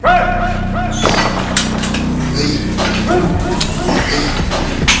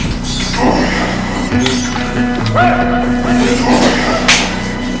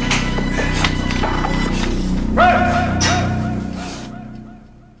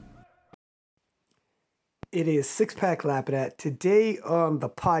It is Six Pack Lapidat. Today on the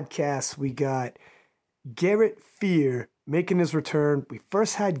podcast, we got Garrett Fear making his return. We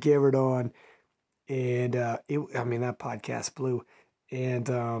first had Garrett on, and that podcast blew,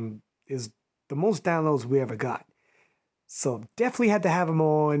 and is the most downloads we ever got. So definitely had to have him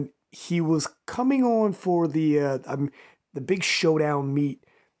on. He was coming on for the big showdown meet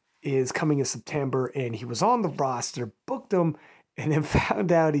is coming in September, and he was on the roster, booked him, and then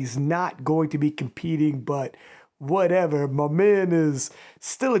found out he's not going to be competing, but whatever. My man is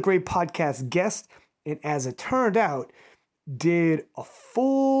still a great podcast guest, and as it turned out, did a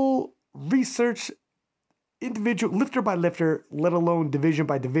full research, individual, lifter by lifter, let alone division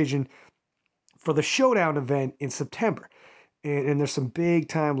by division, for the Showdown event in September. And there's some big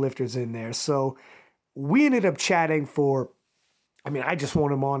time lifters in there. So we ended up chatting I just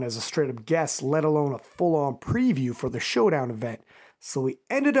want him on as a straight up guest, let alone a full on preview for the Showdown event. So we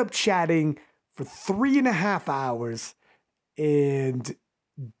ended up chatting for 3.5 hours and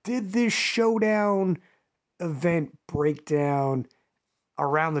did this Showdown event breakdown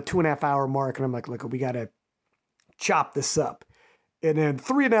around the 2.5 hour mark. And I'm like, look, we got to chop this up. And then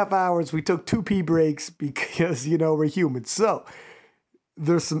 3.5 hours, we took 2 pee breaks because, we're human. So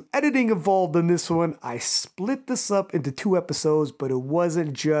there's some editing involved in this one. I split this up into 2 episodes, but it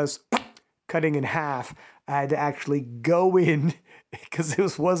wasn't just cutting in half. I had to actually go in because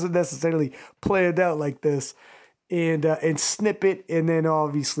it wasn't necessarily planned out like this and snip it. And then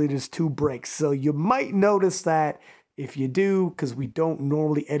obviously there's 2 breaks. So you might notice that if you do, because we don't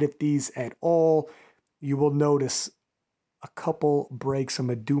normally edit these at all, you will notice a couple breaks. I'm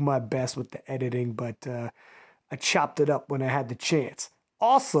going to do my best with the editing, but I chopped it up when I had the chance.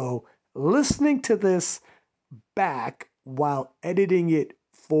 Also, listening to this back while editing it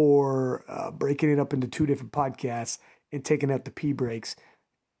for breaking it up into 2 different podcasts and taking out the pee breaks,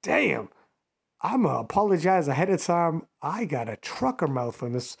 damn, I'm going to apologize ahead of time. I got a trucker mouth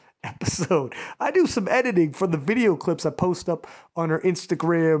on this episode. I do some editing for the video clips I post up on our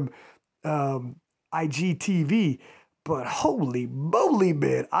Instagram, IGTV. But holy moly,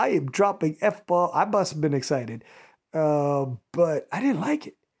 man, I am dropping F-ball. I must have been excited. But I didn't like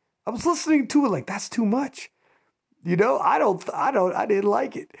it. I was listening to it like, that's too much. I didn't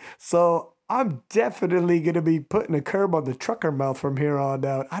like it. So I'm definitely going to be putting a curb on the trucker mouth from here on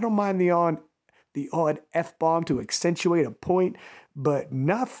out. I don't mind the odd F-bomb to accentuate a point, but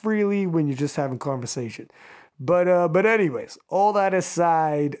not freely when you're just having conversation. But anyways, all that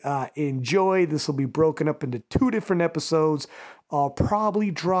aside, enjoy. This will be broken up into 2 different episodes. I'll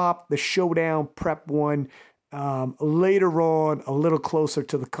probably drop the Showdown prep one later on, a little closer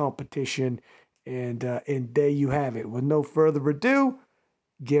to the competition. And there you have it. With no further ado,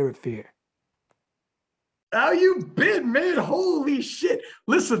 Garrett Fear. How you been, man? Holy shit.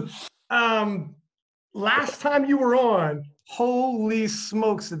 Listen, last time you were on, holy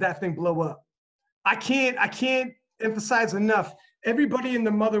smokes, did that thing blow up. I can't emphasize enough. Everybody and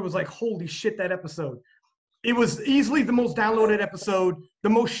the mother was like, holy shit, that episode. It was easily the most downloaded episode, the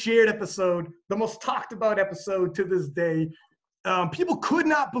most shared episode, the most talked about episode to this day. People could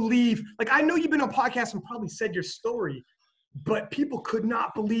not believe, I know you've been on podcasts and probably said your story, but people could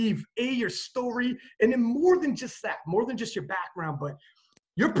not believe, your story, and then more than just that, more than just your background, but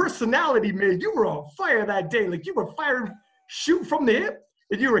your personality, man. You were on fire that day. You were firing, shoot from the hip,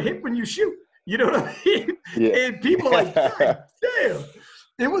 and you were hip when you shoot. You know what I mean? Yeah. And people are like, God damn,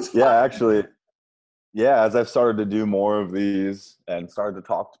 it was fun. Yeah, actually, as I've started to do more of these and started to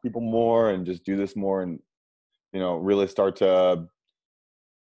talk to people more and just do this more and, really start to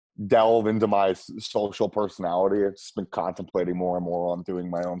delve into my social personality, I've just been contemplating more and more on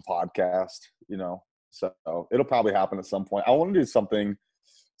doing my own podcast, so it'll probably happen at some point. I want to do something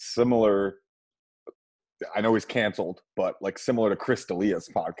similar. I know he's canceled, but similar to Chris D'Elia's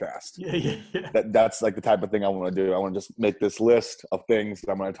podcast. Yeah. That's the type of thing I want to do. I want to just make this list of things that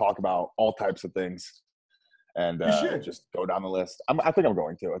I'm going to talk about, all types of things, and just go down the list. I think I'm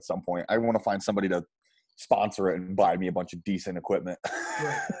going to at some point. I want to find somebody to sponsor it and buy me a bunch of decent equipment.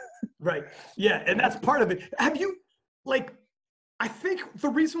 Right. Yeah, and that's part of it. Have you, I think the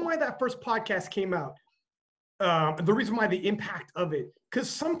reason why that first podcast came out, the reason why the impact of it, because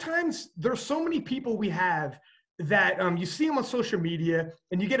sometimes there's so many people we have that you see them on social media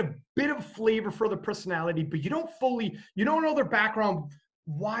and you get a bit of flavor for their personality, but you don't know their background,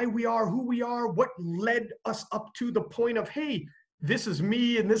 why we are who we are, what led us up to the point of, hey, this is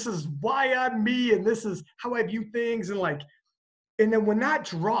me and this is why I'm me and this is how I view things. And then when that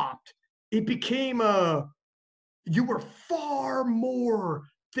dropped, it became you were far more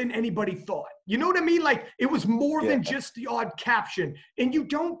than anybody thought. You know what I mean? Like it was more than just the odd caption. And you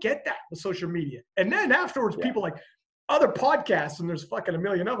don't get that with social media. And then afterwards, people like other podcasts, and there's fucking a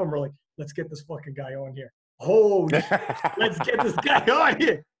million of them, are like, let's get this fucking guy on here. Oh, let's get this guy on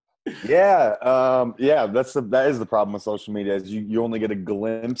here. That is the problem with social media is you only get a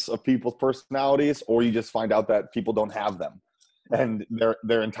glimpse of people's personalities, or you just find out that people don't have them, and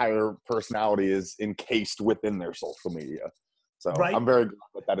their entire personality is encased within their social media. So I'm very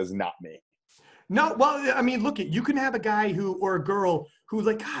glad that is not me. No, well, I mean, look, you can have a guy or a girl who's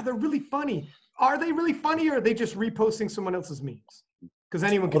like, they're really funny. Are they really funny, or are they just reposting someone else's memes? Because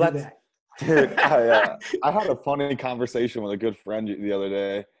anyone can do that. Dude, I had a funny conversation with a good friend the other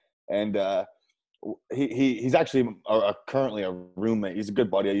day, and he's actually currently a roommate. He's a good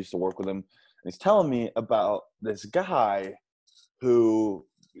buddy. I used to work with him. And he's telling me about this guy who,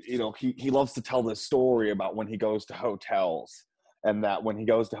 he loves to tell this story about when he goes to hotels, and that when he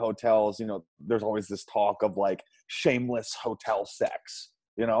goes to hotels, there's always this talk of like shameless hotel sex,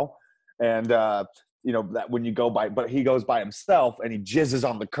 and that when you go by, but he goes by himself and he jizzes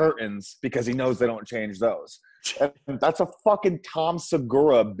on the curtains because he knows they don't change those. And that's a fucking Tom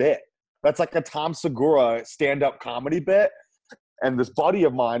Segura bit. That's like a Tom Segura stand-up comedy bit. And this buddy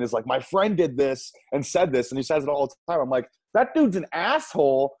of mine is like, my friend did this and said this, and he says it all the time. I'm like, that dude's an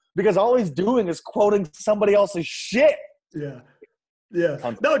asshole because all he's doing is quoting somebody else's shit. Yeah.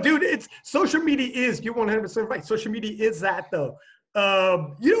 No, dude, it's social media is, you're 100% right. Social media is that though.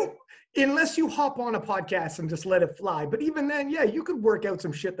 Unless you hop on a podcast and just let it fly. But even then, you could work out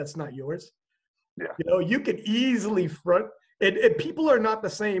some shit that's not yours. Yeah. You could easily front. And people are not the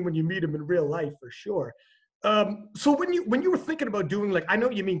same when you meet them in real life, for sure. So when you were thinking about doing, like, I know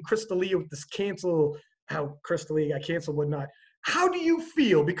you mean Crystalia with this how Crystalia got canceled, whatnot. How do you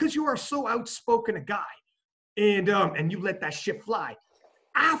feel? Because you are so outspoken a guy, and you let that shit fly.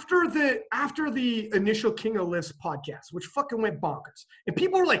 After the initial King of List podcast, which fucking went bonkers, and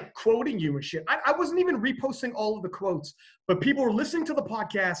people were like quoting you and shit. I wasn't even reposting all of the quotes, but people were listening to the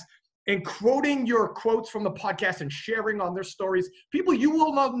podcast and quoting your quotes from the podcast and sharing on their stories. People you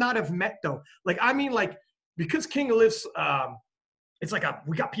will not have met though. Like, I mean, like, because King of List, it's like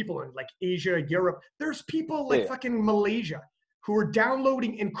we got people in like Asia, Europe. There's people like fucking Malaysia who are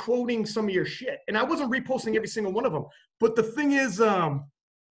downloading and quoting some of your shit. And I wasn't reposting every single one of them. But the thing is,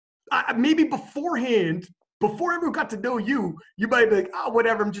 maybe beforehand, before everyone got to know you, you might be like, oh,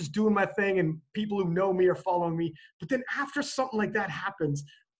 whatever, I'm just doing my thing, and people who know me are following me. But then after something like that happens,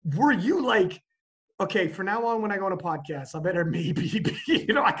 were you like, okay, from now on when I go on a podcast, I better maybe,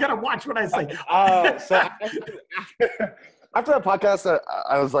 I gotta watch what I say. So after that podcast,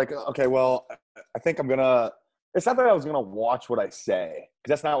 I was like, okay, well, I think it's not that I was gonna watch what I say, because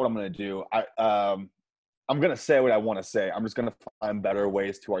that's not what I'm gonna do. I'm going to say what I want to say. I'm just going to find better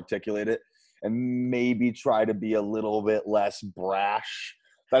ways to articulate it and maybe try to be a little bit less brash.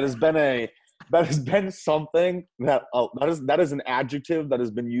 That has been something that is an adjective that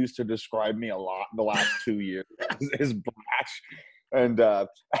has been used to describe me a lot the last 2 years is brash. And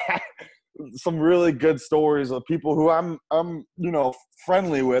some really good stories of people who I'm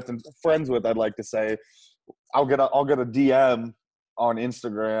friendly with and friends with, I'd like to say. I'll get a DM on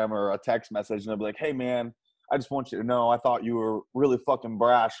Instagram or a text message, and they'll be like, hey man, I just want you to know I thought you were really fucking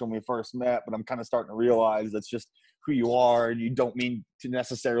brash when we first met, but I'm kind of starting to realize that's just who you are, and you don't mean to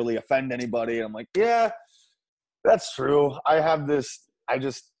necessarily offend anybody. And I'm like, yeah, that's true. I have this, I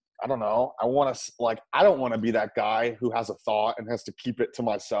don't know. I don't want to be that guy who has a thought and has to keep it to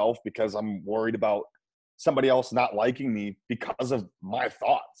myself because I'm worried about somebody else not liking me because of my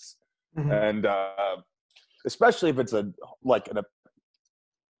thoughts. Mm-hmm. And especially if it's an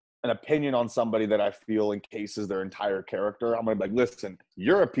opinion on somebody that I feel encases their entire character, I'm gonna be like, listen,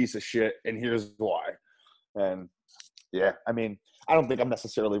 you're a piece of shit, and here's why. And yeah, I mean, I don't think I'm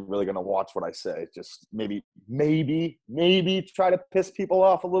necessarily really gonna watch what I say. Just maybe try to piss people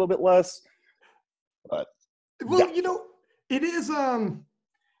off a little bit less. But well, it is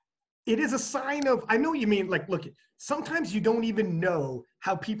a sign of, I know what you mean, like, look, sometimes you don't even know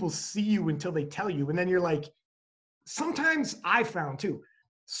how people see you until they tell you, and then you're like, sometimes I found too.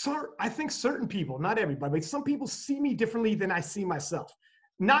 I think certain people, not everybody, but some people see me differently than I see myself.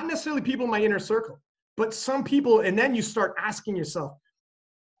 Not necessarily people in my inner circle, but some people, and then you start asking yourself,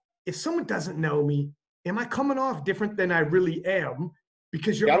 if someone doesn't know me, am I coming off different than I really am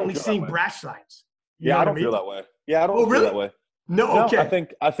because you're only seeing brash sides? I don't feel that way. Yeah, I don't feel that way. No, okay.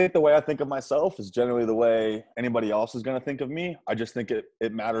 I think the way I think of myself is generally the way anybody else is going to think of me. I just think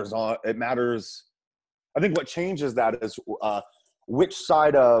it matters. I think what changes that is which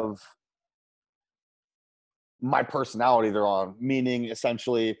side of my personality they're on, meaning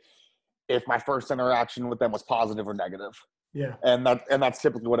essentially if my first interaction with them was positive or negative. Yeah. And that's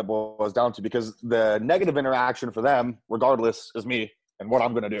typically what it boils down to, because the negative interaction for them, regardless, is me and what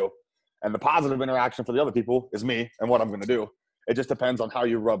I'm going to do. And the positive interaction for the other people is me and what I'm going to do. It just depends on how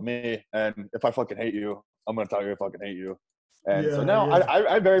you rub me. And if I fucking hate you, I'm going to tell you I fucking hate you. And so no,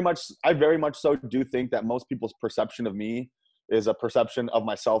 I very much so do think that most people's perception of me is a perception of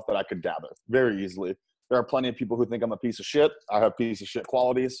myself that I could gather very easily. There are plenty of people who think I'm a piece of shit. I have piece of shit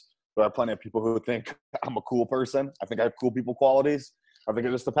qualities. There are plenty of people who think I'm a cool person. I think I have cool people qualities. I think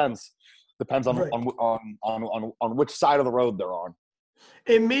it just depends. Depends on, Right. on which side of the road they're on.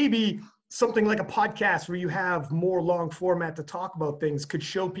 And maybe something like a podcast where you have more long format to talk about things could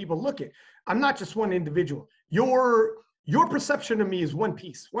show people, look, I'm not just one individual. Your perception of me is one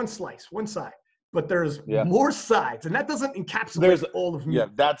piece, one slice, one side, but there's more sides, and that doesn't encapsulate all of me. Yeah,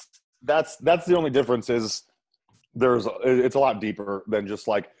 that's the only difference is it's a lot deeper than just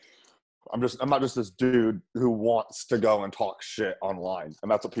like, I'm not just this dude who wants to go and talk shit online.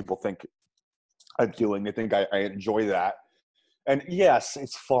 And that's what people think I'm doing. They think I enjoy that. And yes,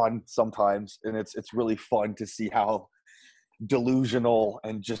 it's fun sometimes. And it's really fun to see how delusional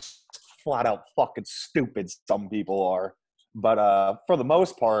and just flat out fucking stupid some people are. But for the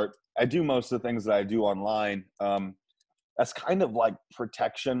most part, I do most of the things that I do online. That's kind of like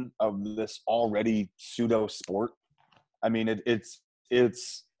protection of this already pseudo sport. I mean, it's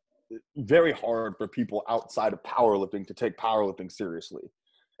very hard for people outside of powerlifting to take powerlifting seriously.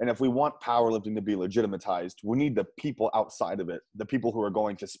 And if we want powerlifting to be legitimatized, we need the people outside of it, the people who are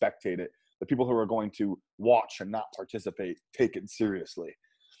going to spectate it, the people who are going to watch and not participate, take it seriously.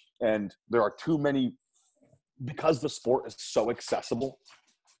 And there are too many, because the sport is so accessible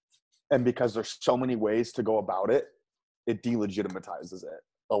and because there's so many ways to go about it, it delegitimizes it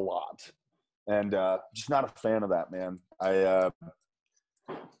a lot. And just not a fan of that, man.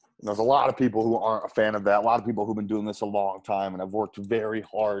 There's a lot of people who aren't a fan of that. A lot of people who've been doing this a long time and have worked very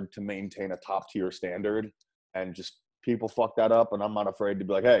hard to maintain a top tier standard, and just people fuck that up. And I'm not afraid to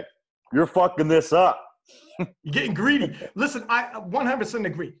be like, hey, you're fucking this up. You're getting greedy. Listen, I 100%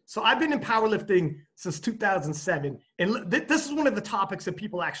 agree. So I've been in powerlifting since 2007. And this is one of the topics that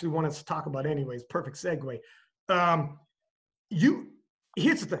people actually want us to talk about anyways. Perfect segue.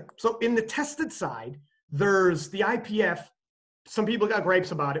 Here's the thing. So in the tested side, there's the IPF. Some people got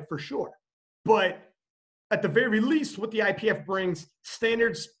gripes about it for sure. But at the very least, what the IPF brings,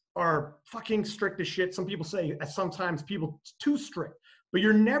 standards are fucking strict as shit. Some people say sometimes people too strict. But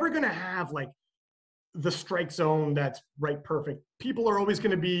you're never going to have like the strike zone that's right perfect. People are always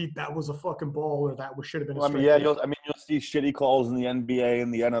going to be, that was a fucking ball, or that should have been a strike. You'll see shitty calls in the NBA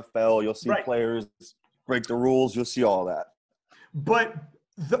and the NFL. You'll see players break the rules. You'll see all that. But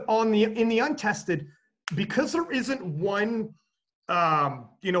in the untested, because there isn't one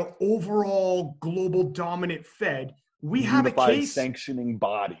overall global dominant fed, we have a case sanctioning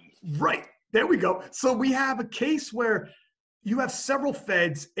body. Right. There we go. So we have a case where you have several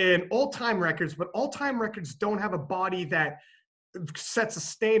feds and all-time records, but all-time records don't have a body that sets a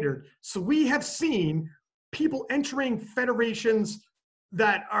standard. So we have seen people entering federations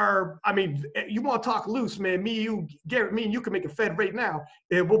that are, I mean, you want to talk loose, man, me, you, Garrett, me and you can make a fed right now,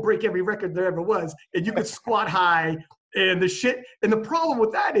 and we'll break every record there ever was, and you can squat high and the shit. And the problem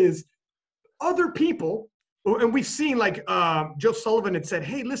with that is other people, and we've seen like Joe Sullivan had said,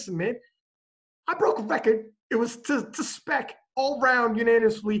 hey, listen, man, I broke a record. It was to spec all round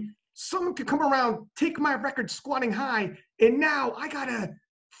unanimously. Someone could come around, take my record squatting high, and now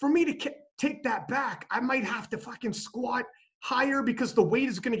for me to take that back, I might have to fucking squat higher because the weight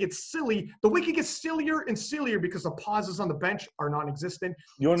is going to get silly. The weight can get sillier and sillier because the pauses on the bench are non-existent.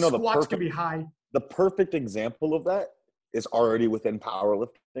 You want to know squats can be high. The perfect example of that is already within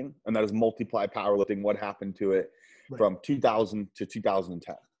powerlifting, and that is multiply powerlifting, what happened to it from 2000 to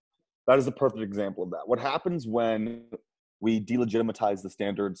 2010. That is the perfect example of that. What happens when we delegitimize the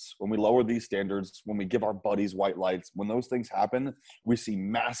standards, when we lower these standards, when we give our buddies white lights, when those things happen, we see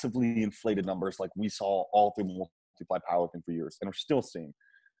massively inflated numbers like we saw all through multiply powerlifting for years, and we're still seeing.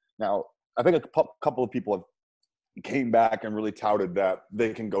 Now, I think a couple of people have came back and really touted that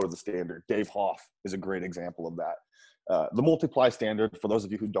they can go to the standard. Dave Hoff is a great example of that. The multiply standard, for those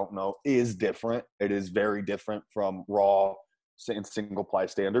of you who don't know, is different. It is very different from raw and single ply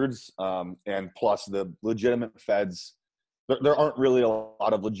standards. And plus the legitimate feds, there aren't really a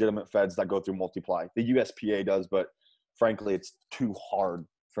lot of legitimate feds that go through multiply. The USPA does, but frankly, it's too hard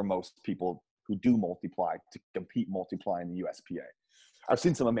for most people who do multiply to compete multiply in the USPA. I've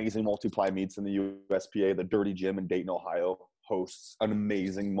seen some amazing multiply meets in the USPA. The Dirty Gym in Dayton, Ohio hosts an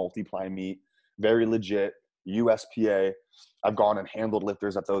amazing multiply meet, very legit. USPA. I've gone and handled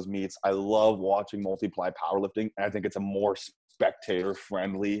lifters at those meets. I love watching multiply powerlifting, and I think it's a more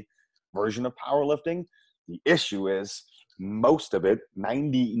spectator-friendly version of powerlifting. The issue is most of it,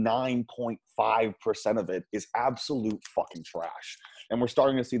 99.5% of it, is absolute fucking trash. And we're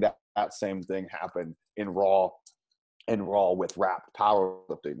starting to see that same thing happen in Raw with wrapped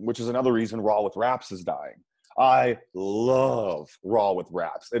powerlifting, which is another reason Raw with wraps is dying. I love Raw with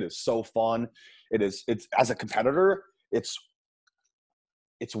wraps. It is so fun. It's as a competitor, it's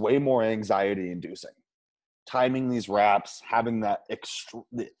way more anxiety inducing. Timing these wraps, having that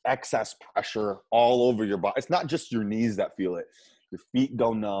the excess pressure all over your body. It's not just your knees that feel it. Your feet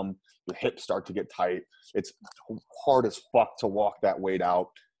go numb. Your hips start to get tight. It's hard as fuck to walk that weight out.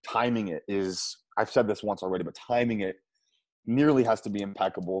 Timing it is, I've said this once already, but timing it nearly has to be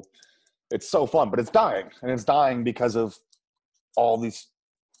impeccable. It's so fun, but it's dying. And it's dying because of all these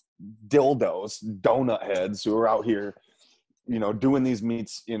dildos, donut heads who are out here, doing these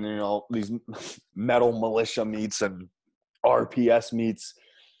meets in, these metal militia meets and RPS meets,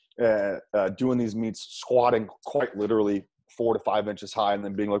 doing these meets, squatting quite literally 4 to 5 inches high and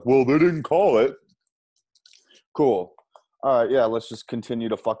then being like, well, they didn't call it. Cool. All right, yeah, let's just continue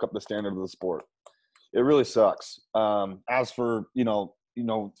to fuck up the standard of the sport. It really sucks. As for,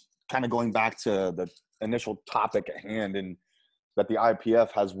 kind of going back to the initial topic at hand, and that the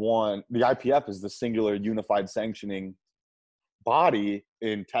IPF has won. The IPF is the singular unified sanctioning body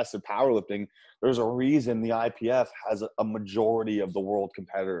in tested powerlifting. There's a reason the IPF has a majority of the world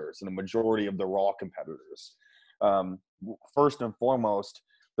competitors and a majority of the raw competitors. First and foremost,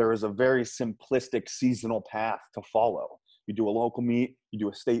 there is a very simplistic seasonal path to follow. You do a local meet, you do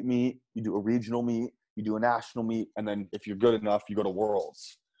a state meet, you do a regional meet, you do a national meet, and then if you're good enough, you go to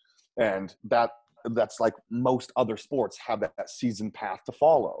worlds. And that's like most other sports have that season path to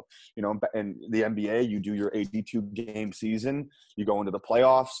follow. In the NBA, you do your 82 game season, you go into the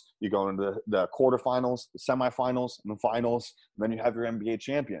playoffs, you go into the quarterfinals, the semifinals, and the finals, and then you have your NBA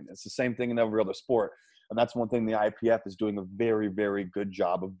champion. It's the same thing in every other sport. And that's one thing the IPF is doing a very, very good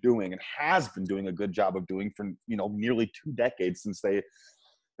job of doing, and has been doing a good job of doing for, nearly 2 decades since they,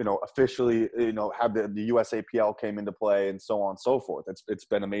 officially, have the USAPL came into play and so on and so forth. It's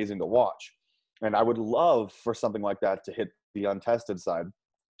been amazing to watch. And I would love for something like that to hit the untested side.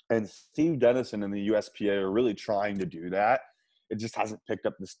 And Steve Dennison and the USPA are really trying to do that. It just hasn't picked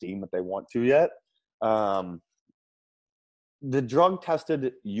up the steam that they want to yet. The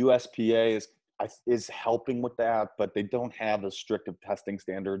drug-tested USPA is helping with that, but they don't have as strict of testing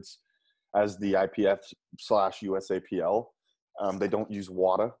standards as the IPF/USAPL. They don't use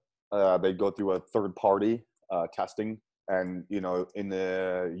WADA. They go through a third-party testing. And, in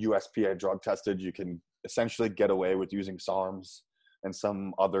the USPA drug tested, you can essentially get away with using SARMs and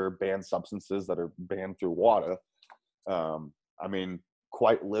some other banned substances that are banned through WADA.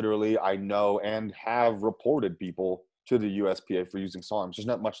 Quite literally, I know and have reported people to the USPA for using SARMs. There's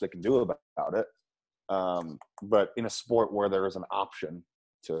not much they can do about it. But in a sport where there is an option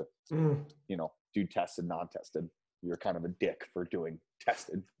to, do tested, non-tested, you're kind of a dick for doing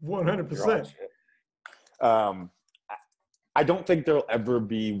tested. 100%. I don't think there'll ever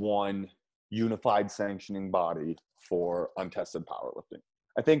be one unified sanctioning body for untested powerlifting.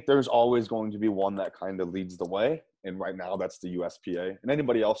 I think there's always going to be one that kind of leads the way. And right now that's the USPA. And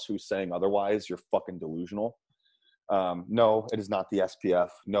anybody else who's saying otherwise, you're fucking delusional. No, it is not the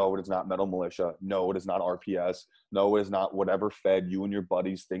SPF. No, it is not Metal Militia. No, it is not RPS. No, it is not whatever fed you and your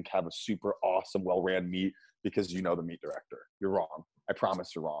buddies think have a super awesome, well-ran meet because you know the meet director. You're wrong. I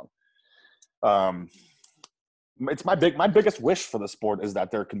promise you're wrong. It's my biggest wish for the sport is that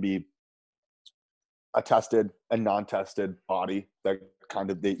there can be a tested and non-tested body that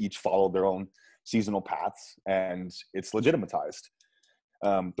kind of, they each follow their own seasonal paths and it's legitimatized.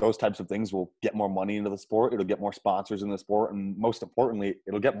 Those types of things will get more money into the sport. It'll get more sponsors in the sport. And most importantly,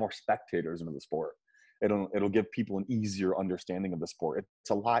 it'll get more spectators into the sport. It'll give people an easier understanding of the sport. It's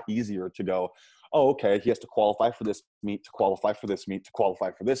a lot easier to go, oh, okay, he has to qualify for this meet, to qualify for this meet, to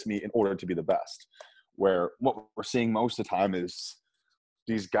qualify for this meet in order to be the best. Where what we're seeing most of the time is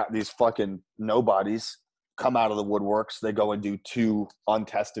these fucking nobodies come out of the woodworks. They go and do 2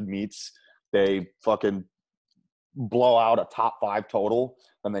 untested meets. They fucking blow out a top 5 total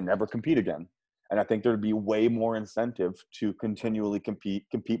and they never compete again. And I think there'd be way more incentive to continually compete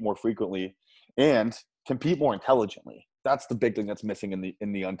more frequently, and compete more intelligently. That's the big thing that's missing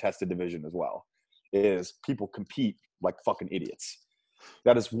in the untested division as well, is people compete like fucking idiots.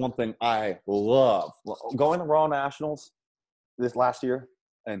 That is one thing I love. Going to Raw Nationals this last year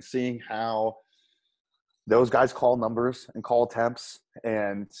and seeing how those guys call numbers and call attempts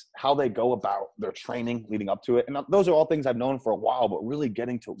and how they go about their training leading up to it. And those are all things I've known for a while, but really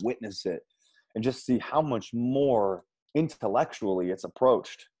getting to witness it and just see how much more intellectually it's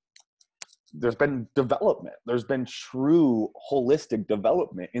approached. There's been development. There's been true holistic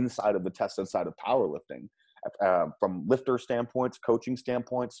development inside of the tested side of powerlifting, from lifter standpoints, coaching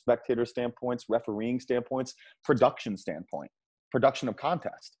standpoints, spectator standpoints, refereeing standpoints, production standpoint, production of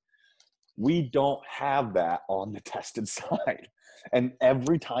contest. We don't have that on the tested side. And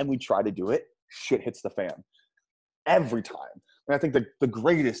every time we try to do it, shit hits the fan. Every time. And I think the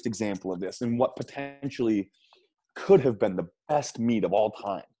greatest example of this and what potentially could have been the best meet of all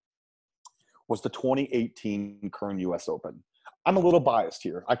time was the 2018 Kern US Open. I'm a little biased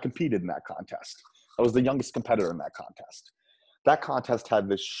here. I competed in that contest. I was the youngest competitor in that contest. That contest had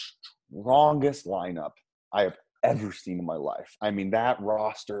the strongest lineup I have ever seen in my life. I mean, that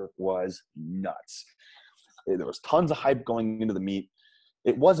roster was nuts. There was tons of hype going into the meet.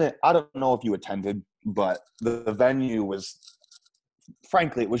 It wasn't, I don't know if you attended, but the venue was,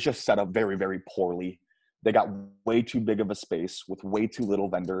 frankly, it was just set up very, very poorly. They got way too big of a space with way too little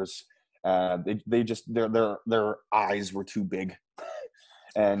vendors. They just, their eyes were too big.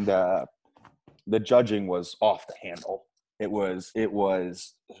 And the judging was off the handle. It was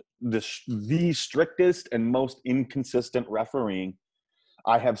the strictest and most inconsistent refereeing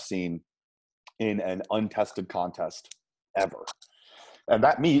I have seen in an untested contest ever. And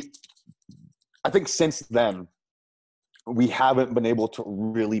that meet, I think since then, we haven't been able to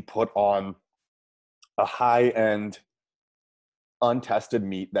really put on a high-end untested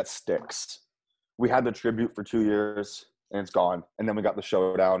meet that sticks. We had the tribute for 2 years and it's gone. And then we got the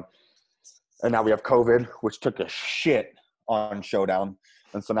showdown. And now we have COVID, which took a shit on showdown.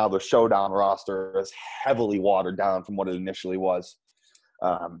 And so now the showdown roster is heavily watered down from what it initially was.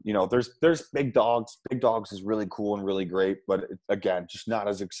 You know, there's big dogs. Big dogs is really cool and really great, but again, just not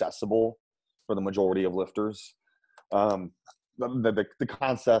as accessible for the majority of lifters. The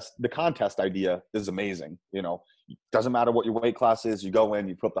contest idea is amazing. You know, doesn't matter what your weight class is. You go in,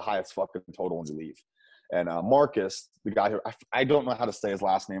 you put up the highest fucking total, and you leave. And Marcus, the guy who I don't know how to say his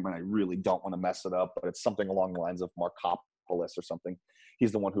last name, and I really don't want to mess it up, but it's something along the lines of Markopoulos or something.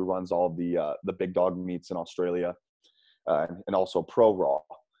 He's the one who runs all of the big dog meets in Australia, and also Pro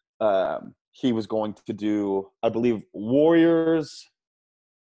Raw. He was going to do, I believe, Warriors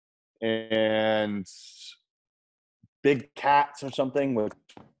and Big Cats or something, which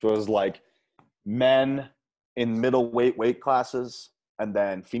was like men in middleweight weight classes and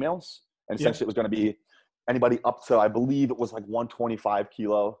then females. And essentially it was going to be anybody up to, I believe it was like 125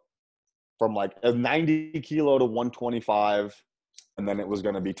 kilo, from like a 90 kilo to 125. And then it was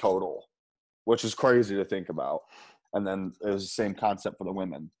going to be total, which is crazy to think about. And then it was the same concept for the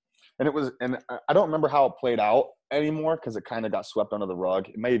women. And I don't remember how it played out anymore because it kind of got swept under the rug.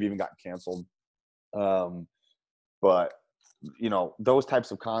 It may have even gotten canceled. But, you know, those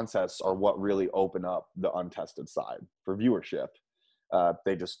types of contests are what really open up the untested side for viewership.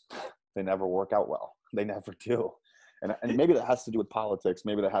 They never work out well. They never do. And maybe that has to do with politics.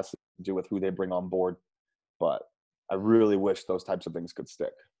 Maybe that has to do with who they bring on board. But I really wish those types of things could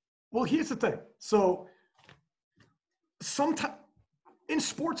stick. Well, here's the thing. So sometimes in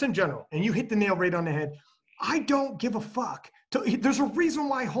sports in general, and you hit the nail right on the head, I don't give a fuck. There's a reason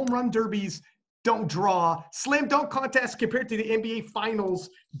why home run derbies don't draw. Slam dunk contests compared to the NBA finals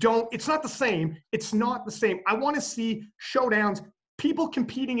it's not the same. It's not the same. I want to see showdowns, people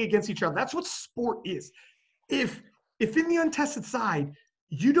competing against each other. That's what sport is. If in the untested side,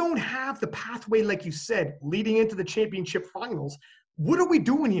 you don't have the pathway, like you said, leading into the championship finals, what are we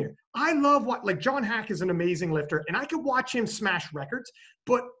doing here? I love like John Hack is an amazing lifter, and I could watch him smash records,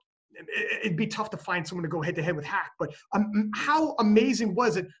 but it'd be tough to find someone to go head-to-head with Hack. But how amazing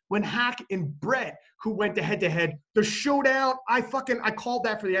was it when Hack and Brett, who went to head-to-head, the showdown, I called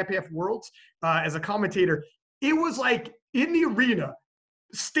that for the IPF Worlds as a commentator. It was like in the arena,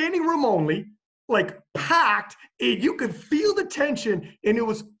 standing room only, like packed, and you could feel the tension, and it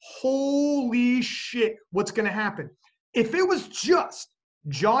was, holy shit, what's going to happen? If it was just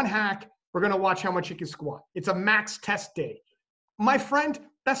John Hack, we're going to watch how much he can squat. It's a max test day. My friend,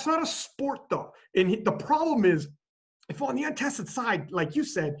 that's not a sport, though. And the problem is, if on the untested side, like you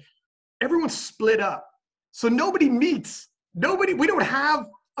said, everyone's split up. So nobody meets. We don't have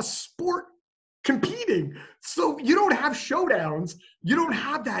a sport competing. So you don't have showdowns. You don't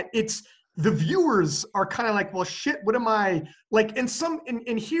have that. It's the viewers are kind of like, well, shit, what am I like? And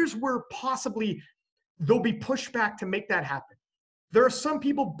here's where possibly there'll be pushback to make that happen. There are some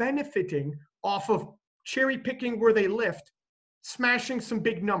people benefiting off of cherry picking where they lift, smashing some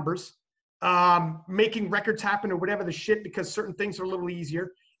big numbers, making records happen or whatever the shit because certain things are a little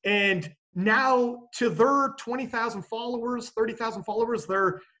easier. And now to their 20,000 followers, 30,000 followers,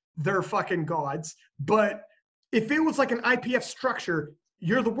 they're fucking gods. But if it was like an IPF structure,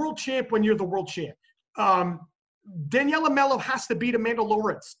 you're the world champ when you're the world champ. Daniela Mello has to beat Amanda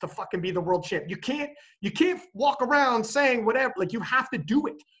Lawrence to fucking be the world champ. You can't walk around saying whatever. Like, you have to do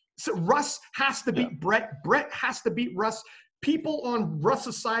it. So Russ has to beat Brett. Brett has to beat Russ. People on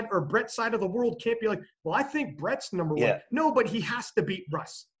Russ's side or Brett's side of the world can't be like, well, I think Brett's number one. No, but he has to beat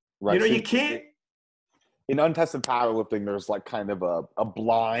Russ. Right. You know, you can't. In untested powerlifting, there's like kind of a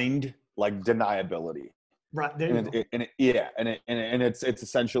blind like deniability. Right. There you go. And it's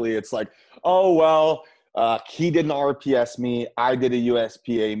essentially, it's like, oh, well, he did an RPS meet. I did a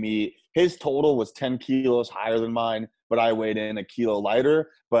USPA meet. His total was 10 kilos higher than mine, but I weighed in a kilo lighter.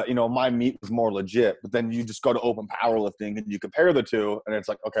 But, you know, my meet was more legit. But then you just go to open powerlifting and you compare the two, and it's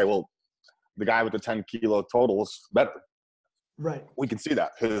like, okay, well, the guy with the 10 kilo total is better. Right. We can see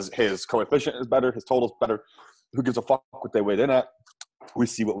that. His coefficient is better. His total's better. Who gives a fuck what they weighed in at? We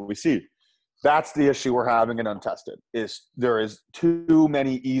see what we see. That's the issue we're having in untested, is there is too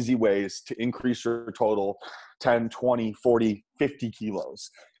many easy ways to increase your total 10, 20, 40, 50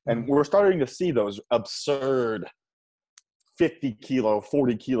 kilos. And we're starting to see those absurd 50 kilo,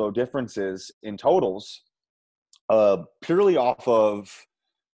 40 kilo differences in totals purely off of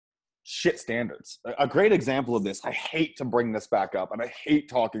shit standards. A great example of this, I hate to bring this back up, and I hate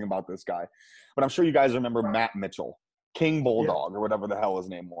talking about this guy, but I'm sure you guys remember Matt Mitchell. King Bulldog, or whatever the hell his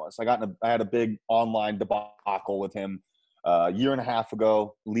name was. I had a big online debacle with him a year and a half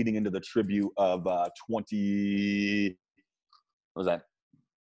ago, leading into the tribute of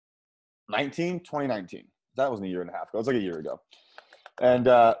 2019? 2019. That wasn't a year and a half ago. It was like a year ago. And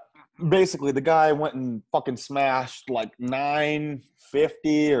basically, the guy went and fucking smashed like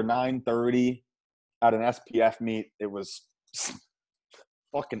 950 or 930 at an SPF meet. It was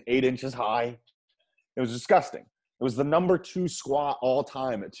fucking 8 inches high. It was disgusting. It was the number 2 squat all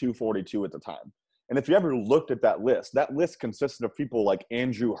time at 242 at the time. And if you ever looked at that list consisted of people like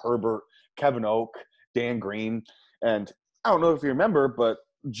Andrew Herbert, Kevin Oak, Dan Green. And I don't know if you remember, but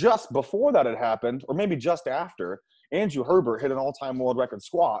just before that had happened, or maybe just after, Andrew Herbert hit an all-time world record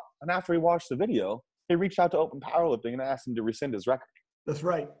squat. And after he watched the video, he reached out to Open Powerlifting and asked him to rescind his record. That's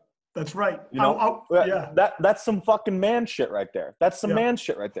right. That's right. You know, that's some fucking man shit right there. That's some man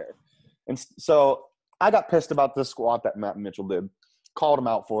shit right there. And so I got pissed about this squat that Matt Mitchell did. Called him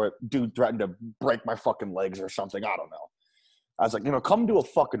out for it. Dude threatened to break my fucking legs or something. I don't know. I was like, you know, come do a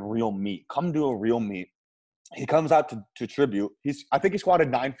fucking real meet. Come do a real meet. He comes out to tribute. I think he squatted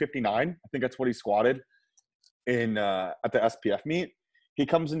 959. I think that's what he squatted in at the SPF meet. He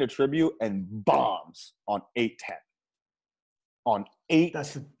comes into tribute and bombs on 810. On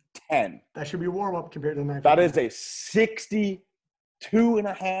 810. That should be a warm-up compared to 959. That is a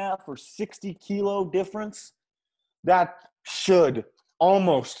 62.5 or 60 kilo difference. That should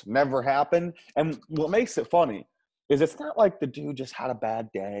almost never happen. And what makes it funny is it's not like the dude just had a bad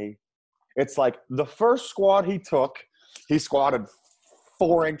day. It's like the first squat he took, he squatted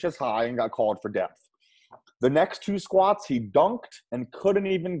 4 inches high and got called for depth. The next 2 squats, he dunked and couldn't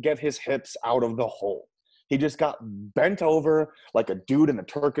even get his hips out of the hole. He just got bent over like a dude in a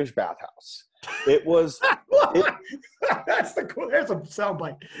Turkish bathhouse. It was that's the cool. There's a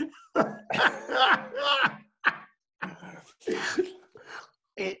soundbite.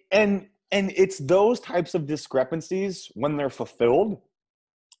 And it's those types of discrepancies when they're fulfilled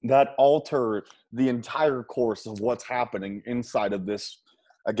that alter the entire course of what's happening inside of this,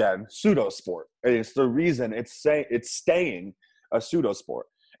 again, pseudo sport. It's the reason it's staying a pseudo sport.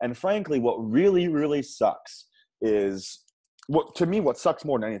 And frankly, what really, really sucks is what sucks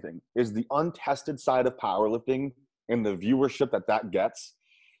more than anything is the untested side of powerlifting, and the viewership that gets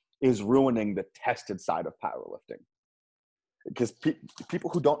is ruining the tested side of powerlifting. Because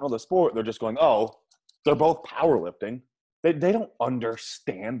people who don't know the sport, they're just going, oh, they're both powerlifting. They don't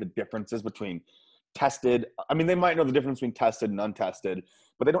understand the differences between tested. I mean, they might know the difference between tested and untested,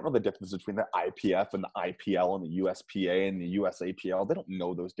 but they don't know the difference between the IPF and the IPL and the USPA and the USAPL. They don't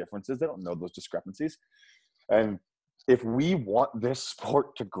know those differences. They don't know those discrepancies. And if we want this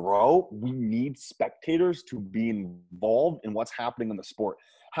sport to grow, we need spectators to be involved in what's happening in the sport.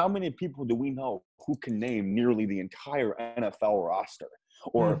 How many people do we know who can name nearly the entire NFL roster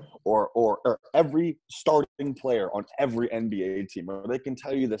or every starting player on every NBA team? Or they can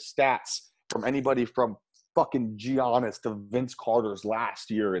tell you the stats from anybody from fucking Giannis to Vince Carter's last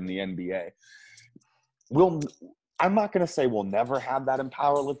year in the NBA. I'm not going to say we'll never have that in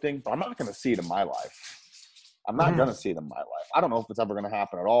powerlifting, but I'm not going to see it in my life. I'm not going to see it in my life. I don't know if it's ever going to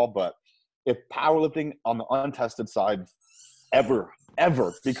happen at all, but if powerlifting on the untested side ever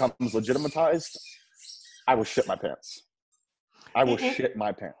becomes legitimatized, I will shit my pants. I will shit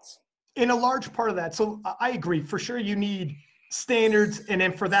my pants. In a large part of that, so I agree. For sure, you need standards, and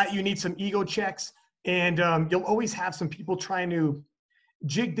then for that, you need some ego checks. And you'll always have some people trying to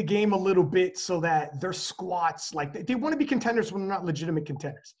jig the game a little bit so that their squats, like they want to be contenders when they're not legitimate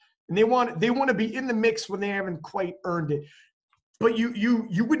contenders, and they want to be in the mix when they haven't quite earned it. But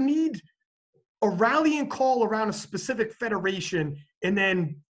you would need a rallying call around a specific federation, and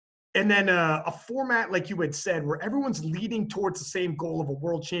then a format like you had said, where everyone's leading towards the same goal of a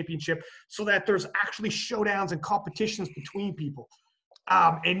world championship, so that there's actually showdowns and competitions between people,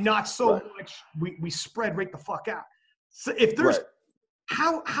 and not so much we spread right the fuck out. So if there's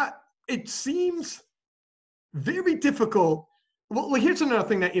how it seems very difficult. Well, here's another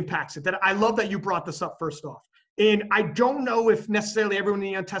thing that impacts it, that I love that you brought this up first off. And I don't know if necessarily everyone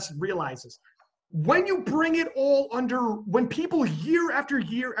in the untested realizes. When you bring it all under, when people year after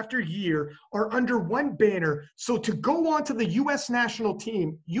year after year are under one banner, so to go on to the U.S. national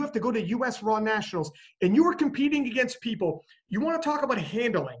team, you have to go to U.S. Raw Nationals, and you are competing against people. You want to talk about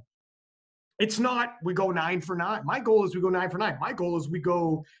handling. It's not we go 9 for 9. My goal is we go 9 for 9. My goal is we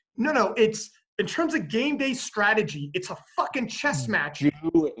go, no, it's in terms of game day strategy, it's a fucking chess match.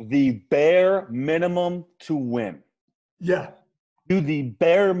 Do the bare minimum to win. Yeah. Do the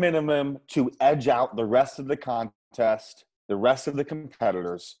bare minimum to edge out the rest of the contest, the rest of the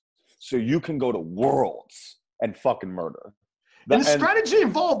competitors, so you can go to Worlds and fucking murder. And the strategy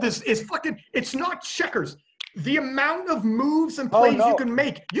involved is fucking, it's not checkers. The amount of moves and plays you can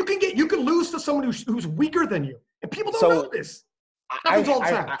make, you can lose to someone who's weaker than you. And people don't know this. Happens all the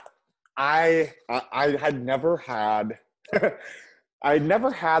time. I had never had I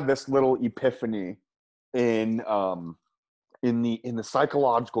never had this little epiphany in the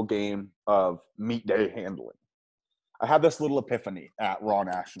psychological game of meet day handling. I had this little epiphany at Raw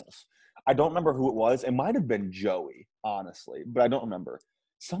Nationals. I don't remember who it was. It might have been Joey, honestly, but I don't remember.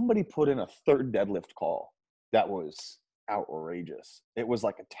 Somebody put in a third deadlift call that was outrageous. It was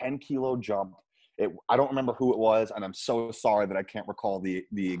like a 10-kilo jump. I don't remember who it was, and I'm so sorry that I can't recall the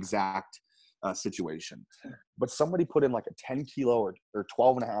exact situation. But somebody put in like a 10-kilo or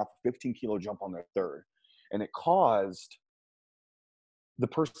 12 and a half, 15-kilo jump on their third, and it caused the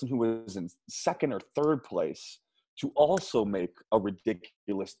person who was in second or third place to also make a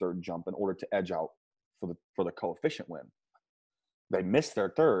ridiculous third jump in order to edge out for the coefficient win. They missed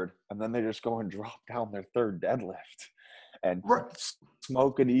their third, and then they just go and drop down their third deadlift and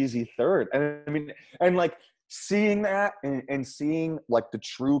smoke an easy third. And I mean, and like seeing that and seeing like the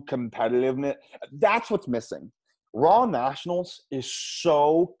true competitiveness, that's what's missing. Raw Nationals is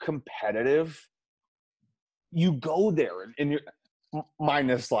so competitive. You go there and you're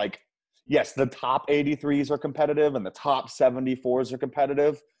minus like, yes, the top 83s are competitive and the top 74s are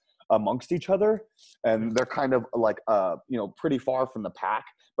competitive amongst each other, and they're kind of like pretty far from the pack.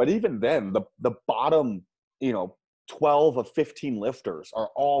 But even then, the bottom 12 of 15 lifters are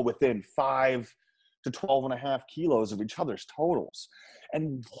all within 5 to 12 and a half kilos of each other's totals.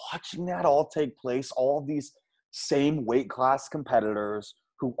 And watching that all take place, all these same weight class competitors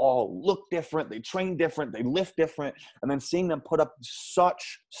who all look different, they train different, they lift different, and then seeing them put up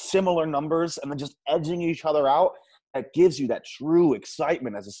such similar numbers and then just edging each other out, that gives you that true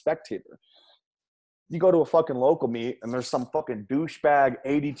excitement as a spectator. You go to a fucking local meet and there's some fucking douchebag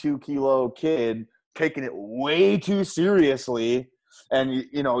 82-kilo kid taking it way too seriously and,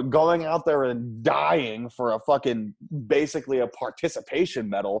 going out there and dying for a fucking, basically a participation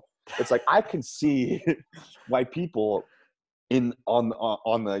medal. It's like, I can see why people on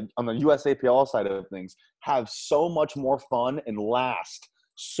the USAPL side of things have so much more fun and last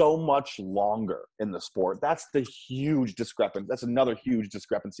so much longer in the sport. That's the huge discrepancy. That's another huge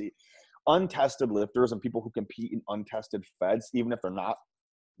discrepancy. Untested lifters and people who compete in untested feds, even if they're not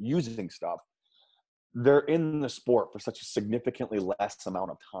using stuff, they're in the sport for such a significantly less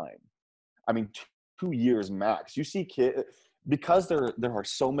amount of time. I mean, 2 years max. You see kids, because there are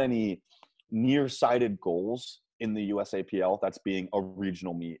so many nearsighted goals in the USAPL, that's being a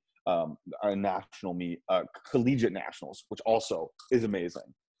regional meet, a national meet, collegiate nationals, which also is amazing.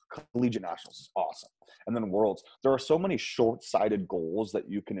 Collegiate nationals is awesome. And then Worlds. There are so many short-sighted goals that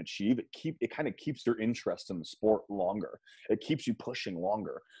you can achieve. It kind of keeps your interest in the sport longer. It keeps you pushing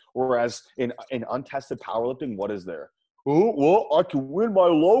longer. Whereas in untested powerlifting, what is there? Oh, well, I can win my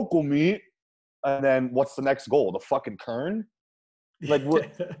local meet. And then what's the next goal? The fucking Kern? Like,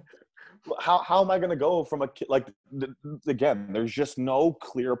 what? How am I going to go from a kid? Like, again, there's just no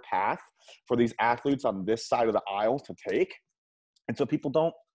clear path for these athletes on this side of the aisle to take. And so people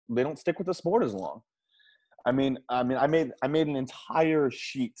don't stick with the sport as long. I made an entire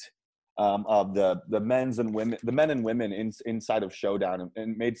sheet of the men and women inside of Showdown,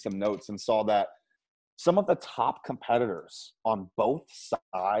 and made some notes, and saw that some of the top competitors on both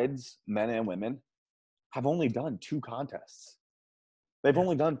sides, men and women, have only done 2 contests. They've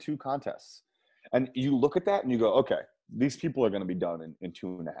only done 2 contests. And you look at that and you go, okay, these people are going to be done in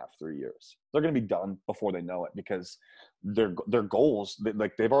 2.5, 3 years. They're going to be done before they know it, because their goals,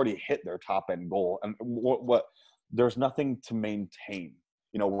 they've already hit their top end goal. And what there's nothing to maintain,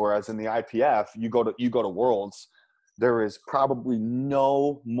 whereas in the IPF, you go to Worlds, there is probably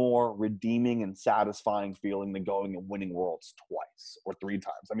no more redeeming and satisfying feeling than going and winning Worlds twice or 3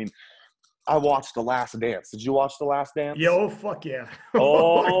 times. I mean, I watched The Last Dance. Did you watch The Last Dance? Yo, fuck yeah.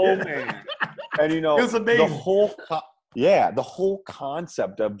 Oh, man. And, it was amazing. the whole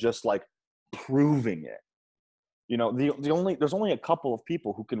concept of just like proving it. There's only a couple of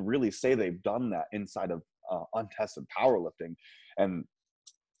people who can really say they've done that inside of untested powerlifting. And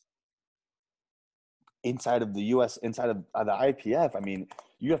inside of the US, inside of the IPF, I mean,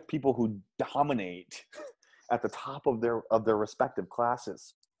 you have people who dominate at the top of their respective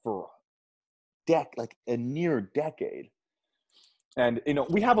classes for a near decade. And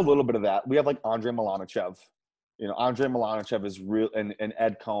we have a little bit of that. We have like Andrei Malanichev. Andrei Malanichev is real, and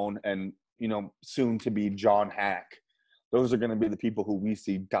Ed Cohn, and soon to be John Hack. Those are going to be the people who we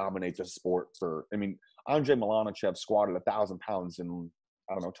see dominate the sport. Andrei Malanichev squatted 1,000 pounds in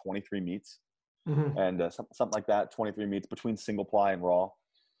 23 meets. Mm-hmm. And something like that, 23 meets between single ply and raw.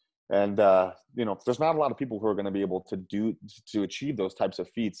 And there's not a lot of people who are going to be able to achieve those types of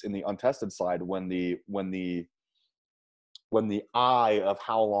feats in the untested side when the eye of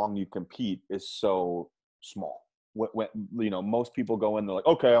how long you compete is so small. When most people go in, they're like,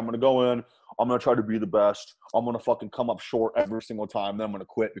 okay, I'm going to go in, I'm going to try to be the best, I'm going to fucking come up short every single time, then I'm going to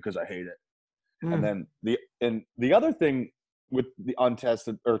quit because I hate it. And then the other thing with the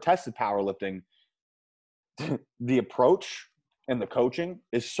untested or tested powerlifting, the approach and the coaching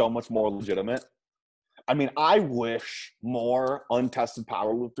is so much more legitimate. I mean, I wish more untested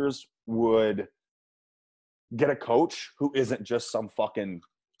powerlifters would get a coach who isn't just some fucking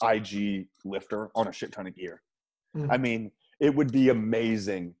IG lifter on a shit ton of gear. I mean, it would be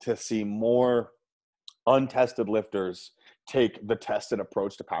amazing to see more untested lifters take the tested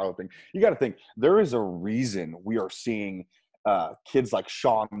approach to powerlifting. You got to think, there is a reason we are seeing kids like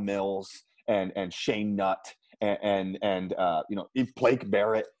Sean Mills and Shane Nutt and Blake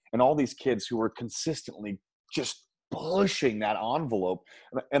Barrett and all these kids who are consistently just pushing that envelope.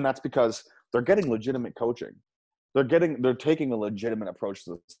 And that's because they're getting legitimate coaching. They're taking a legitimate approach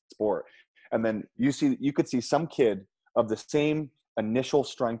to the sport. And then you could see some kid of the same initial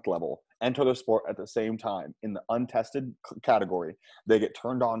strength level enter the sport at the same time in the untested category. They get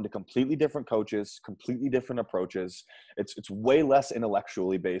turned on to completely different coaches, completely different approaches. It's way less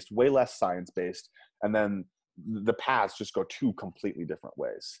intellectually based, way less science based. And then the paths just go 2 completely different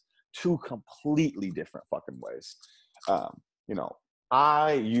ways, 2 completely different fucking ways.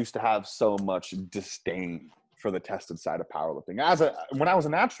 I used to have so much disdain for the tested side of powerlifting. When I was a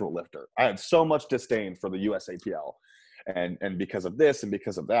natural lifter, I had so much disdain for the USAPL. And because of this and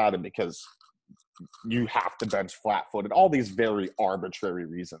because of that, and because you have to bench flat-footed, all these very arbitrary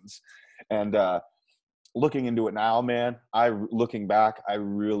reasons. And looking into it now, man, looking back, I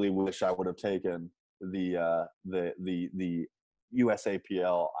really wish I would have taken the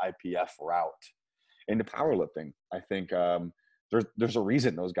USAPL IPF route into powerlifting. I think there's a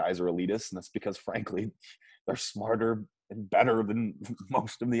reason those guys are elitists, and that's because, frankly, they're smarter and better than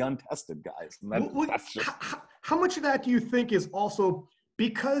most of the untested guys. And that's just... How much of that do you think is also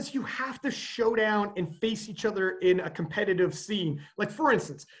because you have to show down and face each other in a competitive scene? Like, for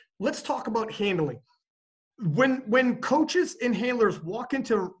instance, let's talk about handling. When coaches and handlers walk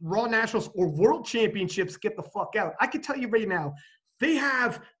into Raw Nationals or World Championships, get the fuck out. I can tell you right now, they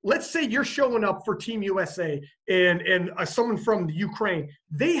have, let's say you're showing up for Team USA and someone from the Ukraine.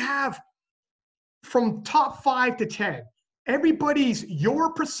 They have from top 5 to 10. Everybody's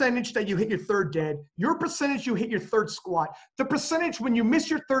your percentage that you hit your third dead, your percentage you hit your third squat, the percentage when you miss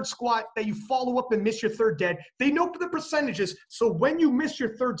your third squat that you follow up and miss your third dead. They know the percentages. So when you miss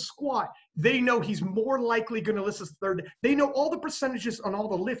your third squat, they know he's more likely going to miss his third. They know all the percentages on all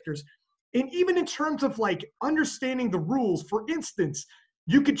the lifters. And even in terms of like understanding the rules, for instance,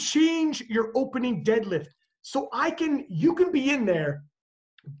 you could change your opening deadlift. So you can be in there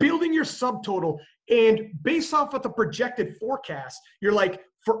building your subtotal, and based off of the projected forecast, you're like,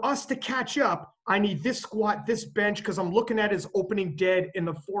 for us to catch up, I need this squat, this bench, because I'm looking at his opening dead in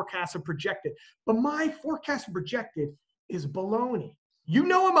the forecast and projected. But my forecast and projected is baloney. You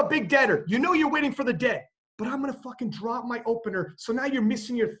know I'm a big deader. You know you're waiting for the dead. But I'm going to fucking drop my opener. So now you're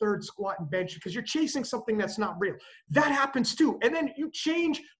missing your third squat and bench because you're chasing something that's not real. That happens too. And then you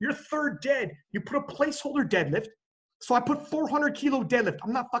change your third dead. You put a placeholder deadlift. So I put 400 kilo deadlift.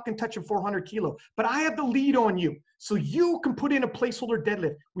 I'm not fucking touching 400 kilo, but I have the lead on you. So you can put in a placeholder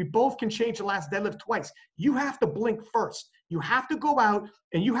deadlift. We both can change the last deadlift twice. You have to blink first. You have to go out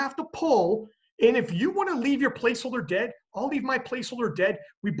and you have to pull. And if you want to leave your placeholder dead, I'll leave my placeholder dead.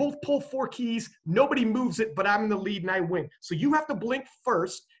 We both pull 4 keys. Nobody moves it, but I'm in the lead and I win. So you have to blink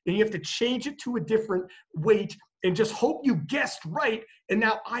first and you have to change it to a different weight and just hope you guessed right. And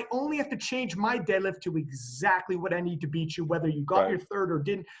now I only have to change my deadlift to exactly what I need to beat you, whether you got your third or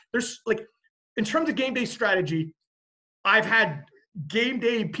didn't. There's like, in terms of game day strategy, I've had game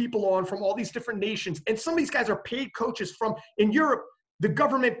day people on from all these different nations. And some of these guys are paid coaches from, in Europe, the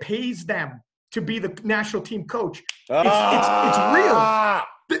government pays them to be the national team coach. It's real.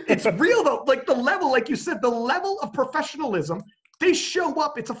 It's real though. Like the level, like you said, the level of professionalism, they show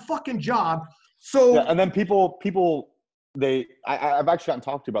up. It's a fucking job. So yeah, and then people, I've actually gotten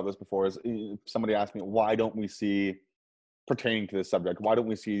talked to about this before. Is somebody asked me, why don't we see, pertaining to this subject, why don't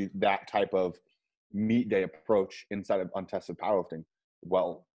we see that type of meet day approach inside of untested powerlifting?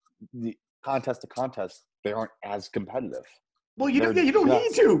 Well, the contest to contest, they aren't as competitive. Well, you don't need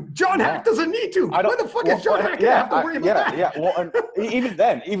to. John Hack doesn't need to. Why the fuck is John Hack gonna have to worry about that? Yeah. Well, and even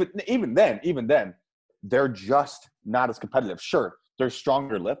then, they're just not as competitive. Sure, there's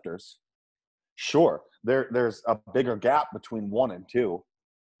stronger lifters. Sure, there's a bigger gap between 1 and 2.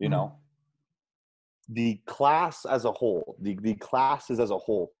 You know, the class as a whole, the classes as a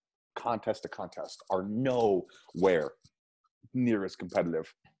whole, contest to contest, are nowhere near as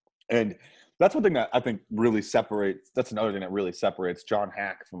competitive. And that's one thing that I think really separates. That's another thing that really separates John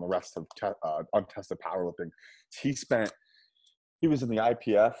Hack from the rest of untested powerlifting. He was in the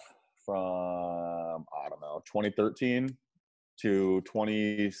IPF from 2013 to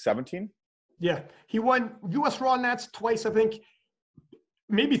 2017. Yeah, he won U.S. Raw Nats twice, I think,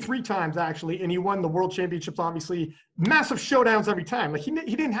 maybe 3 times actually, and he won the World Championships. Obviously, massive showdowns every time. Like he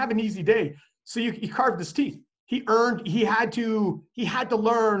didn't have an easy day, so he carved his teeth. He had to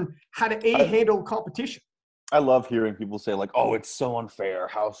learn how to handle competition. I love hearing people say like, "Oh, it's so unfair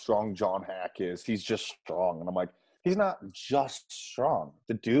how strong John Hack is. He's just strong." And I'm like, he's not just strong.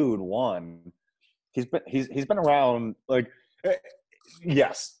 The dude won. He's been around, like,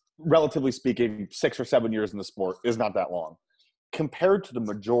 yes, relatively speaking, 6 or 7 years in the sport is not that long compared to the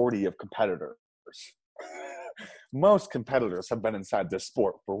majority of competitors. Most competitors have been inside this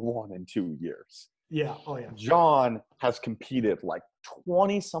sport for 1 and 2 years. Yeah. Oh, yeah. John has competed like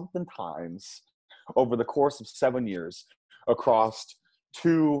 20-something times over the course of 7 years across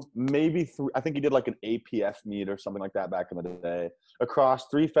 2, maybe 3. I think he did like an APF meet or something like that back in the day, across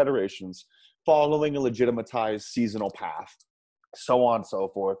 3 federations, following a legitimatized seasonal path, so on and so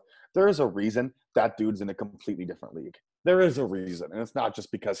forth. There is a reason that dude's in a completely different league. There is a reason, and it's not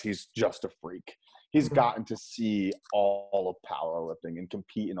just because he's just a freak. He's gotten to see all of powerlifting and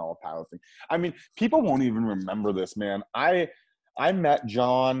compete in all of powerlifting. I mean, people won't even remember this, man. I met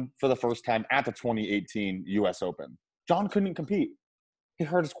John for the first time at the 2018 U.S. Open. John couldn't compete. He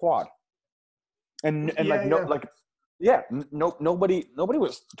hurt his quad. Nobody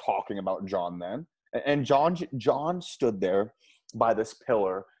was talking about John then. And John stood there by this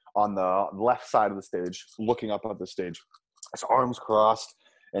pillar on the left side of the stage, looking up at the stage, his arms crossed,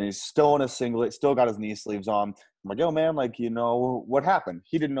 and he's still in a singlet, still got his knee sleeves on. I'm like, yo, man, like, you know, what happened?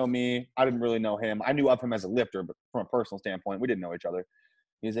 He didn't know me. I didn't really know him. I knew of him as a lifter, but from a personal standpoint, we didn't know each other.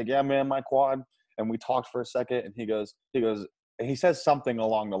 He's like, yeah, man, my quad. And we talked for a second, and he says something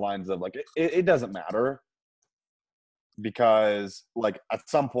along the lines of, like, it doesn't matter because, like, at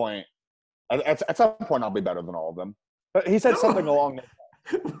some point I'll be better than all of them. But he said something along the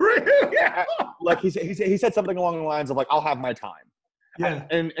like he said something along the lines of, like, I'll have my time. Yeah.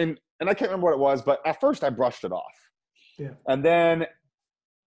 And I can't remember what it was, but at first I brushed it off. Yeah. And then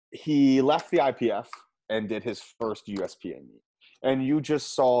he left the IPF and did his first USPA meet. And you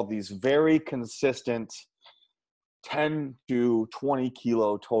just saw these very consistent 10 to 20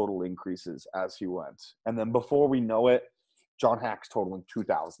 kilo total increases as he went. And then before we know it, John Hack's totaling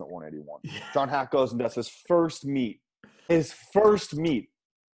 2,000 at 181. Yeah. John Hack goes and does his first meet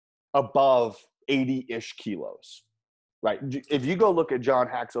above 80-ish kilos. Right. If you go look at John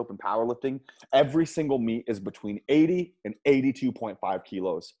Hack's open powerlifting, every single meet is between 80 and 82.5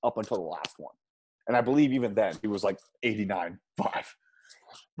 kilos up until the last one. And I believe even then he was like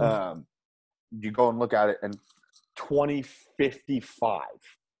 89.5. You go and look at it, and 2055.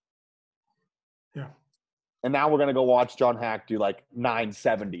 Yeah. And now we're going to go watch John Hack do like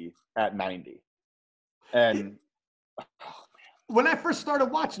 970 at 90. And when I first started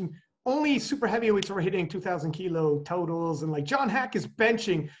watching, only super heavyweights were hitting 2,000 kilo totals. And like John Hack is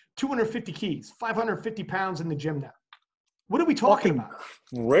benching 250 keys, 550 pounds in the gym now. What are we talking about?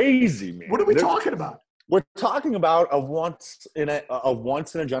 Crazy, man. What are we talking about? We're talking about a once in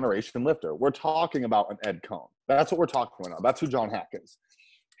a generation lifter. We're talking about an Ed Coan. That's what we're talking about. That's who John Hack is.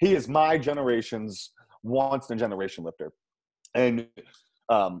 He is my generation's once in a generation lifter. And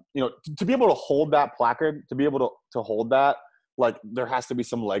to be able to hold that placard, to be able to hold that, like there has to be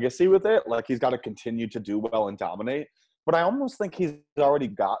some legacy with it. Like he's got to continue to do well and dominate. But I almost think he's already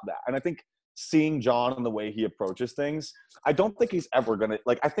got that. And I think seeing John and the way he approaches things, I don't think he's ever going to,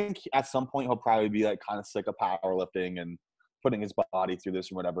 like, I think at some point he'll probably be like kind of sick of powerlifting and putting his body through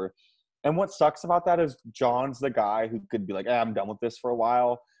this or whatever. And what sucks about that is John's the guy who could be like, I'm done with this for a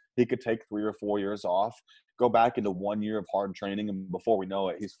while. He could take 3 or 4 years off, go back into 1 year of hard training, and before we know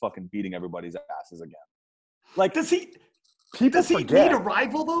it, he's fucking beating everybody's asses again. Like, does he need a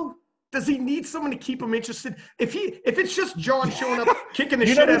rival though? Does he need someone to keep him interested? If it's just John showing up, kicking the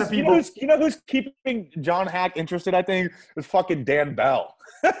shit out of people. You know who's keeping John Hack interested, I think, is fucking Dan Bell.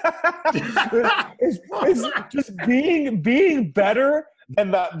 It's just being better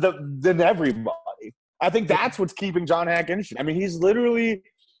than everybody. I think that's what's keeping John Hack interested. I mean, he's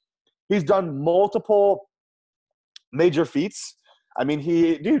done multiple major feats. I mean,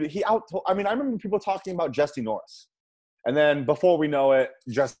 I remember people talking about Jesse Norris. And then before we know it,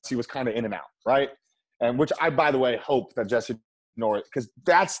 Jesse was kind of in and out, right? And which I, by the way, hope that Jesse Norris, because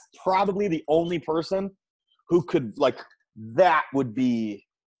that's probably the only person who could, like, that would be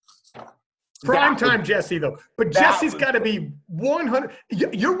prime time Jesse, though. But Jesse's got to be 100.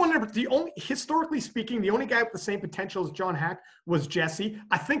 You're one of the only, historically speaking, the only guy with the same potential as John Hack was Jesse.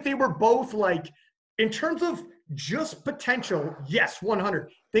 I think they were both, like, in terms of just potential, yes, 100.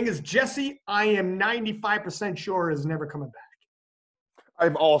 Thing is, Jesse, I am 95% sure is never coming back.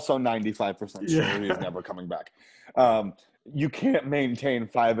 I'm also 95% sure he's never coming back. You can't maintain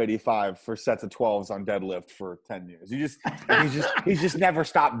 585 for sets of 12s on deadlift for 10 years. He's just never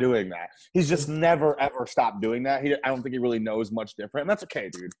stopped doing that. He's just never ever stopped doing that. I don't think he really knows much different, and that's okay,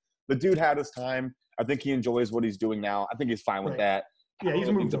 dude. The dude had his time. I think he enjoys what he's doing now. I think he's fine with that. Yeah, he's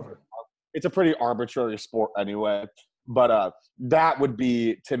moved on. It's a pretty arbitrary sport anyway. But that would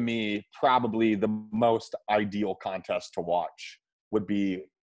be, to me, probably the most ideal contest to watch would be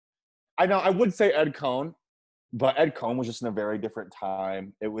 – I know I would say Ed Coan, but Ed Coan was just in a very different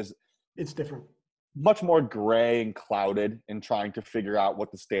time. It's different. Much more gray and clouded in trying to figure out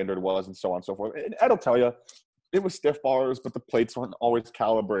what the standard was and so on and so forth. And Ed will tell you, it was stiff bars, but the plates weren't always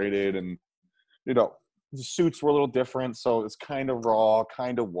calibrated and, the suits were a little different, so it's kind of raw,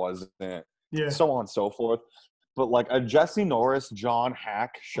 kind of wasn't, so on and so forth. But like a Jesse Norris, John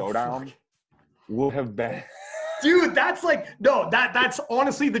Hack showdown would have been. Dude, that's like, no, that's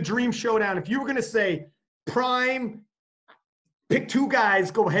honestly the dream showdown. If you were going to say prime, pick two guys,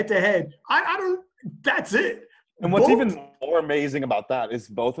 go head to head, I don't, that's it. And what's even more amazing about that is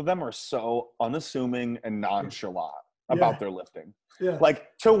both of them are so unassuming and nonchalant about their lifting. Yeah.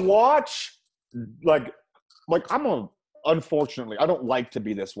 Like to watch, unfortunately, I don't like to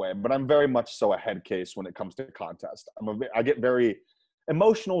be this way, but I'm very much so a head case when it comes to contest. I get very –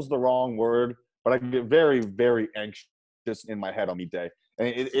 emotional is the wrong word, but I get very, very anxious in my head on meet day. And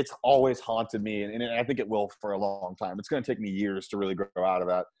it's always haunted me, and I think it will for a long time. It's going to take me years to really grow out of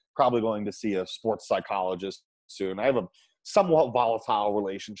that. Probably going to see a sports psychologist soon. I have a somewhat volatile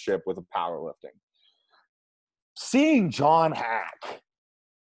relationship with powerlifting. Seeing John Hack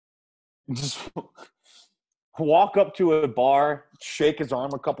just – walk up to a bar, shake his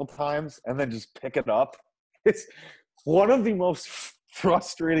arm a couple times, and then just pick it up. It's one of the most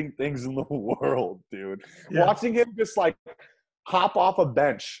frustrating things in the world, dude. Yeah. Watching him just like hop off a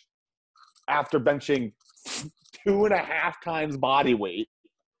bench after benching 2.5 times body weight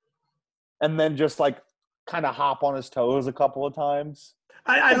and then just like kind of hop on his toes a couple of times.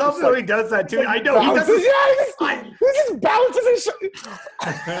 I love how he does that too. I know he does. He just bounces and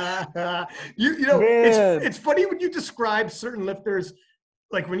it's funny when you describe certain lifters,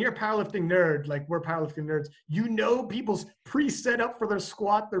 like when you're a powerlifting nerd, like we're powerlifting nerds. People's pre-set up for their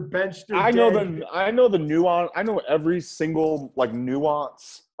squat, their bench. I know the nuance. I know every single like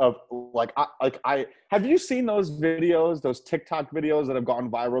nuance of I have you seen those videos, those TikTok videos that have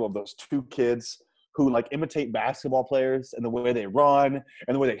gone viral of those two kids who like imitate basketball players and the way they run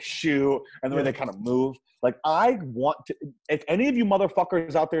and the way they shoot and the way they kind of move. Like I want to, if any of you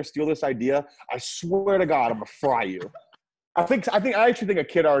motherfuckers out there steal this idea, I swear to God, I'm gonna fry you. I actually think a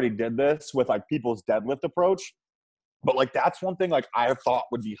kid already did this with like people's deadlift approach. But like that's one thing like I thought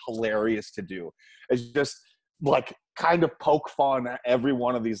would be hilarious to do is just like kind of poke fun at every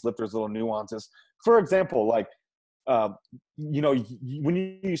one of these lifters' little nuances. For example, like when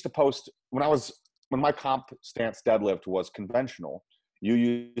you used to post when my comp stance deadlift was conventional, you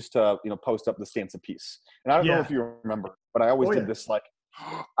used to post up the stance of peace. And I don't know if you remember, but I always did this like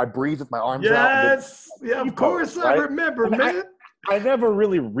I breathe with my arms out. Yes, yeah, of course I remember, man. I never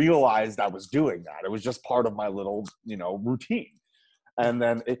really realized I was doing that. It was just part of my little, routine. And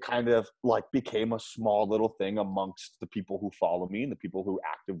then it kind of like became a small little thing amongst the people who follow me and the people who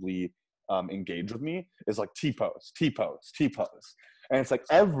actively engage with me is like T-pose, T-pose, T-pose. And it's like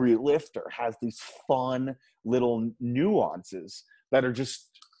every lifter has these fun little nuances that are just,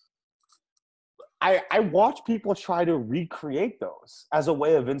 I watch people try to recreate those as a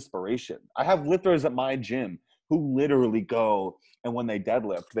way of inspiration. I have lifters at my gym who literally go and when they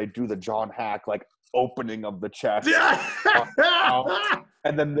deadlift, they do the John Hack like opening of the chest,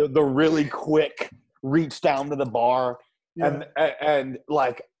 and then the really quick reach down to the bar, and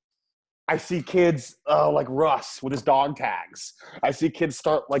like I see kids like Russ with his dog tags. I see kids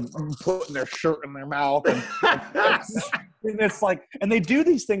start like putting their shirt in their mouth, and it's like, and they do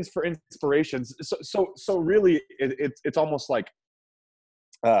these things for inspirations. So really, it's almost like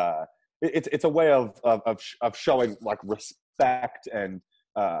it's a way of showing like respect, and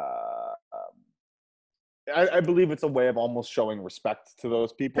I believe it's a way of almost showing respect to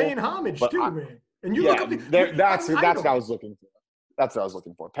those people, paying homage too, man. And you look up that's what I was looking for. That's what I was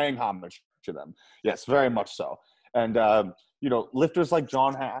looking for. Paying homage to them. Yes, very much so. And lifters like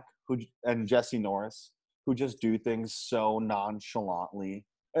John Hack and Jesse Norris who just do things so nonchalantly.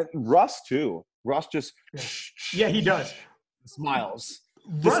 And Russ too. Russ just he does. Smiles.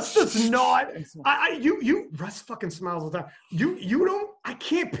 Russ does not. Russ fucking smiles all the time. You don't. I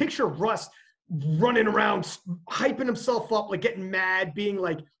can't picture Russ running around, hyping himself up, like getting mad, being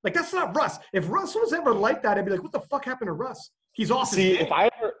like that's not Russ. If Russ was ever like that, I'd be like, what the fuck happened to Russ? He's off. See, if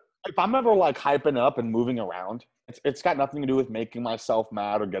I'm ever like hyping up and moving around, it's got nothing to do with making myself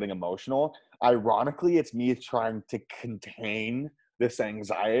mad or getting emotional. Ironically, it's me trying to contain this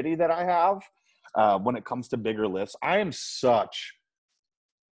anxiety that I have when it comes to bigger lifts. I'm such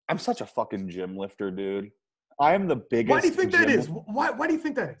a fucking gym lifter, dude. I am the biggest. Why do you think that is? Why do you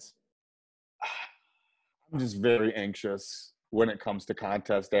think that is? I'm just very anxious when it comes to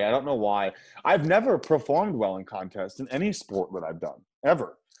contest day. I don't know why. I've never performed well in contests in any sport that I've done,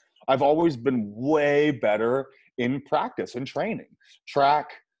 ever. I've always been way better in practice and training.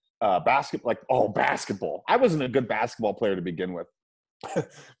 Track, basketball. I wasn't a good basketball player to begin with.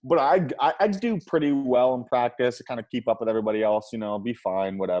 But I do pretty well in practice to kind of keep up with everybody else, be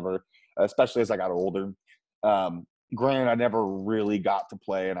fine, whatever, especially as I got older. Granted, I never really got to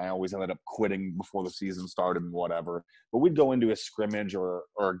play, and I always ended up quitting before the season started and whatever. But we'd go into a scrimmage or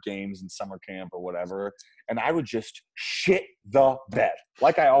games in summer camp or whatever, and I would just shit the bed,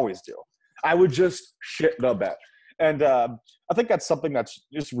 like I always do. I would just shit the bed. And I think that's something that's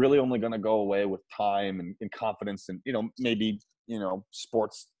just really only going to go away with time and confidence and, maybe, a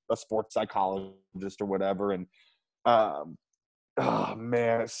sports psychologist or whatever. And,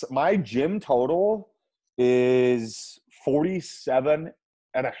 my gym total is 47.5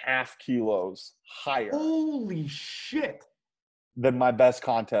 kilos higher. Holy shit. Than my best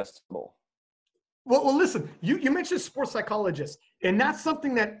contest total. Well, listen, you mentioned sports psychologists, and that's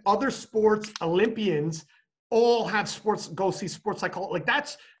something that other sports Olympians all have go see sports psychologists. Like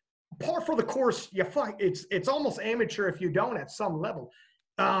that's par for the course. It's almost amateur if you don't at some level.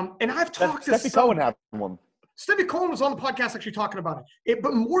 And I've talked to Steffi Cohen had one. Steffi Cohen was on the podcast actually talking about it.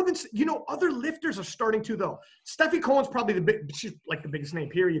 But more than, other lifters are starting to though. Steffi Cohen's probably she's like the biggest name,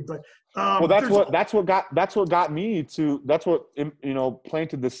 period. But that's what got me to, that's what,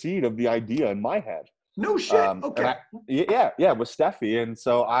 planted the seed of the idea in my head. No shit. Okay. With Steffi. And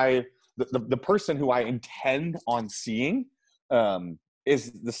so the person who I intend on seeing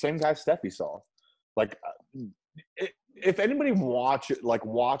is the same guy Steffi saw. Like, if anybody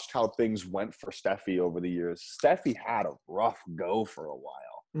watched how things went for Steffi over the years, Steffi had a rough go for a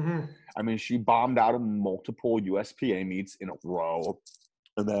while. Mm-hmm. I mean, she bombed out of multiple USPA meets in a row.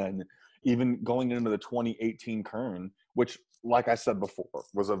 And then even going into the 2018 Kern, which, like I said before,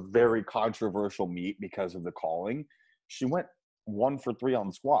 was a very controversial meet because of the calling, she went 1 for 3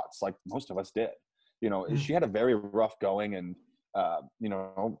 on squats, like most of us did. Mm-hmm. She had a very rough going, and,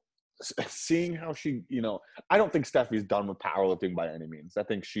 seeing how she, I don't think Steffi's done with powerlifting by any means. I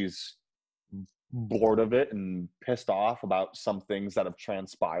think she's bored of it and pissed off about some things that have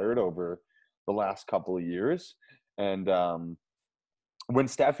transpired over the last couple of years. And when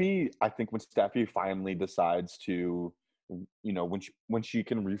Steffi finally decides to, when she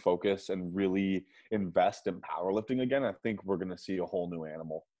can refocus and really invest in powerlifting again, I think we're going to see a whole new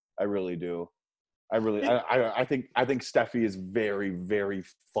animal. I really do. I think Steffi is very, very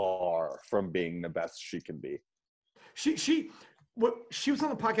far from being the best she can be. She was on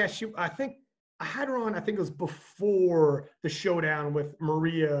the podcast. I think I had her on. I think it was before the showdown with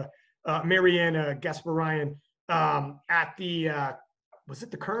Mariana Gasparian at the. Was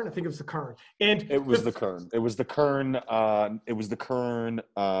it the Kern? I think it was the Kern. And it was the Kern. It was the Kern.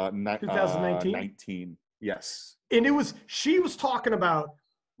 2019. 19. Yes. And she was talking about.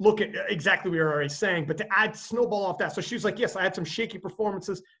 Look at exactly what we were already saying, but to add snowball off that. So she was like, yes, I had some shaky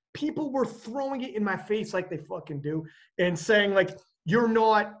performances. People were throwing it in my face like they fucking do and saying like,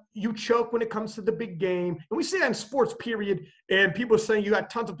 you choke when it comes to the big game. And we see that in sports, period. And people are saying you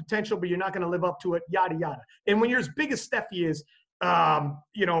got tons of potential, but you're not going to live up to it, yada, yada. And when you're as big as Steffi is,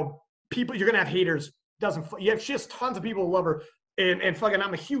 people, you're going to have haters. She has tons of people who love her. And fucking,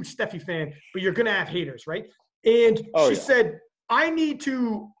 I'm a huge Steffi fan, but you're going to have haters, right? And she said, I need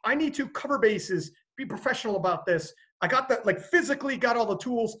to cover bases, be professional about this. I got that, like physically got all the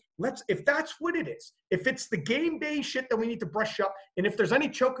tools. If that's what it is, if it's the game day shit that we need to brush up, and if there's any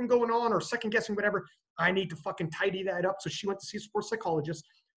choking going on or second guessing, whatever, I need to fucking tidy that up. So she went to see a sports psychologist,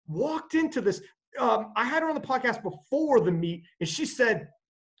 walked into this. I had her on the podcast before the meet, and she said,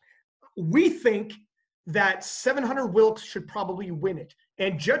 we think that 700 Wilks should probably win it.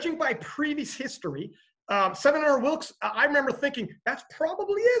 And judging by previous history, 700 Wilks, I remember thinking that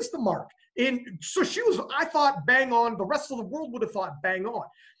probably is the mark. And so she was, I thought, bang on. The rest of the world would have thought bang on.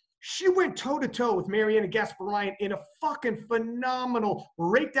 She went toe-to-toe with Mariana Gasparian in a fucking phenomenal,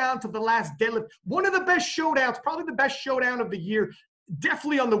 right down to the last deadlift. One of the best showdowns, probably the best showdown of the year,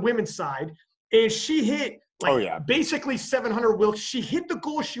 definitely on the women's side. And she hit, basically 700 Wilks. She hit the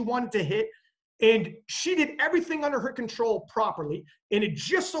goal she wanted to hit. And she did everything under her control properly. And it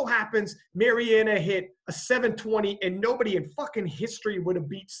just so happens Mariana hit a 720, and nobody in fucking history would have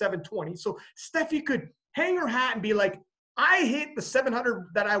beat 720. So Steffi could hang her hat and be like, I hit the 700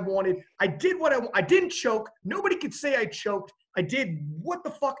 that I wanted. I did I didn't choke. Nobody could say I choked. I did what the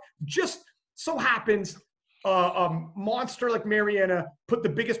fuck. Just so happens a monster like Mariana put the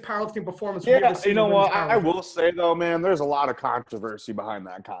biggest powerlifting performance. Yeah, you know what? I will say though, man, there's a lot of controversy behind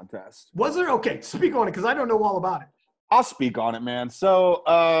that contest. Was there? Okay, speak on it because I don't know all about it. I'll speak on it, man. So,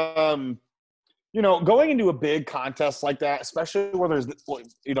 going into a big contest like that, especially where there's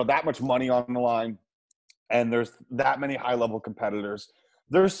that much money on the line, and there's that many high-level competitors,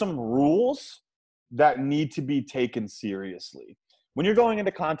 there's some rules that need to be taken seriously. When you're going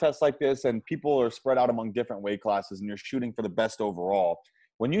into contests like this and people are spread out among different weight classes and you're shooting for the best overall,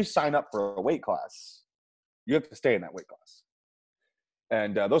 when you sign up for a weight class, you have to stay in that weight class.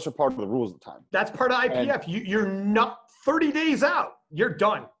 And those are part of the rules at the time. That's part of IPF. You're not 30 days out. You're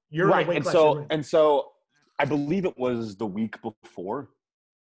done. You're right. And so I believe it was the week before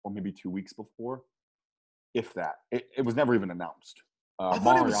or maybe 2 weeks before, if that. It was never even announced. I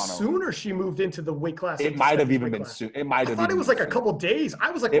thought it was sooner she moved into the weight class. It might have even been soon. It might have. I thought it was like a couple days. I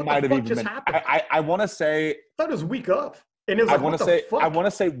was like, what the fuck just happened? I want to say. I thought it was week of, and it was like, I want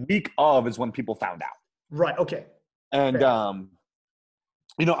to say week of is when people found out. Right. Okay. And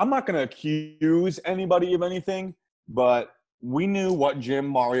fair. I'm not going to accuse anybody of anything, but we knew what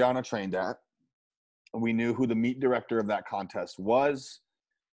gym Mariana trained at. We knew who the meet director of that contest was.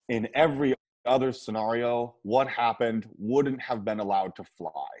 In every other scenario, what happened wouldn't have been allowed to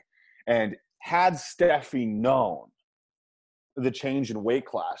fly. And had Steffi known the change in weight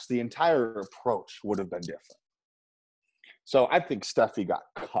class, the entire approach would have been different. So I think Steffi got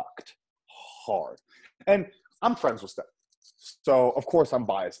cucked hard. And I'm friends with Steffi. So of course I'm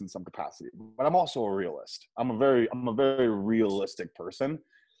biased in some capacity, but I'm also a realist. I'm a very realistic person.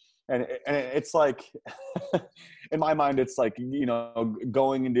 And it's like, in my mind, it's like,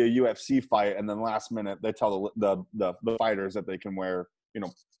 going into a UFC fight and then last minute they tell the fighters that they can wear,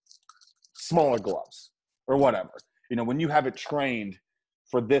 smaller gloves or whatever. When you have it trained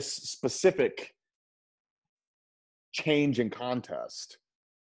for this specific change in contest,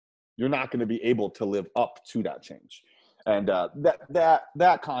 you're not going to be able to live up to that change. And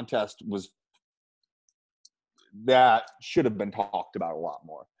that contest that should have been talked about a lot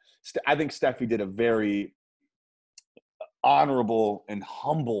more. I think Steffi did a very honorable and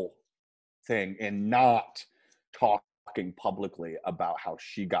humble thing in not talking publicly about how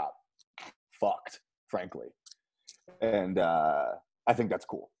she got fucked, frankly. And I think that's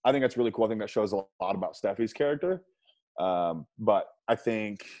cool. I think that's really cool. I think that shows a lot about Steffi's character. But I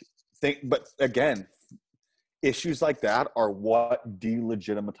think, but again, issues like that are what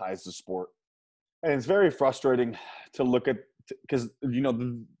delegitimize the sport. And it's very frustrating to look at, because,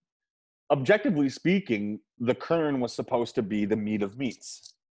 objectively speaking, the Kern was supposed to be the meat of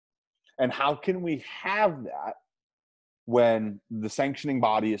meats. And how can we have that when the sanctioning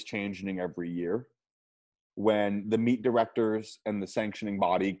body is changing every year, when the meet directors and the sanctioning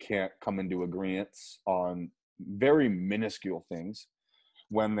body can't come into agreement on very minuscule things,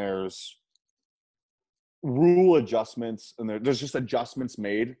 when there's rule adjustments and there's just adjustments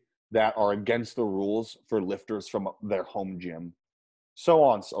made that are against the rules for lifters from their home gym, so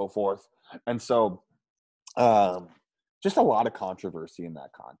on and so forth. And so just a lot of controversy in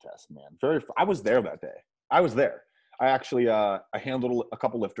that contest, man. I was there that day. I was there. I actually I handled a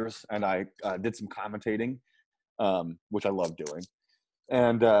couple lifters, and I did some commentating, which I love doing.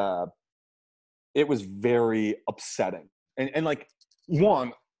 And it was very upsetting. And like,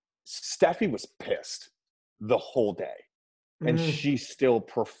 one, Steffi was pissed the whole day. And she still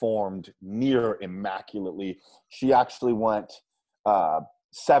performed near immaculately. She actually went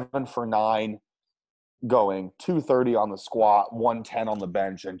 7 for 9 going, 230 on the squat, 110 on the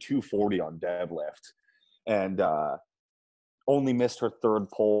bench, and 240 on deadlift. And only missed her third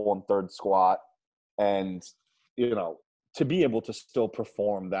pull and third squat. And, to be able to still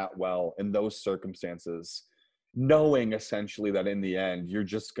perform that well in those circumstances, knowing essentially that in the end, you're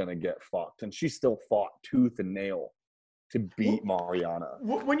just going to get fucked. And she still fought tooth and nail to beat Mariana.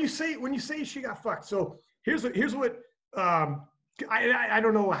 When you say she got fucked, so here's what I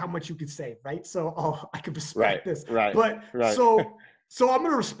don't know how much you could say, right? So I could respect this, right? But right. So I'm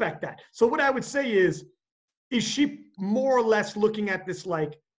gonna respect that. So what I would say is she more or less looking at this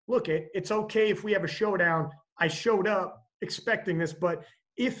like, look, it's okay if we have a showdown. I showed up expecting this, but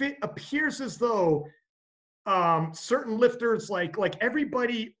if it appears as though certain lifters, like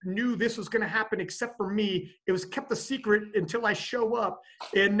everybody knew this was going to happen except for me, it was kept a secret until I show up.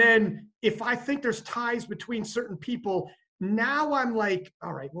 And then if I think there's ties between certain people, now I'm like,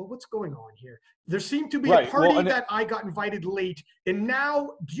 all right, well, what's going on here? There seemed to be a party that I got invited late. And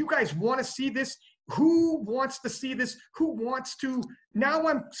now, do you guys want to see this? Who wants to see this? Who wants to? Now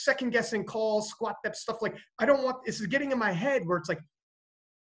I'm second guessing calls, squat depth, stuff like, I don't want, this is getting in my head where it's like,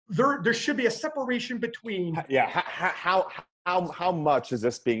 there should be a separation between. Yeah. How much is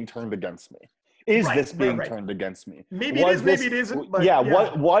this being turned against me? Is this being turned against me? Maybe it is, maybe it isn't. But yeah.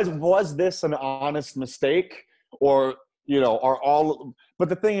 Was this an honest mistake, or are all? But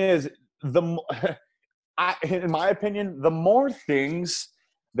the thing is, in my opinion, the more things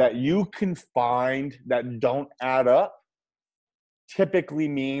that you can find that don't add up, typically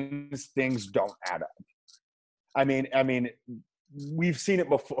means things don't add up. I mean. We've seen it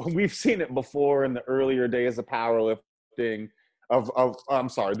before. We've seen it before in the earlier days of powerlifting,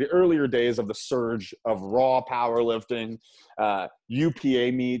 the earlier days of the surge of raw powerlifting,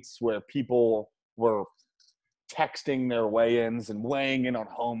 UPA meets where people were texting their weigh-ins and weighing in on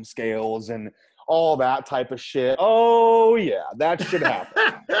home scales and all that type of shit. Oh yeah, that should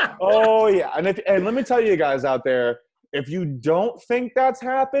happen. Oh yeah, and let me tell you guys out there, if you don't think that's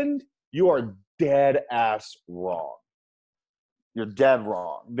happened, you are dead ass wrong. You're dead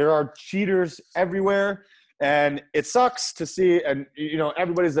wrong. There are cheaters everywhere, and it sucks to see. And,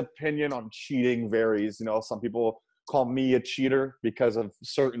 everybody's opinion on cheating varies. Some people call me a cheater because of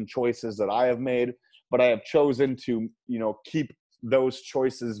certain choices that I have made, but I have chosen to, keep those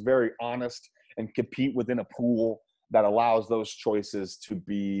choices very honest and compete within a pool that allows those choices to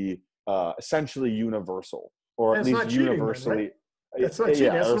be essentially universal, or at least universally. That's not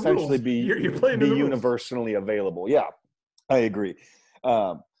cheating. That's or essentially be universally available. Yeah. I agree.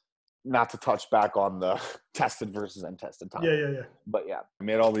 Not to touch back on the tested versus untested time. Yeah. But yeah, I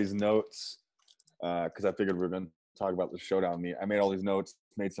made all these notes because I figured we were going to talk about the showdown meet. I made all these notes,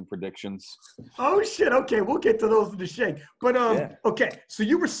 made some predictions. Oh shit! Okay, we'll get to those in the shake. But okay. So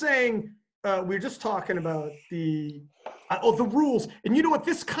you were saying we were just talking about the rules, and you know what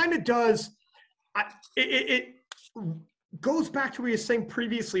this kind of does? It goes back to what you were saying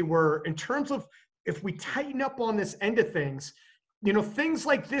previously, where in terms of, if we tighten up on this end of things, things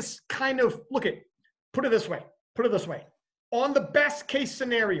like this kind of, put it this way. On the best case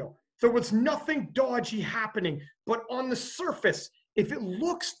scenario, there was nothing dodgy happening, but on the surface, if it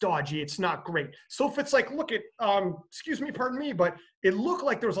looks dodgy, it's not great. So if it's like, pardon me, but it looked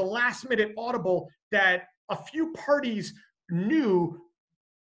like there was a last minute audible that a few parties knew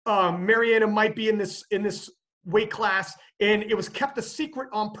Mariana might be in this weight class, and it was kept a secret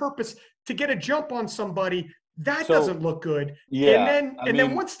on purpose to get a jump on somebody, that doesn't look good. Yeah. And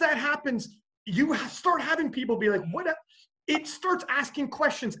then once that happens, you start having people be like, what? It starts asking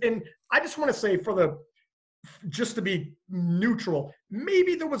questions. And I just want to say, for just to be neutral.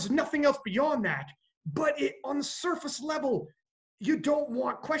 Maybe there was nothing else beyond that, but on the surface level, you don't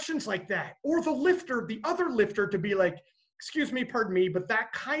want questions like that. Or the other lifter to be like, excuse me, pardon me, but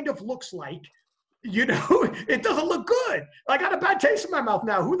that kind of looks like, it doesn't look good. I got a bad taste in my mouth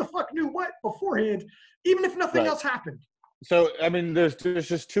now. Who the fuck knew what beforehand, even if nothing else happened? So, I mean, there's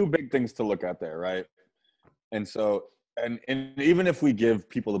just two big things to look at there, right? And so, and even if we give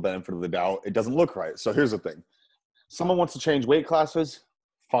people the benefit of the doubt, it doesn't look right. So here's the thing. Someone wants to change weight classes,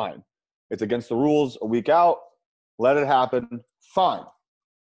 fine. It's against the rules a week out. Let it happen, fine.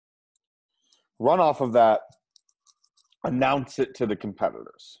 Run off of that, announce it to the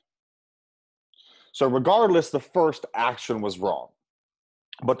competitors. So regardless, the first action was wrong.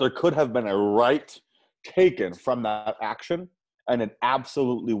 But there could have been a right taken from that action, and it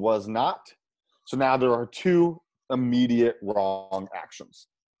absolutely was not. So now there are two immediate wrong actions.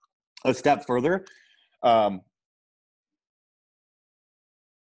 A step further. No,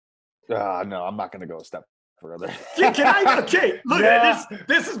 I'm not going to go a step further. Okay, look, Yeah.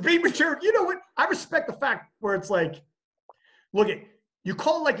 this is being mature. You know what? I respect the fact where it's like, look, you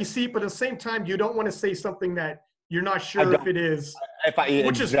call it like you see it, but at the same time, you don't want to say something that you're not sure if it is.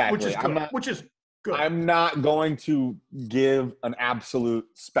 Which is good. I'm not going to give an absolute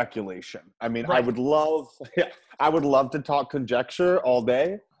speculation. I mean, Right. I would love to talk conjecture all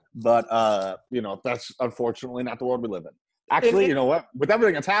day, but that's unfortunately not the world we live in. Actually, you know what? With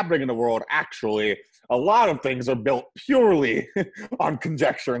everything that's happening in the world, actually, a lot of things are built purely on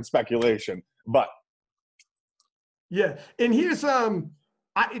conjecture and speculation. But yeah, and here's I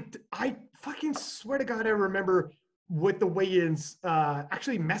fucking swear to God, I remember with the weigh-ins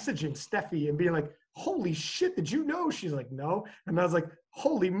actually messaging Steffi and being like, "Holy shit, did you know?" She's like, "No," and I was like,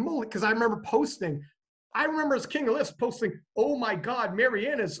 "Holy moly!" Because I remember posting. I remember as King of Lifts posting, "Oh my God,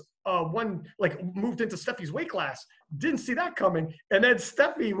 Mariana's moved into Steffi's weight class." Didn't see that coming, and then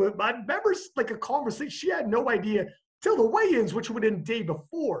Steffi, I remember like a conversation. She had no idea till the weigh-ins, which would have been the day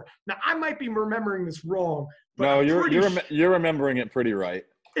before. Now I might be remembering this wrong, but no, you're remembering it pretty right.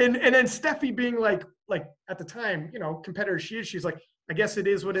 And then Steffi being like at the time, competitor she's like, "I guess it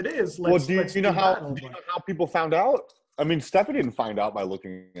is what it is." Do you know how people found out? I mean, Steffi didn't find out by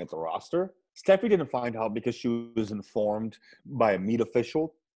looking at the roster. Steffi didn't find out because she was informed by a meet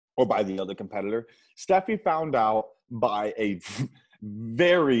official or by the other competitor. Steffi found out by a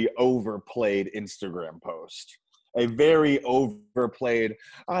very overplayed Instagram post. A very overplayed,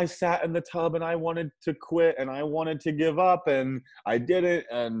 I sat in the tub and I wanted to quit and I wanted to give up and I didn't.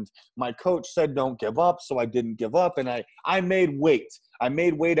 And my coach said, don't give up. So I didn't give up. And I made weight. I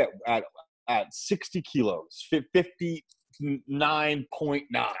made weight at 60 kilos,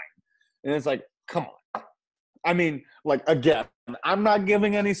 59.9. And it's like, come on. I mean, like, again, I'm not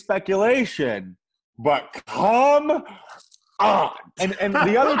giving any speculation, but come on. And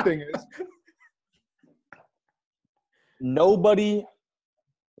the other thing is,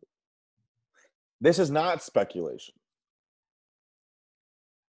 this is not speculation.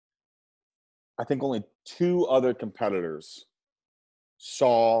 I think only 2 other competitors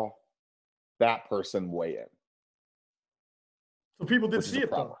saw that person weigh in. So people did see it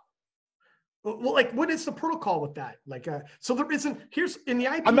though. Well, like, what is the protocol with that? Like, so there isn't. Here's in the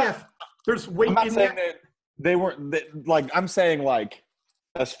IPF. There's weight. I'm not saying that they weren't. I'm saying, like,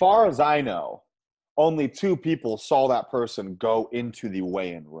 as far as I know, only 2 people saw that person go into the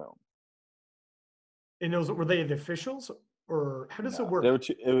weigh-in room. And were they the officials, or how does it work?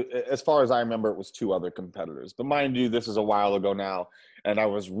 As far as I remember, it was 2 other competitors. But mind you, this is a while ago now, and I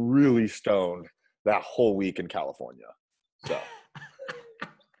was really stoned that whole week in California. So.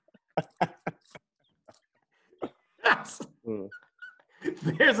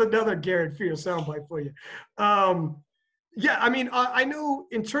 There's another Garrett Fear soundbite for you. Yeah, I mean, I know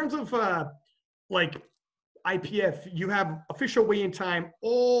in terms of like IPF, you have official weigh-in time.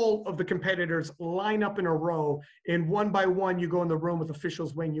 All of the competitors line up in a row, and one by one, you go in the room with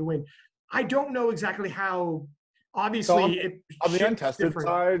officials weighing you in. I don't know exactly how. Obviously, on the untested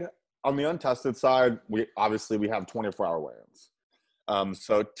side. On the untested side, we have 24-hour weigh-ins.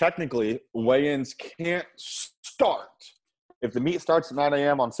 So technically, weigh-ins can't start. If the meet starts at 9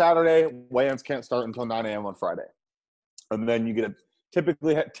 a.m. on Saturday, weigh-ins can't start until 9 a.m. on Friday. And then you get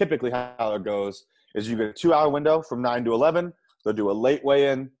typically how it goes is you get a 2-hour window from 9 to 11. They'll do a late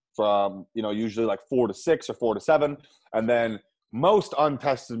weigh-in from, usually like 4 to 6 or 4 to 7. And then most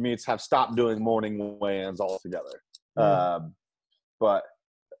untested meets have stopped doing morning weigh-ins altogether. But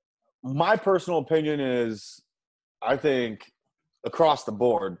my personal opinion is I think across the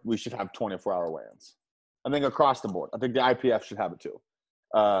board, we should have 24-hour weigh-ins. I think across the board. I think the IPF should have it too.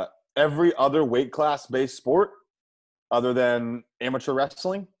 every other weight class based sport other than amateur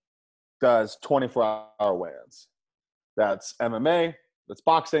wrestling does 24-hour weigh-ins. That's MMA, that's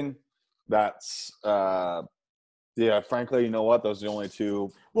boxing, that's frankly, you know what? Those are the only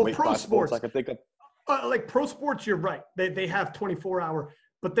two weight pro class sports I can think of. Like pro sports, you're right. They have 24-hour.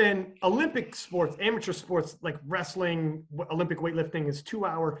 But then Olympic sports, amateur sports like wrestling, Olympic weightlifting is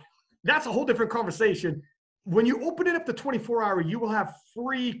 2-hour. That's a whole different conversation. When you open it up to 24-hour, you will have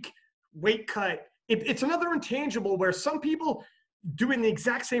freak weight cut. It's another intangible where some people doing the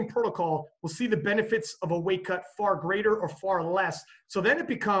exact same protocol will see the benefits of a weight cut far greater or far less. So then it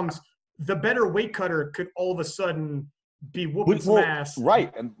becomes the better weight cutter could all of a sudden be whooping some ass.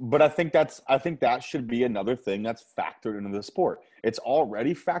 Right. But I think that should be another thing that's factored into the sport. It's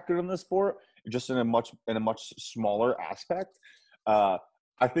already factored in the sport, just in a much smaller aspect. I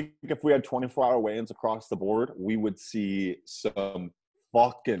think if we had 24-hour weigh-ins across the board, we would see some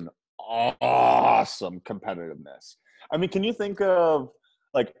fucking awesome competitiveness. I mean, can you think of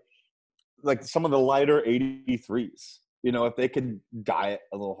like some of the lighter 83s? You know, if they could diet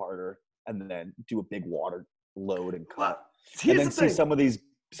a little harder and then do a big water load and cut, and then see some of these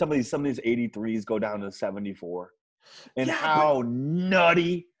 83s go down to 74, and how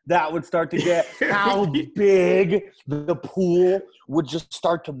nutty that would start to get, how big the pool would just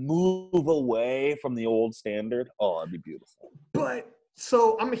start to move away from the old standard. Oh, it'd be beautiful. But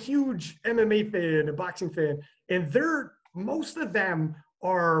so I'm a huge MMA fan, a boxing fan, and most of them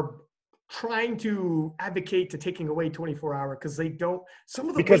are trying to advocate to taking away 24-hour because they don't. Some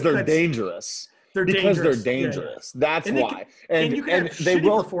of the because they're dangerous. They're dangerous. Yeah. That's and why. And you can have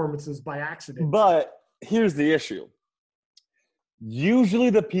shitty performances by accident. But here's the issue. Usually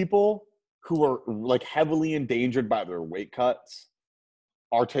the people who are like heavily endangered by their weight cuts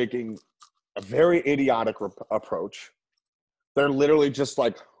are taking a very idiotic approach. They're literally just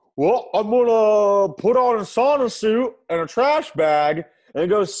like, well, I'm going to put on a sauna suit and a trash bag and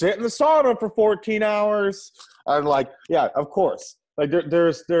go sit in the sauna for 14 hours. I'm like, yeah, of course. Like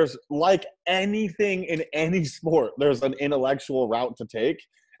there's like anything in any sport, there's an intellectual route to take.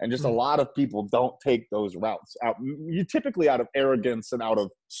 And just a lot of people don't take those routes out. You typically out of arrogance and out of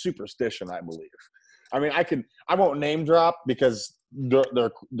superstition, I believe. I mean, I won't name drop because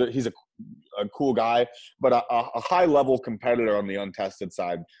he's a cool guy, but a high level competitor on the untested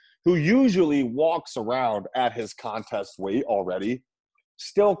side who usually walks around at his contest weight already,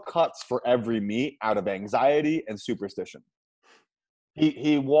 still cuts for every meet out of anxiety and superstition.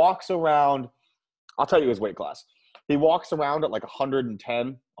 He walks around, I'll tell you his weight class. He walks around at like 110,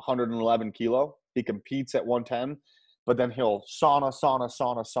 111 kilo. He competes at 110, but then he'll sauna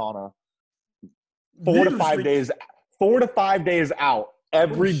 4 to 5 days out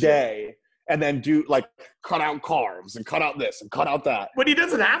every day, and then do like cut out carbs and cut out this and cut out that. But he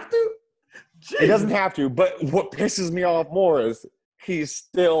doesn't have to? Jeez. He doesn't have to, but what pisses me off more is he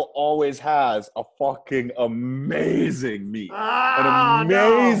still always has a fucking amazing meet. An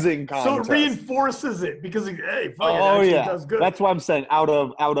amazing contest. So it reinforces it because, hey, does good. That's what I'm saying. Out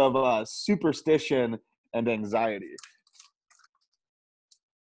of superstition and anxiety.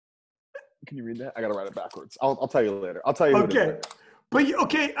 Can you read that? I got to write it backwards. I'll tell you later. I'll tell you later. But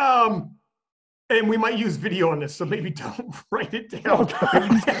okay, and we might use video on this, so maybe don't write it down.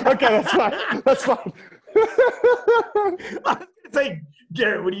 Okay, that's fine. It's like,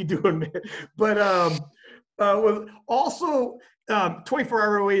 Garrett, what are you doing, man? But also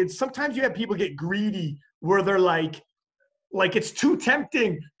 24-hour weigh-ins, sometimes you have people get greedy where they're like it's too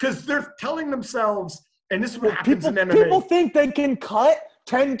tempting because they're telling themselves, and this is what happens in MMA. People think they can cut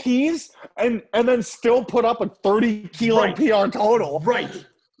 10 keys and then still put up a 30 kilo PR total. Right.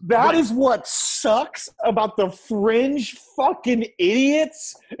 That is what sucks about the fringe fucking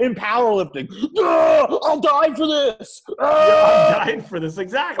idiots in powerlifting. I'll die for this. I'm dying for this,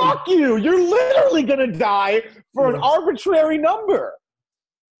 exactly. Fuck you. You're literally going to die for an arbitrary number.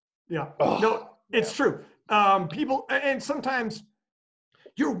 Yeah. No, it's true. People, and sometimes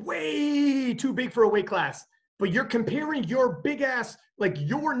you're way too big for a weight class, but you're comparing your big ass, like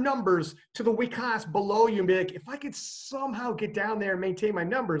your numbers to the weight class below you and be like, if I could somehow get down there and maintain my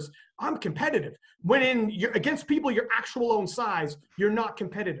numbers, I'm competitive. When you're against people your actual own size, you're not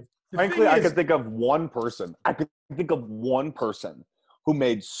competitive. Frankly, I could think of one person. Who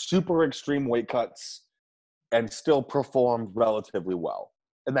made super extreme weight cuts and still performed relatively well.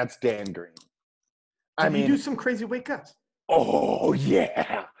 And that's Dan Green. I mean, you do some crazy weight cuts. Oh,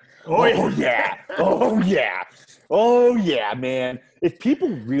 yeah. Oh yeah, man. If people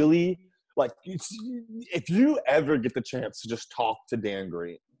really if you ever get the chance to just talk to Dan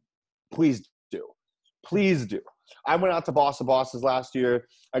Green, please do. Please do. I went out to Boss of Bosses last year.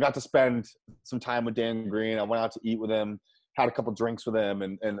 I got to spend some time with Dan Green. I went out to eat with him, had a couple drinks with him,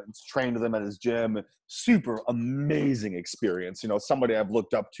 and trained with him at his gym. Super amazing experience. You know, somebody I've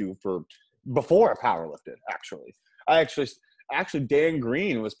looked up to for before I powerlifted. Actually, Dan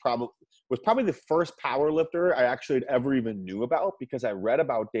Green was probably the first powerlifter I actually ever even knew about, because I read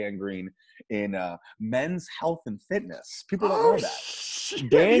about Dan Green in Men's Health and Fitness. People don't know that. Shit.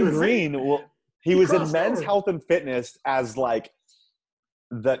 Dan Green, he was in Men's over. Health and Fitness as like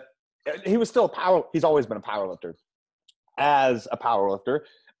he was still he's always been a powerlifter. As a powerlifter,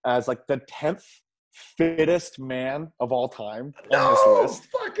 as like the 10th fittest man of all time on this list.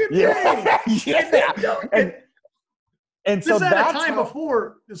 Fucking Yeah. Yeah. And so this at that's a time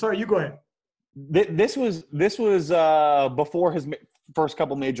before. Sorry, you go ahead. This was before his first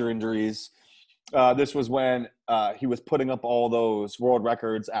couple major injuries. This was when he was putting up all those world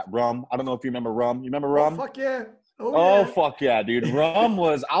records at Rum. I don't know if you remember Rum. You remember Rum? Oh, fuck yeah. Oh, fuck yeah, dude. Rum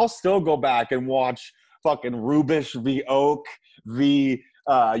was – I'll still go back and watch fucking Rubish v. Oak v.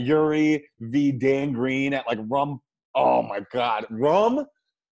 Yuri v. Dan Green at like Rum. Oh, my God. Rum,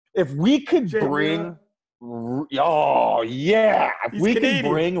 if we could bring – oh yeah! If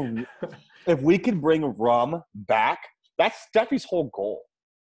we could bring Rum back, that's Steffi's whole goal.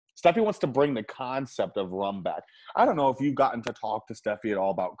 Steffi wants to bring the concept of Rum back. I don't know if you've gotten to talk to Steffi at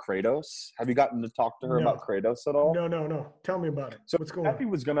all about Kratos. Have you gotten to talk to her about Kratos at all? No. Tell me about it. So what's going Steffi on?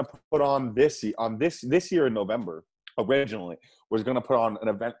 was going to put on this year in November. Originally, was going to put on an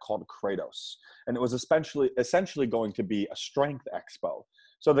event called Kratos, and it was essentially going to be a strength expo.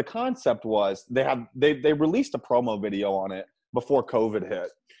 So the concept was they released a promo video on it before COVID hit.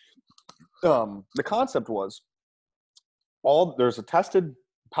 The concept was there's a tested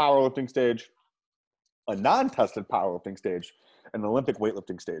powerlifting stage, a non-tested powerlifting stage, and an Olympic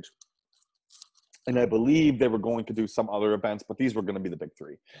weightlifting stage. And I believe they were going to do some other events, but these were going to be the big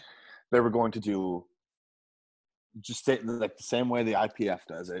three. They were going to do just like the same way the IPF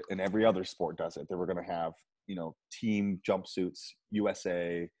does it and every other sport does it. They were going to have, team jumpsuits,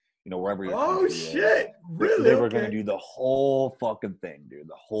 USA, wherever you're. Oh, shit. Really? They were going to do the whole fucking thing, dude.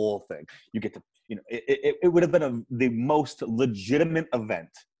 The whole thing. You get to, it would have been the most legitimate event,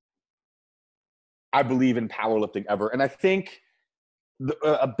 I believe, in powerlifting ever. And I think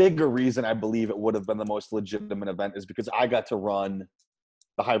a bigger reason I believe it would have been the most legitimate event is because I got to run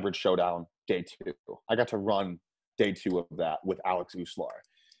the Hybrid Showdown day 2. I got to run day 2 of that with Alex Uslar.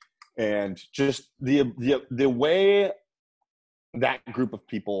 And just the way that group of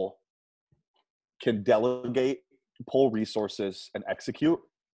people can delegate, pull resources, and execute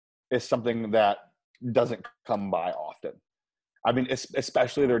is something that doesn't come by often. I mean,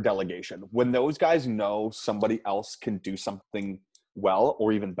 especially their delegation. When those guys know somebody else can do something well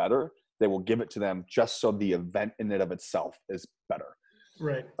or even better, they will give it to them just so the event in and of itself is better.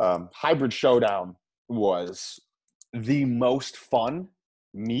 Right. Hybrid Showdown was the most fun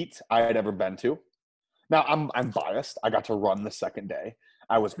meet I had ever been to. Now, I'm biased. I got to run the second day.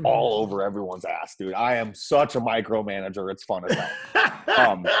 I was all over everyone's ass, dude. I am such a micromanager. It's fun as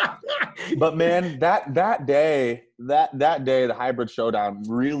hell. But man, that day, the Hybrid Showdown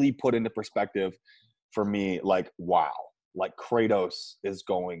really put into perspective for me, like, wow, like Kratos is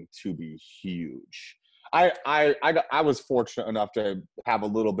going to be huge. I was fortunate enough to have a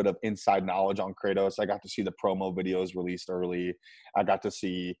little bit of inside knowledge on Kratos. I got to see the promo videos released early. I got to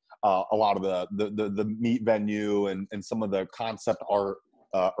see a lot of the meet venue and some of the concept art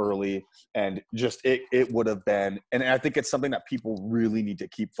early, and just it would have been, and I think it's something that people really need to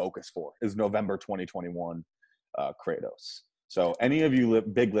keep focus for, is November 2021 Kratos. So any of you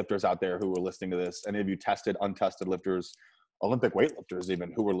big lifters out there who are listening to this, any of you tested, untested lifters, Olympic weightlifters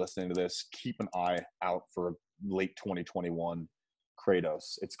even who are listening to this, keep an eye out for late 2021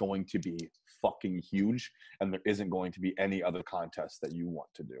 Kratos. It's going to be fucking huge, and there isn't going to be any other contest that you want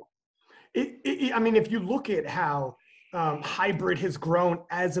to do. I mean, if you look at how Hybrid has grown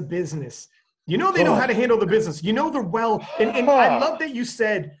as a business, they know how to handle the business. They're well. And I love that you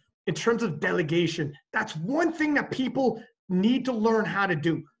said, in terms of delegation, that's one thing that people need to learn how to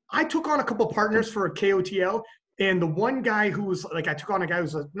do. I took on a couple of partners for a KOTL, and the one guy who was like, I took on a guy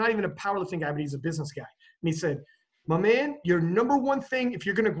who's not even a powerlifting guy, but he's a business guy. And he said, my man, your number one thing, if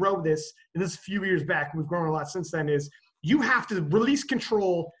you're going to grow this, and this is a few years back, we've grown a lot since then, is you have to release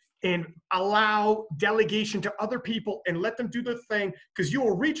control and allow delegation to other people and let them do their thing, because you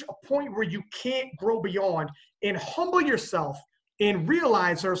will reach a point where you can't grow beyond, and humble yourself and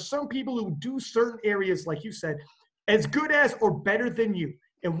realize there are some people who do certain areas, like you said, as good as or better than you.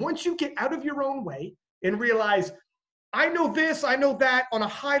 And once you get out of your own way and realize, I know this, I know that on a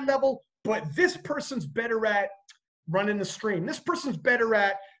high level, but this person's better at running the stream. This person's better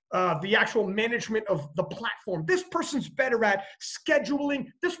at the actual management of the platform. This person's better at scheduling.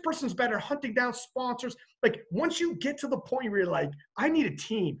 This person's better at hunting down sponsors. Like, once you get to the point where you're like, I need a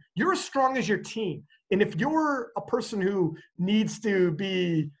team, you're as strong as your team. And if you're a person who needs to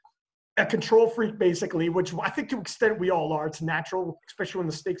be a control freak, basically, which I think to an extent we all are, it's natural, especially when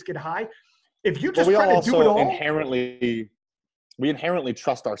the stakes get high. If you just try to do it all, we inherently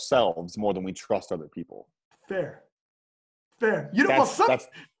trust ourselves more than we trust other people. Fair. You know,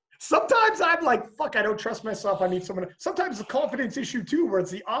 sometimes I'm like, fuck, I don't trust myself. I need someone. Sometimes it's a confidence issue too, where it's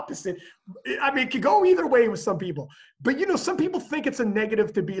the opposite. I mean, it could go either way with some people. But, you know, some people think it's a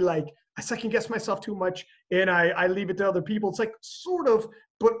negative to be like, I second guess myself too much and I leave it to other people. It's like, sort of,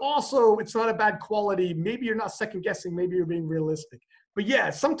 but also it's not a bad quality. Maybe you're not second guessing. Maybe you're being realistic. But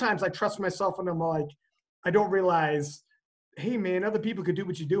yeah, sometimes I trust myself and I'm like, I don't realize, hey man, other people could do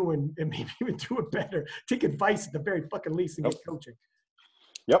what you do and maybe even do it better. Take advice at the very fucking least and get coaching.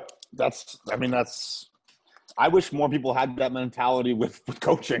 Yep. I wish more people had that mentality with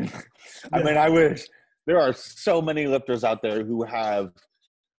coaching. I mean, I wish there are so many lifters out there who have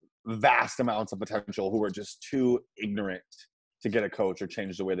vast amounts of potential who are just too ignorant to get a coach or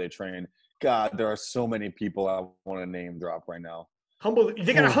change the way they train. God, there are so many people I want to name drop right now.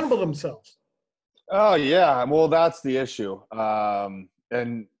 They got to humble themselves. Oh yeah. Well, that's the issue. The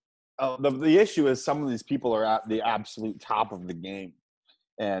issue is some of these people are at the absolute top of the game.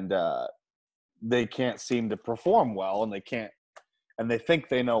 And they can't seem to perform well, and they think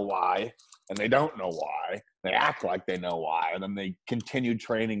they know why, and they don't know why. They act like they know why, and then they continue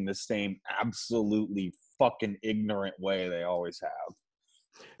training the same absolutely fucking ignorant way they always have.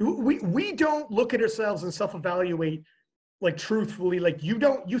 We don't look at ourselves and self-evaluate like truthfully. Like, you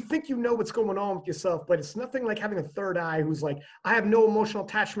think you know what's going on with yourself, but it's nothing like having a third eye who's like, I have no emotional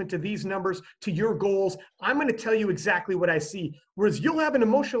attachment to these numbers, to your goals. I'm going to tell you exactly what I see. Whereas you'll have an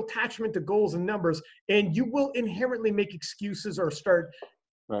emotional attachment to goals and numbers, and you will inherently make excuses or start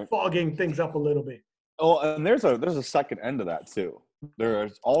fogging things up a little bit. Oh, and there's a second end to that too.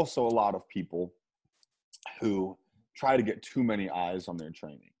 There's also a lot of people who try to get too many eyes on their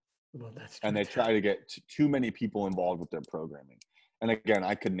training. Well, that's true. And they try to get too many people involved with their programming. And again,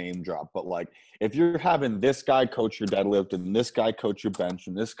 I could name drop, but like, if you're having this guy coach your deadlift and this guy coach your bench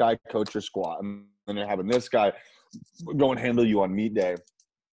and this guy coach your squat, and then you're having this guy go and handle you on meet day,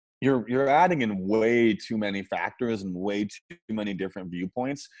 you're adding in way too many factors and way too many different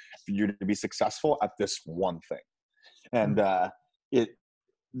viewpoints for you to be successful at this one thing. And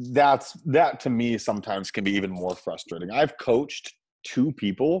that to me sometimes can be even more frustrating. I've coached two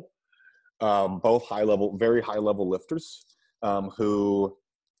people, both very high level lifters, who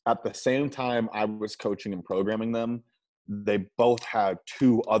at the same time I was coaching and programming them, they both had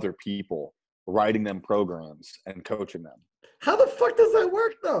two other people writing them programs and coaching them. How the fuck does that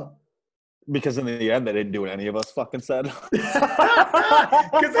work though? Because in the end, they didn't do what any of us fucking said.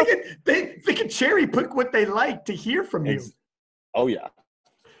 Because they can cherry pick what they like to hear from you. Oh yeah.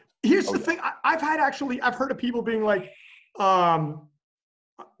 Here's the thing. I've heard of people being like,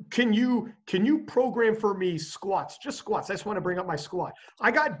 can you program for me squats? Just squats. I just want to bring up my squat.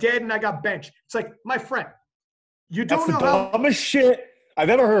 I got dead and I got bench. It's like, my friend, you don't know how. That's the dumbest shit I've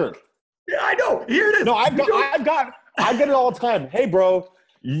ever heard. Yeah, I know. Here it is. No, I get it all the time. Hey, bro,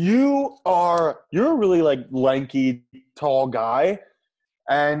 you're a really like lanky, tall guy,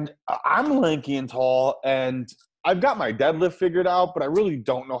 and I'm lanky and tall, and I've got my deadlift figured out, but I really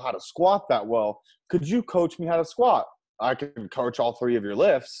don't know how to squat that well. Could you coach me how to squat? I can coach all three of your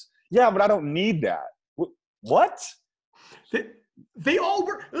lifts. Yeah, but I don't need that. What? They all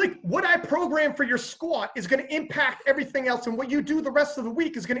work. Like, what I program for your squat is going to impact everything else. And what you do the rest of the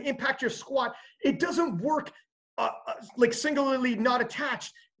week is going to impact your squat. It doesn't work like singularly not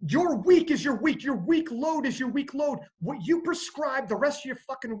attached. Your week is your week. Your week load is your week load. What you prescribe the rest of your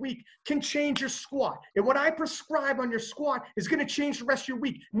fucking week can change your squat. And what I prescribe on your squat is going to change the rest of your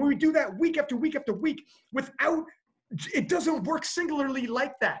week. And when we do that week after week after week without – it doesn't work singularly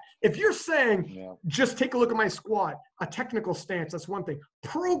like that. If you're saying, just take a look at my squat, a technical stance, that's one thing.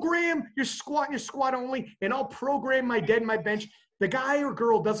 Program your squat and your squat only, and I'll program my dead and my bench. The guy or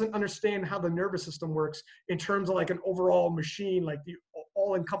girl doesn't understand how the nervous system works in terms of like an overall machine, like the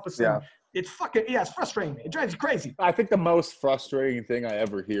all-encompassing. Yeah. It's frustrating. It drives you crazy. I think the most frustrating thing I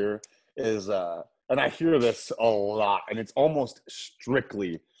ever hear is, and I hear this a lot, and it's almost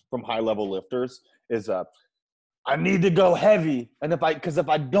strictly from high-level lifters, is I need to go heavy. And if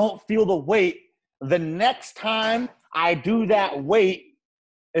I don't feel the weight, the next time I do that weight,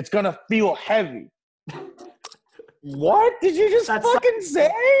 it's going to feel heavy. What did you just That's fucking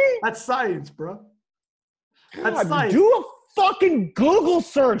say? That's science, bro. That's God, science. do a fucking Google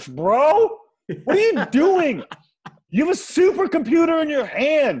search, bro. What are you doing? You have a supercomputer in your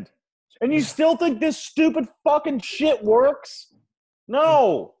hand, and you still think this stupid fucking shit works?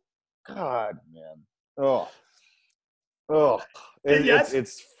 No. God, man. Oh. Yes.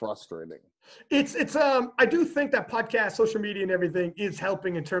 It's frustrating. It's I do think that podcast, social media, and everything is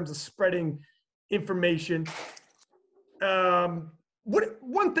helping in terms of spreading information. One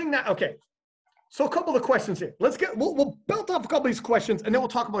thing that okay. So a couple of questions here. We'll belt off a couple of these questions and then we'll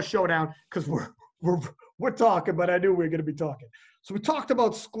talk about Showdown because we're talking, but I knew we were gonna be talking. So we talked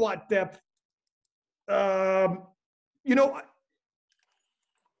about squat depth. You know,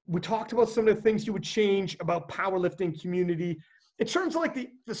 we talked about some of the things you would change about powerlifting community. In terms of like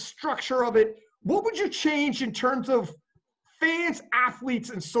the structure of it, what would you change in terms of fans, athletes,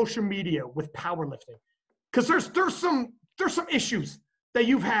 and social media with powerlifting? Because there's some issues that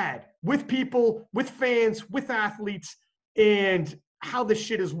you've had with people, with fans, with athletes, and how this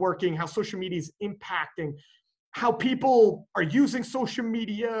shit is working, how social media is impacting, how people are using social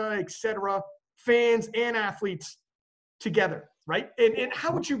media, etc., fans and athletes together, right? And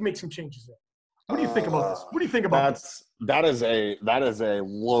how would you make some changes there? What do you think about this? What do you think about this? That is a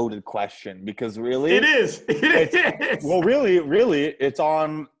loaded question because really It is. It is. Well, really, it's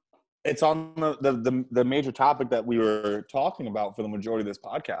on the major topic that we were talking about for the majority of this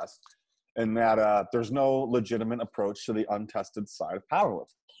podcast, and that there's no legitimate approach to the untested side of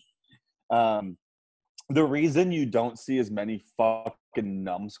powerlifting. The reason you don't see as many fucking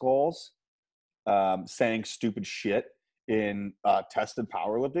numbskulls saying stupid shit in tested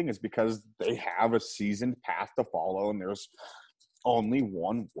powerlifting is because they have a seasoned path to follow, and there's only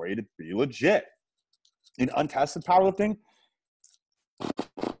one way to be legit. In untested powerlifting,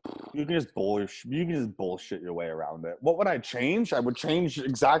 you can just bullshit your way around it. What would I change? I would change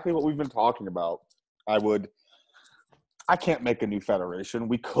exactly what we've been talking about. I can't make a new federation.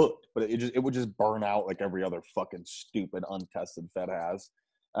 We could, but it would just burn out like every other fucking stupid untested fed has.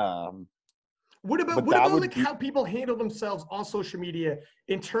 What about like how people handle themselves on social media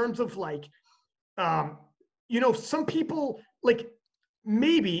in terms of like, some people like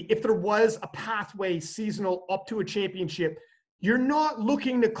maybe if there was a pathway seasonal up to a championship, you're not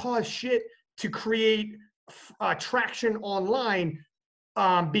looking to cause shit to create traction online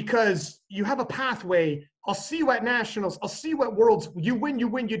because you have a pathway. I'll see you at nationals. I'll see you at worlds. You win,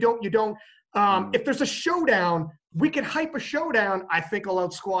 you don't, you don't. If there's a showdown, we can hype a showdown. I think I'll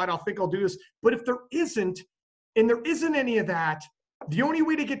out squat. I think I'll do this. But if there isn't, and there isn't any of that, the only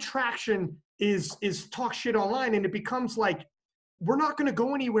way to get traction is talk shit online. And it becomes like, we're not going to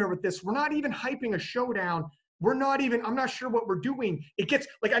go anywhere with this. We're not even hyping a showdown. I'm not sure what we're doing. It gets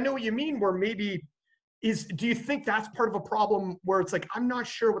like, I know what you mean where maybe do you think that's part of a problem where it's like, I'm not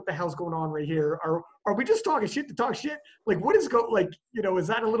sure what the hell's going on right here? Are we just talking shit to talk shit? Like what is is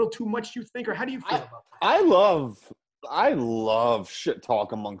that a little too much you think, or how do you feel about that? I love shit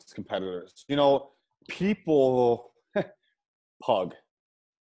talk amongst competitors. People Pug.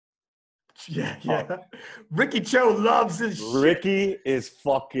 Yeah. Ricky Cho loves his shit. Ricky is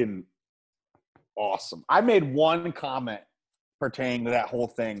fucking awesome. I made one comment pertaining to that whole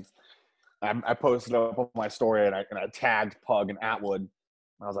thing. I posted up on my story and I tagged Pug and Atwood.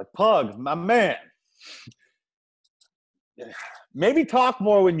 I was like, Pug, my man, maybe talk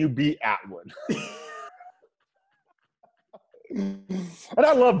more when you beat Atwood. And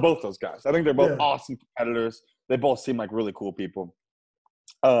I love both those guys. I think they're both awesome competitors. They both seem like really cool people.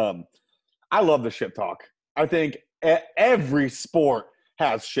 I love the shit talk. I think every sport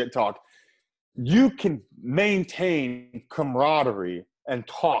has shit talk. You can maintain camaraderie and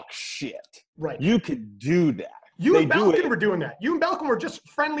talk shit. Right. You can do that. You and Balkan were doing that. You and Balkan were just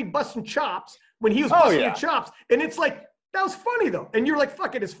friendly busting chops when he was busting your chops. And it's like, that was funny though. And you're like,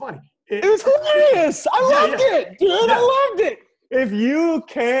 fuck it, it's funny. It was hilarious. I loved it, dude. Yeah. I loved it. If you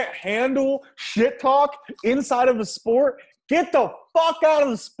can't handle shit talk inside of a sport, get the fuck out of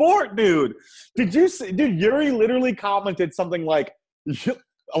the sport, dude. Did you see, dude, Yuri literally commented something like,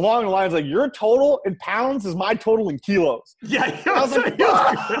 along the lines like, your total in pounds is my total in kilos. Yeah, he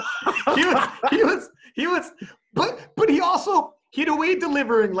was, but he also, he had a way of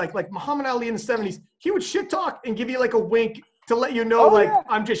delivering like Muhammad Ali in the 70s. He would shit talk and give you like a wink to let you know,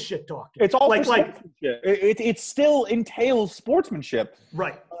 I'm just shit talking. It's all like it still entails sportsmanship.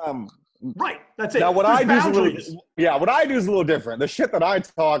 Right. Right. That's it. Now what I do is a little different. The shit that I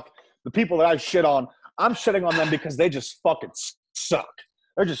talk, the people that I shit on, I'm shitting on them because they just fucking suck.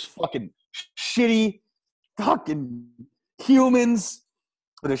 They're just fucking shitty fucking humans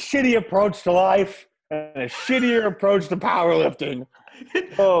with a shitty approach to life, and a shittier approach to powerlifting.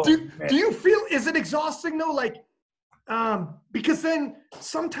 Oh, do you feel, is it exhausting though? Like, because then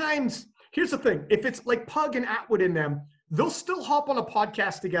sometimes, here's the thing, if it's like Pug and Atwood in them, they'll still hop on a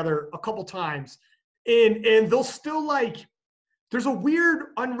podcast together a couple times and they'll still like, there's a weird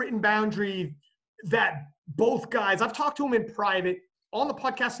unwritten boundary that both guys, I've talked to them in private, on the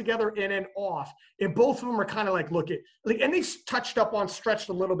podcast together and then off, and both of them are kind of like, look at, like, and they've touched up on stretched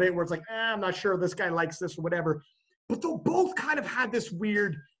a little bit where it's like, I'm not sure this guy likes this or whatever, but they'll both kind of had this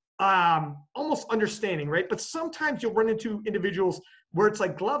weird, almost understanding, right? But sometimes you'll run into individuals where it's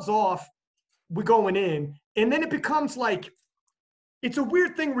like gloves off, we're going in, and then it becomes like, it's a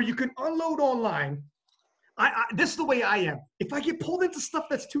weird thing where you can unload online. This is the way I am. If I get pulled into stuff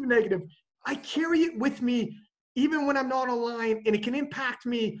that's too negative, I carry it with me even when I'm not online, and it can impact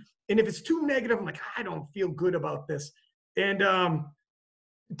me. And if it's too negative, I'm like, I don't feel good about this. And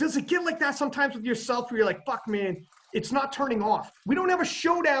does it get like that sometimes with yourself where you're like, fuck, man, it's not turning off? We don't have a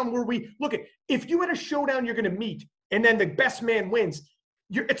showdown where we look at, if you had a showdown you're going to meet and then the best man wins,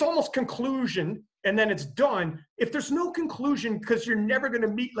 it's almost conclusion and then it's done. If there's no conclusion because you're never going to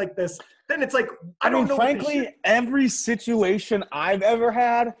meet like this, then it's like, I don't know. Frankly, every situation I've ever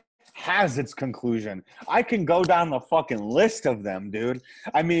had has its conclusion. I can go down the fucking list of them, dude.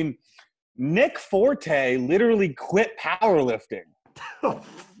 I mean, Nick Forte literally quit powerlifting.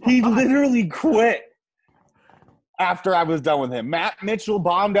 He literally quit after I was done with him. Matt Mitchell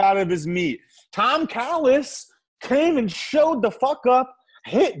bombed out of his meat. Tom Callis came and showed the fuck up,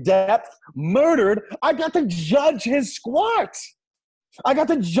 hit depth, murdered. I got to judge his squat.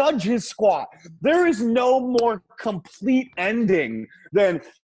 There is no more complete ending than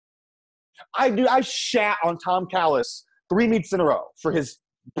I shat on Tom Callis 3 meets in a row for his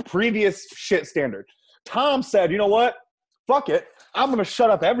previous shit standard. Tom said, you know what? Fuck it. I'm going to shut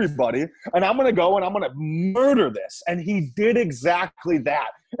up everybody, and I'm going to go and I'm going to murder this. And he did exactly that.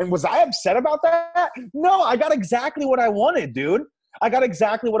 And was I upset about that? No, I got exactly what I wanted, dude. I got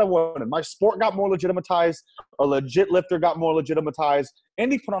exactly what I wanted. My sport got more legitimatized. A legit lifter got more legitimatized.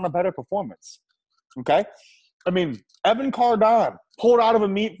 And he put on a better performance. Okay? I mean, Evan Cardone pulled out of a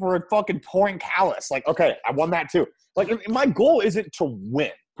meet for a fucking pouring callus. Like, okay, I won that too. Like, my goal isn't to win,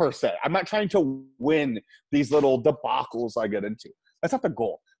 per se. I'm not trying to win these little debacles I get into. That's not the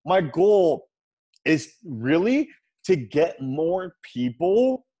goal. My goal is really to get more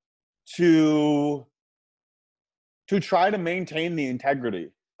people to try to maintain the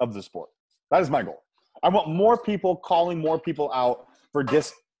integrity of the sport. That is my goal. I want more people calling more people out for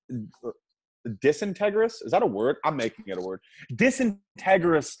disintegrous. Is that a word? I'm making it a word.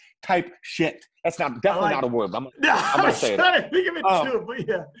 Disintegrous type shit. That's definitely not a word. I'm gonna say it. I'm trying to think of it too, but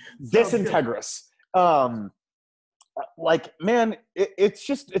yeah. Disintegrous. Like, man,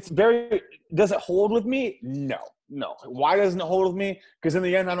 it's very. Does it hold with me? No. Why doesn't it hold with me? Because in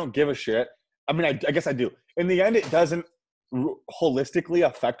the end, I don't give a shit. I mean, I guess I do. In the end, it doesn't holistically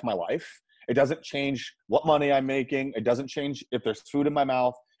affect my life. It doesn't change what money I'm making. It doesn't change if there's food in my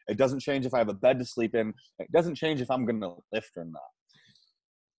mouth. It doesn't change if I have a bed to sleep in. It doesn't change if I'm going to lift or not.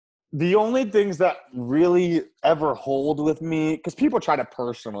 The only things that really ever hold with me, because people try to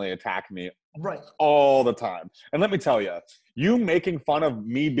personally attack me all the time. And let me tell you, you making fun of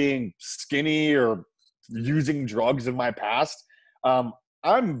me being skinny or using drugs in my past,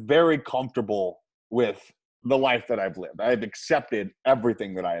 I'm very comfortable with the life that I've lived. I've accepted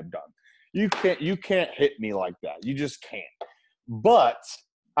everything that I have done. You can't hit me like that. You just can't. But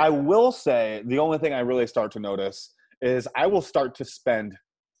I will say the only thing I really start to notice is I will start to spend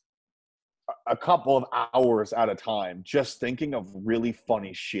a couple of hours at a time just thinking of really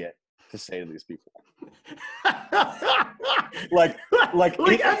funny shit to say to these people. like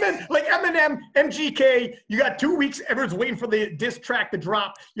Eminem, MGK, you got 2 weeks, everyone's waiting for the diss track to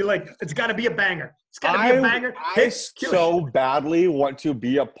drop. You're like, it's got to be a banger. It's got to be a banger. I so badly want to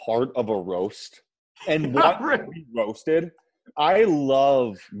be a part of a roast and want to be roasted. I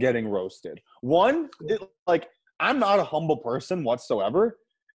love getting roasted. I'm not a humble person whatsoever,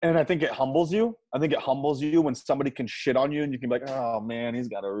 and I think it humbles you. I think it humbles you when somebody can shit on you and you can be like, oh man, he's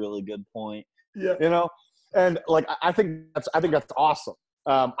got a really good point. Yeah. You know? And like, I think that's awesome.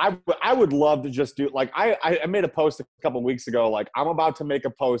 I would love to just do, like, I made a post a couple of weeks ago. Like, I'm about to make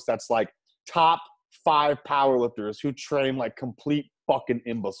a post that's like top 5 powerlifters who train like complete fucking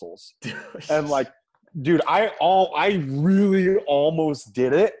imbeciles. And like, dude, I really almost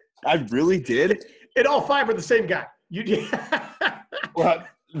did it. I really did. And all 5 are the same guy. You did. Well,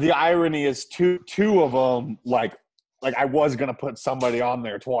 the irony is two of them, like I was going to put somebody on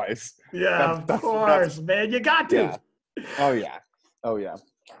there twice. Yeah, of course, man. You got to. Yeah. Oh, yeah.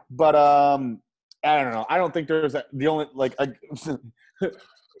 But, I don't know. I don't think there's the only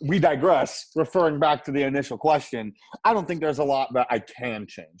we digress. Referring back to the initial question, I don't think there's a lot that I can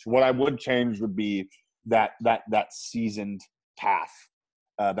change. What I would change would be that seasoned path.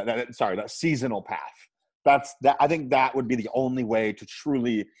 That seasonal path. I think that would be the only way to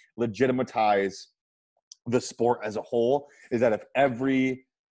truly legitimize the sport as a whole. Is that if every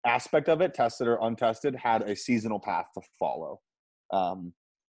aspect of it, tested or untested, had a seasonal path to follow.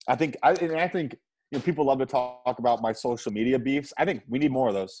 I think people love to talk about my social media beefs. I think we need more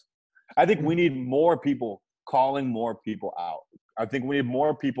of those. I think we need more people calling more people out. I think we need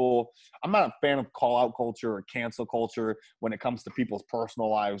more people. I'm not a fan of call out culture or cancel culture when it comes to people's personal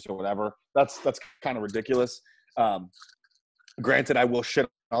lives or whatever. That's kind of ridiculous. Granted, I will shit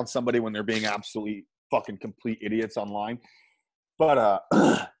on somebody when they're being absolutely fucking complete idiots online. But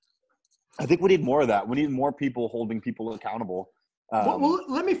I think we need more of that. We need more people holding people accountable. Well,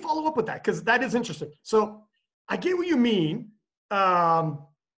 let me follow up with that because that is interesting. So I get what you mean.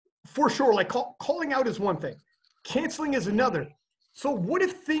 For sure, like calling out is one thing. Canceling is another. So what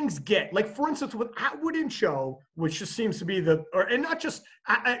if things get, like, for instance, with Atwood and Cho, which just seems to be and not just,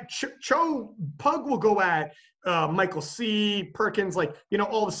 Cho, Pug will go at Michael C., Perkins, like,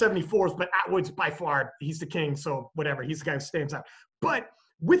 all the 74s, but Atwood's by far, he's the king, so whatever, he's the guy who stands out. But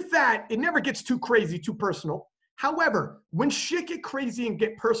with that, it never gets too crazy, too personal. However, when shit get crazy and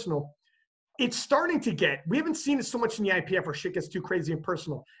get personal, it's starting to get, we haven't seen it so much in the IPF where shit gets too crazy and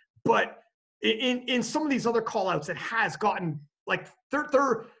personal, but in some of these other call-outs, it has gotten, like,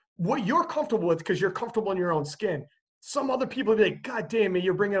 they're what you're comfortable with because you're comfortable in your own skin. Some other people be like, God damn it,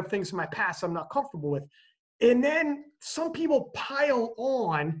 you're bringing up things from my past I'm not comfortable with. And then some people pile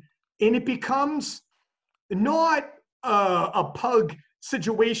on, and it becomes not a Pug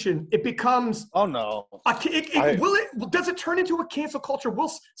situation. It becomes does it turn into a cancel culture?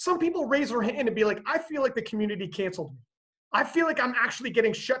 Will some people raise their hand and be like, I feel like the community canceled me. I feel like I'm actually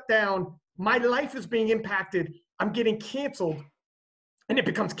getting shut down. My life is being impacted. I'm getting canceled. And it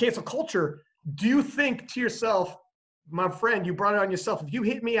becomes cancel culture. Do you think to yourself, my friend, you brought it on yourself. If you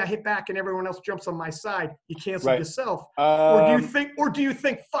hit me, I hit back, and everyone else jumps on my side, you canceled yourself. Or do you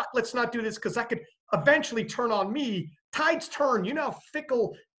think, fuck, let's not do this because that could eventually turn on me? Tides turn. You know how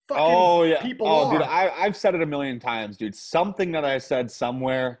fickle fucking people are. Dude, I've said it a million times, dude. Something that I said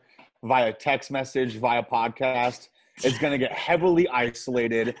somewhere via text message, via podcast, is going to get heavily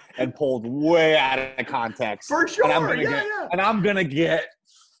isolated and pulled way out of context. For sure, and I'm going to get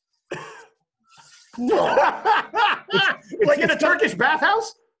like in a Turkish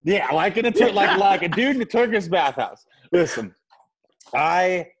bathhouse? Yeah, like in a like a dude in a Turkish bathhouse. Listen,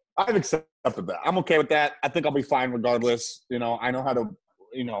 I've accepted that. I'm okay with that. I think I'll be fine regardless. I know how to.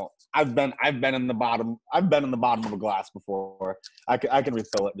 I've been in the bottom. I've been in the bottom of a glass before. I can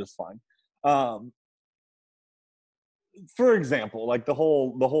refill it just fine. For example, like the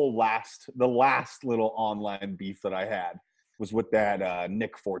last little online beef that I had was with that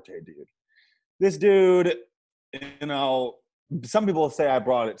Nick Forte dude. This dude, some people say I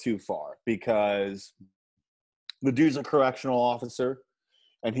brought it too far because the dude's a correctional officer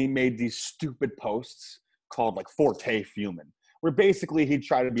and he made these stupid posts called like Forte Fuming, where basically he'd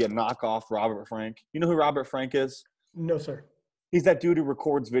try to be a knockoff Robert Frank. You know who Robert Frank is? No, sir. He's that dude who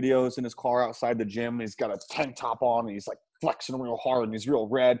records videos in his car outside the gym, and he's got a tank top on, and he's like flexing real hard, and he's real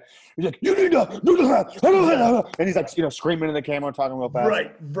red. He's like, "You need to do that," and he's like, screaming in the camera, talking real fast.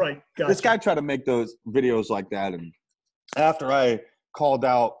 Right. Gotcha. This guy tried to make those videos like that, and after I called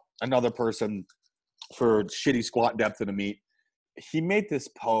out another person for shitty squat depth in a meet, he made this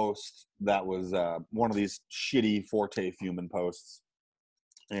post that was one of these shitty Forte Fuming posts,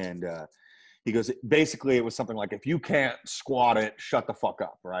 and he goes, basically it was something like, if you can't squat it, shut the fuck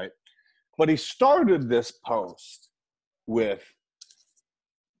up, right? But he started this post with,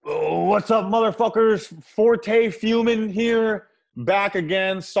 "Oh, what's up, motherfuckers? Forte Fuming here, back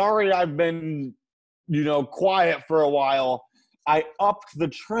again. Sorry I've been, quiet for a while. I upped the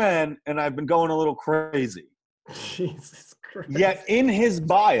trend and I've been going a little crazy." Jesus Christ. Yet in his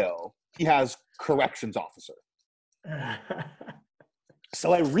bio, he has corrections officer.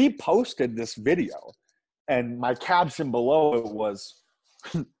 So I reposted this video, and my caption below it was,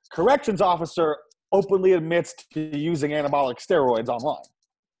 "Corrections officer openly admits to using anabolic steroids online."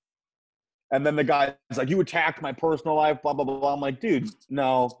 And then the guy's like, "You attacked my personal life, blah, blah, blah." I'm like, dude,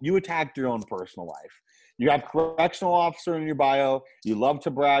 no, you attacked your own personal life. You have correctional officer in your bio. You love to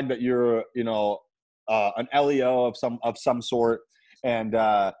brag that you're, an LEO of some sort. And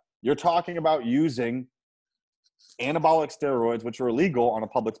you're talking about using anabolic steroids, which are illegal on a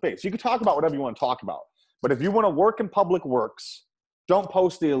public space. You can talk about whatever you want to talk about. But if you want to work in public works, don't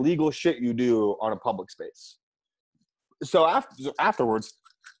post the illegal shit you do on a public space. So afterwards,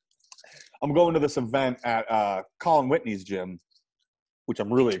 I'm going to this event at Colin Whitney's gym, which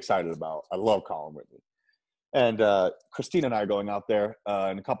I'm really excited about. I love Colin Whitney. And Christina and I are going out there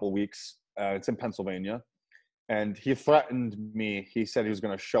in a couple of weeks. It's in Pennsylvania. And he threatened me. He said he was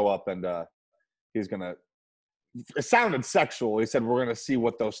going to show up and he's going to – it sounded sexual. He said, we're going to see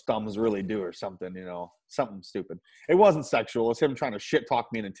what those thumbs really do or something, something stupid. It wasn't sexual. It was him trying to shit talk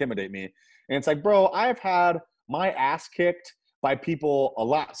me and intimidate me. And it's like, bro, I've had my ass kicked by people a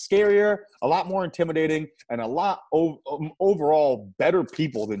lot scarier, a lot more intimidating, and a lot overall better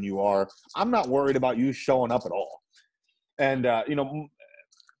people than you are. I'm not worried about you showing up at all. And,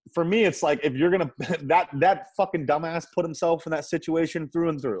 for me, it's like if you're going to – that fucking dumbass put himself in that situation through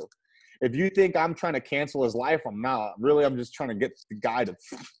and through. If you think I'm trying to cancel his life, I'm not. Really, I'm just trying to get the guy to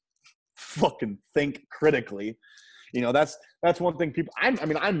fucking think critically. That's one thing people –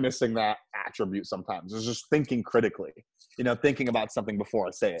 I'm missing that attribute sometimes. It's just thinking critically, thinking about something before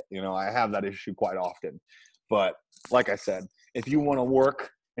I say it. I have that issue quite often. But like I said, if you want to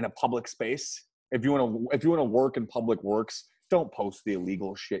work in a public space, if you want to work in public works, don't post the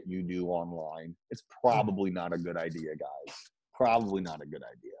illegal shit you do online. It's probably not a good idea, guys. Probably not a good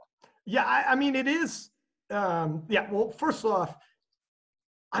idea. Yeah, it is. Well, first off,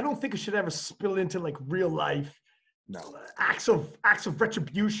 I don't think it should ever spill into like real life. No. Acts of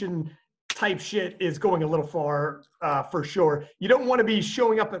retribution type shit is going a little far for sure. You don't want to be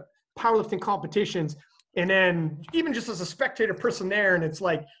showing up at powerlifting competitions and then even just as a spectator person there, and it's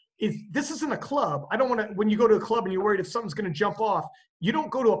like, this isn't a club. I don't want to, when you go to a club and you're worried if something's going to jump off, you don't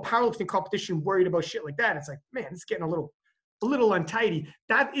go to a powerlifting competition worried about shit like that. It's like, man, it's getting a little untidy.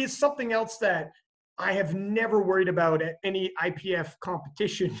 That is something else that I have never worried about at any IPF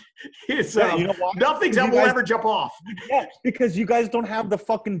competition. Is nothing that will ever jump off. Yeah, because you guys don't have the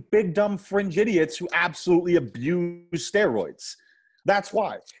fucking big dumb fringe idiots who absolutely abuse steroids. That's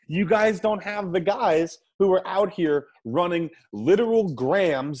why. You guys don't have the guys who are out here running literal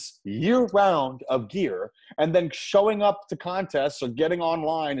grams year-round of gear and then showing up to contests or getting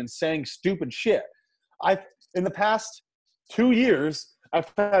online and saying stupid shit. In the past 2 years,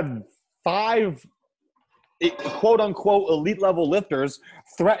 I've had 5 quote-unquote elite-level lifters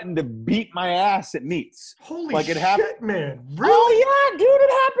threaten to beat my ass at meets. Holy shit, man. Really? Oh, yeah, dude,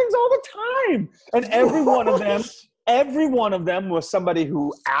 it happens all the time. And every one of them was somebody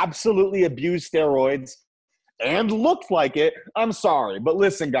who absolutely abused steroids and looked like it. I'm sorry. But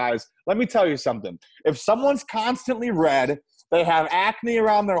listen, guys, let me tell you something. If someone's constantly red, they have acne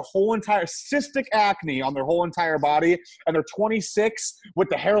around their whole entire – cystic acne on their whole entire body, and they're 26 with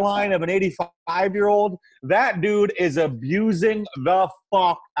the hairline of an 85-year-old, that dude is abusing the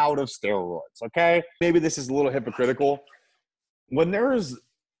fuck out of steroids, okay? Maybe this is a little hypocritical. When there's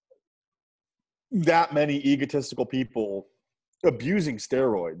that many egotistical people abusing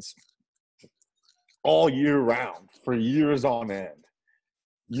steroids all year round for years on end,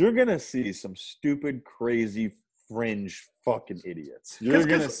 you're going to see some stupid, crazy, fringe fucking idiots. You're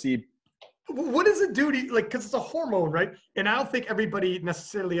going to see. What does it do to you? Like, because it's a hormone, right? And I don't think everybody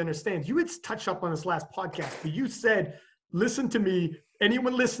necessarily understands. You had touched up on this last podcast, but you said, listen to me,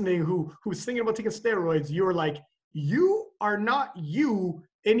 anyone listening who's thinking about taking steroids, you're like, you are not you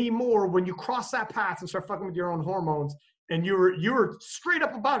anymore when you cross that path and start fucking with your own hormones. And you're straight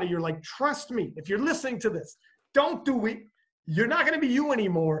up about it. You're like, trust me, if you're listening to this, don't do it. You're not going to be you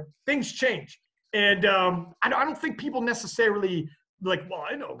anymore. Things change. And I don't think people necessarily like, well,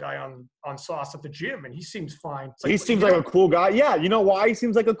 I know a guy on Sauce at the gym and he seems fine. Like, he seems like a cool guy. Yeah, you know why he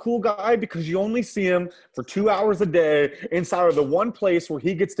seems like a cool guy? Because you only see him for 2 hours a day inside of the one place where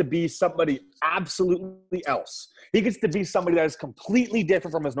he gets to be somebody absolutely else. He gets to be somebody that is completely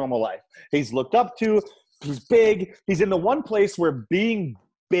different from his normal life. He's looked up to. He's big. He's in the one place where being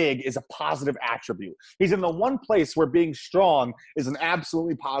big is a positive attribute. He's in the one place where being strong is an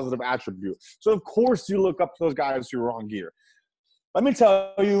absolutely positive attribute. So, of course, you look up to those guys who are on gear. Let me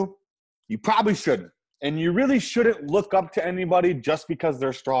tell you, you probably shouldn't. And you really shouldn't look up to anybody just because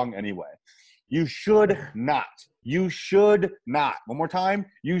they're strong anyway. You should not. You should not. One more time.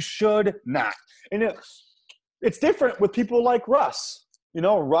 You should not. And it's different with people like Russ.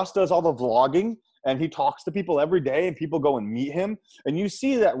 Russ does all the vlogging. And he talks to people every day, and people go and meet him. And you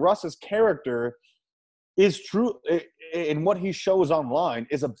see that Russ's character is true, and what he shows online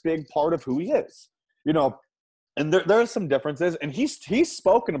is a big part of who he is. And there are some differences, and he's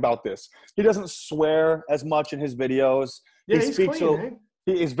spoken about this. He doesn't swear as much in his videos. Yeah, he's clean,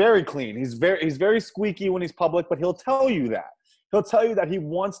 he is very clean. He's very squeaky when he's public, but he'll tell you that. He'll tell you that he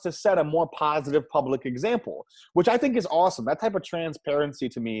wants to set a more positive public example, which I think is awesome. That type of transparency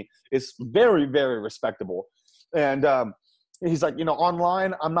to me is very, very respectable. And he's like,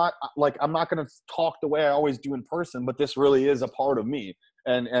 online, I'm not going to talk the way I always do in person, but this really is a part of me.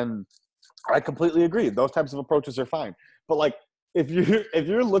 And I completely agree. Those types of approaches are fine. But like, if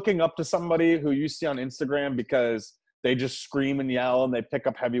you're looking up to somebody who you see on Instagram because they just scream and yell and they pick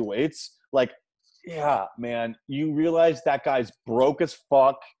up heavy weights, like, yeah, man, you realize that guy's broke as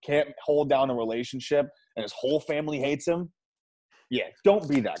fuck, can't hold down a relationship, and his whole family hates him. Yeah, don't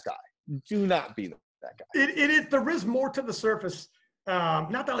be that guy. Do not be that guy. It is. There is more to the surface.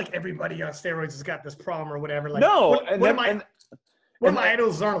 Not that like everybody on steroids has got this problem or whatever. Like, no, one of my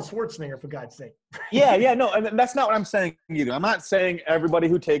idols is Arnold Schwarzenegger, for God's sake. Yeah, no, and that's not what I'm saying either. I'm not saying everybody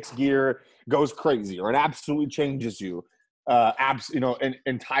who takes gear goes crazy or it absolutely changes you,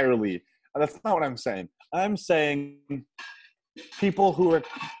 entirely. That's not what I'm saying. I'm saying people who are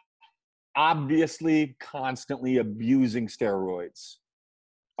obviously constantly abusing steroids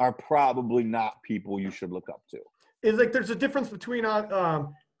are probably not people you should look up to. It's like there's a difference between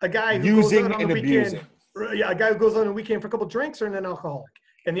a guy who using goes out on and the weekend. abusing. Yeah, a guy who goes on the weekend for a couple of drinks and an alcoholic.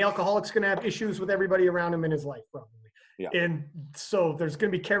 And the alcoholic's going to have issues with everybody around him in his life, probably. Yeah. And so there's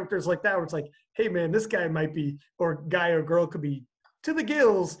going to be characters like that where it's like, hey, man, this guy might be, or guy or girl could be to the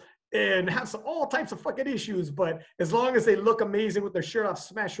gills and have all types of fucking issues. But as long as they look amazing with their shirt off,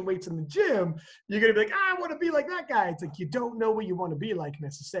 smashing weights in the gym, you're going to be like, I want to be like that guy. It's like you don't know what you want to be like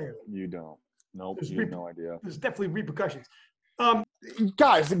necessarily. You don't. Nope, you have no idea. There's definitely repercussions.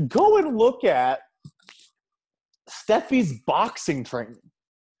 Guys, go and look at Steffi's boxing training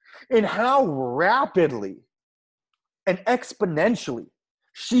and how rapidly and exponentially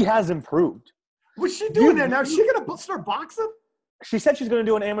she has improved. What's she doing there now? Is she going to start boxing? She said she's going to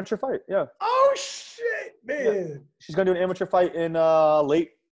do an amateur fight. Yeah. Oh, shit, man. Yeah. She's going to do an amateur fight in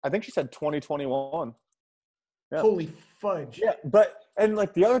late, I think she said 2021. Yeah. Holy fudge. Yeah, and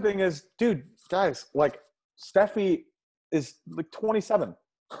like the other thing is, dude, guys, like Steffi is like 27.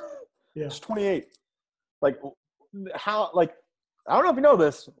 Yeah. She's 28. Like, how, like, I don't know if you know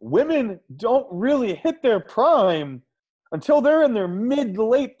this, women don't really hit their prime until they're in their mid to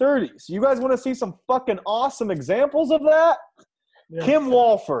late 30s. You guys want to see some fucking awesome examples of that? Yeah. Kim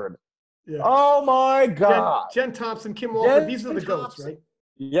Walford. Yeah. Oh my God. Jen Thompson, Kim Walford. These are the goats, right?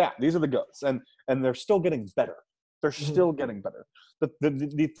 Yeah, these are the goats. And they're still getting better. They're still getting better.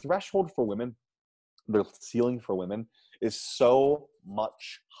 The threshold for women, the ceiling for women is so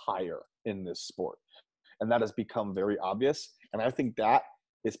much higher in this sport. And that has become very obvious. And I think that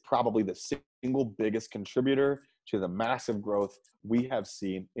is probably the single biggest contributor to the massive growth we have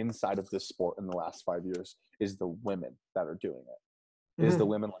seen inside of this sport in the last 5 years is the women that are doing it. Is the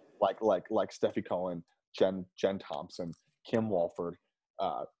women like Steffi Cohen, Jen Thompson, Kim Walford,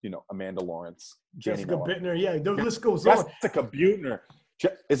 Amanda Lawrence, Jessica Bittner. Yeah, the list goes on. Jessica Butner.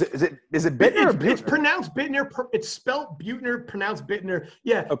 Is it Bittner or Butner? It's pronounced Bittner. It's spelled Butner, pronounced Bittner.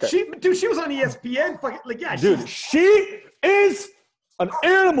 Yeah. Okay. She was on ESPN. Dude, she is an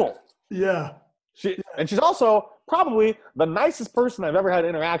animal. Yeah. And she's also probably the nicest person I've ever had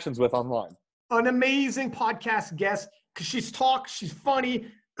interactions with online. An amazing podcast guest because she's funny.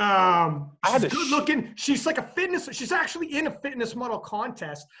 She's good looking. She's like a fitness. She's actually in a fitness model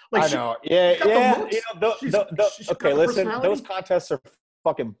contest. Like I know. Yeah. Okay, listen. Those contests are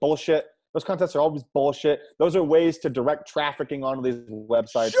fucking bullshit. Those contests are always bullshit. Those are ways to direct trafficking onto these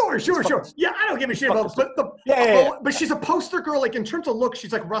websites. Sure. Yeah, I don't give a shit about but she's a poster girl. Like in terms of look,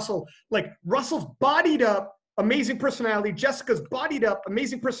 she's like Russell. Like Russell's bodied up, amazing personality. Jessica's bodied up,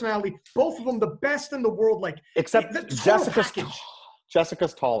 amazing personality. Both of them the best in the world. Like except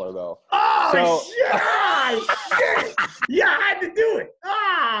Jessica's taller though. Oh shit! Yeah, I had to do it.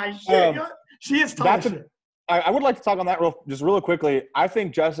 Shit! She is taller. I would like to talk on that really quickly. I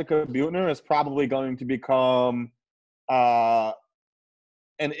think Jessica Butner is probably going to become, and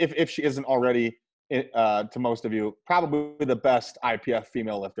if she isn't already, to most of you, probably the best IPF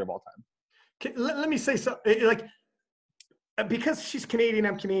female lifter of all time. Let me say something. Like, because she's Canadian,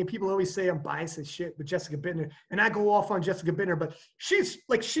 I'm Canadian. People always say I'm biased as shit with Jessica Bittner, and I go off on Jessica Bittner, but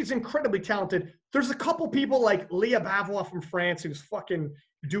she's incredibly talented. There's a couple people like Leah Bavois from France who's fucking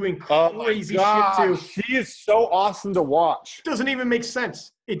doing crazy shit too. She is so awesome to watch. Doesn't even make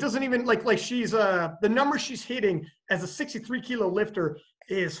sense. It doesn't even like she's the number she's hitting as a 63 kilo lifter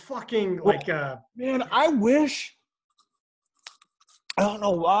is fucking man, I wish, I don't know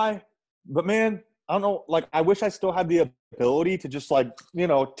why, but man, I don't know, like I wish I still had the ability to just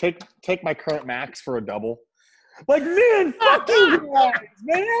take my current max for a double. Like, man, fuck you guys,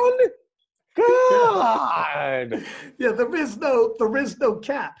 man. God. Yeah, there is no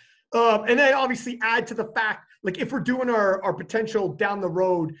cap. And then obviously add to the fact, like if we're doing our potential down the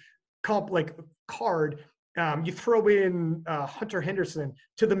road card, you throw in Hunter Henderson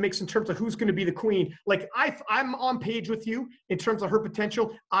to the mix in terms of who's going to be the queen. Like I'm on page with you in terms of her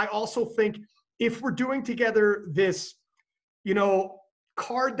potential. I also think if we're doing together this,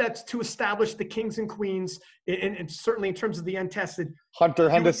 card that's to establish the kings and queens, and certainly in terms of the untested. Hunter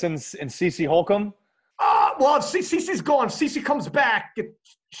Henderson and CeCe Holcomb. Well, if Cece's gone, Cece comes back,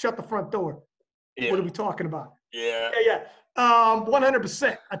 shut the front door. Yeah. What are we talking about? Yeah. Yeah.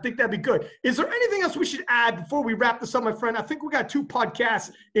 100%. I think that'd be good. Is there anything else we should add before we wrap this up, my friend? I think we got 2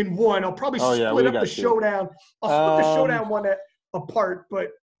 podcasts in one. I'll probably split up the showdown. I'll split the showdown one apart,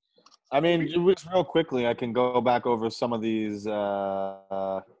 but I mean, just real quickly, I can go back over some of these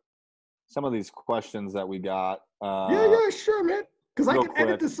questions that we got. Yeah, sure, man. Because I can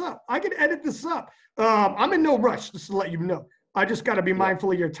edit this up. I'm in no rush, just to let you know. I just got to be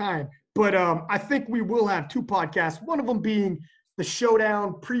mindful of your time. But I think we will have 2 podcasts, one of them being the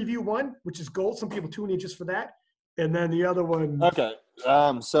Showdown Preview one, which is gold. Some people tune in just for that. And then the other one. Okay.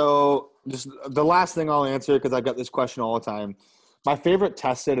 So just the last thing I'll answer, because I got this question all the time. My favorite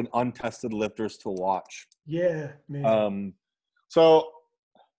tested and untested lifters to watch. Yeah, man. So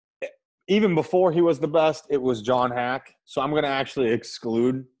even before he was the best, it was John Hack. So I'm going to actually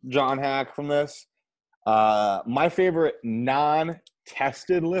exclude John Hack from this. My favorite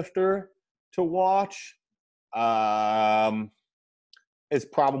non-tested lifter to watch is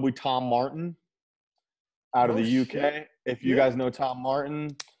probably Tom Martin out of the UK. Shit. If you guys know Tom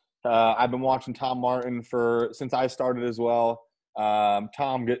Martin, I've been watching Tom Martin since I started as well.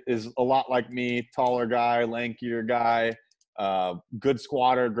 Tom is a lot like me, taller guy, lankier guy, good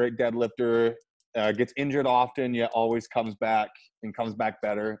squatter, great deadlifter, gets injured often, yet always comes back and comes back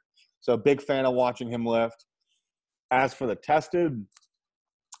better. So big fan of watching him lift. As for the tested,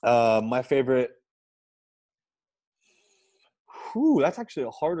 my favorite, that's actually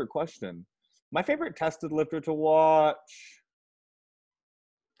a harder question. My favorite tested lifter to watch.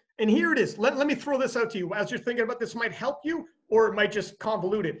 And here it is. Let me throw this out to you. As you're thinking about this, might help you or it might just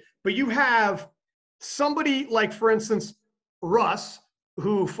convolute it. But you have somebody like, for instance, Russ,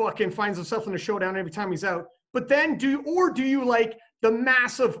 who fucking finds himself in a showdown every time he's out. But then do you like the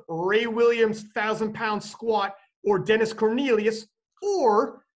massive Ray Williams 1,000-pound squat or Dennis Cornelius?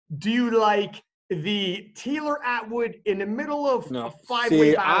 Or do you like the Taylor Atwood in the middle of a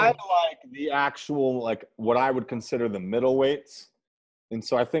 5-way battle? I like the actual, like what I would consider the middleweights. And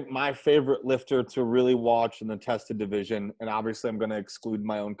so I think my favorite lifter to really watch in the tested division, and obviously I'm going to exclude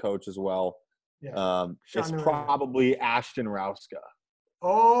my own coach as well, is probably Ashton Rouska.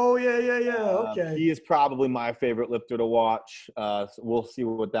 Oh, yeah. Okay. He is probably my favorite lifter to watch. So we'll see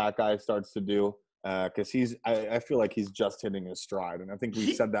what that guy starts to do because I feel like he's just hitting his stride. And I think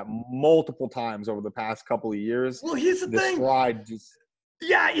we've said that multiple times over the past couple of years. Well, here's the thing. Stride just –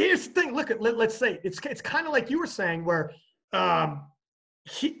 Yeah, here's the thing. Look, let's say it's kind of like you were saying where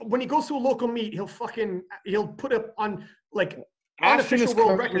when he goes to a local meet, he'll put up on like unofficial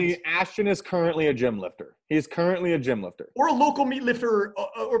world records. Ashton is currently a gym lifter. He's currently a gym lifter. Or a local meet lifter,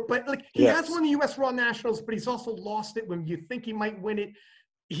 but like he has won the U.S. Raw Nationals, but he's also lost it when you think he might win it.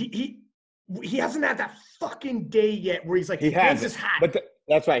 He hasn't had that fucking day yet where he's like, he has his hat. But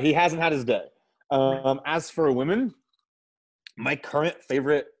that's right. He hasn't had his day. As for women, my current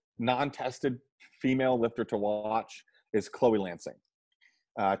favorite non-tested female lifter to watch is Chloe Lansing.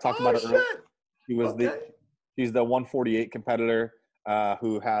 I talked about it earlier. She's the 148 competitor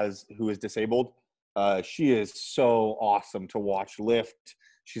who is disabled. She is so awesome to watch lift.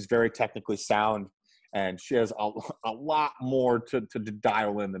 She's very technically sound, and she has a lot more to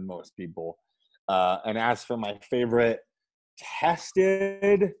dial in than most people. And as for my favorite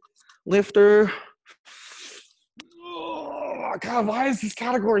tested lifter, oh God, why is this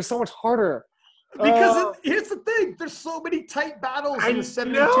category so much harder? Because here's the thing. There's so many tight battles in the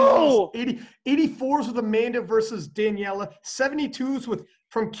 72s. 84s with Amanda versus Daniela. 72s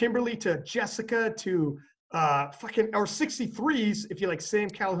from Kimberly to Jessica to or 63s if you like Sam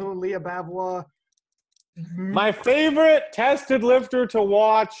Calhoun, Leah Bavois. My favorite tested lifter to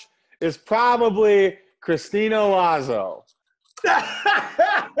watch is probably Christina Lazo.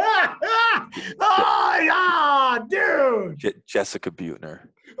 Oh, yeah, dude. Jessica Butner.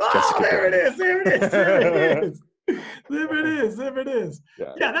 There it is.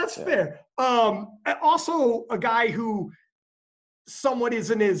 Yeah, that's fair. Also, a guy who somewhat is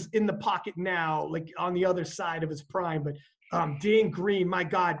in the pocket now, like on the other side of his prime, but Dan Green, my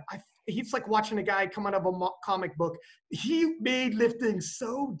God, he's like watching a guy come out of a comic book. He made lifting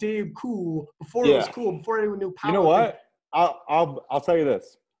so damn cool before it was cool, before anyone knew powerlifting. You know what? I'll tell you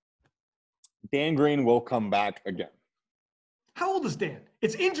this. Dan Green will come back again. How old is Dan?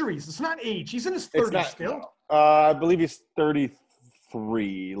 It's injuries. It's not age. He's in his 30s still. I believe he's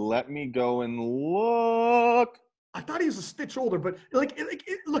 33. Let me go and look. I thought he was a stitch older, but look,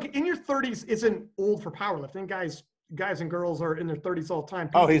 in your 30s isn't old for powerlifting. Guys and girls are in their 30s all the time.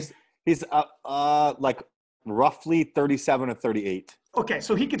 He's like roughly 37 or 38. Okay,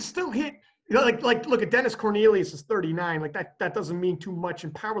 so he could still hit. Like look at Dennis Cornelius is 39. Like that doesn't mean too much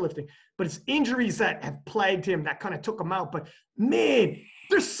in powerlifting, but it's injuries that have plagued him that kind of took him out. But man,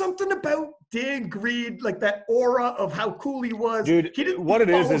 there's something about Dan Green, like that aura of how cool he was. Dude, what it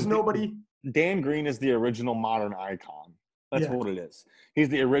is nobody. Dan Green is the original modern icon. That's what it is. He's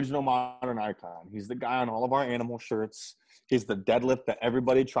the original modern icon. He's the guy on all of our animal shirts. He's the deadlift that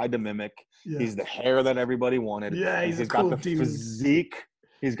everybody tried to mimic. Yeah. He's the hair that everybody wanted. Yeah, he's got the physique.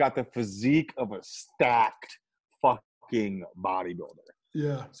 He's got the physique of a stacked fucking bodybuilder.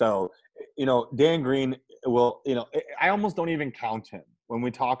 Yeah. So, Dan Green will, I almost don't even count him. When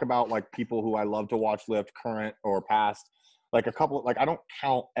we talk about like people who I love to watch lift, current or past, I don't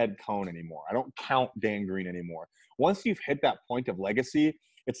count Ed Cohn anymore. I don't count Dan Green anymore. Once you've hit that point of legacy,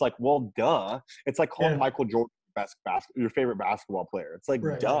 it's like, well, duh. It's like calling Michael Jordan your favorite basketball player. It's like,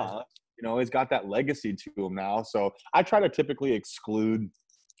 duh. Right. He's got that legacy to him now. So I try to typically exclude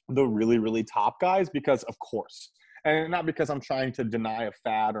the really, really top guys because, of course, and not because I'm trying to deny a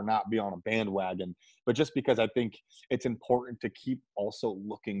fad or not be on a bandwagon, but just because I think it's important to keep also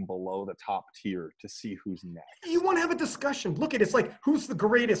looking below the top tier to see who's next. You want to have a discussion. Look at it. It's like, who's the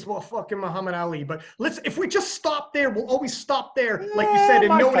greatest? Well, fucking Muhammad Ali. But if we just stop there, we'll always stop there, like you said,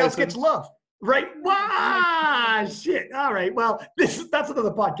 and no one else gets love. Right? Wow, shit. All right. Well, that's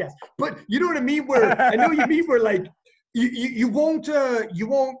another podcast. But you know what I mean? I know you mean where like you won't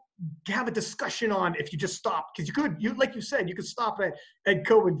have a discussion on if you just stop, because like you said, you could stop at Ed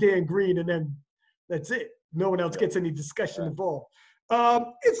Cohn and Dan Green, and then that's it. No one else gets any discussion involved.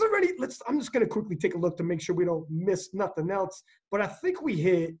 It's already. I'm just gonna quickly take a look to make sure we don't miss nothing else. But I think we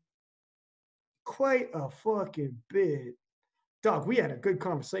hit quite a fucking bit. Dog, we had a good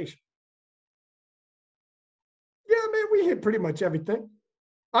conversation. Yeah, man, we hit pretty much everything.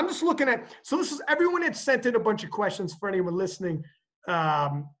 I'm just looking at. So this is everyone had sent in a bunch of questions for anyone listening.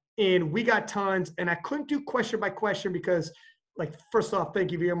 And we got tons, and I couldn't do question by question because, like, first off,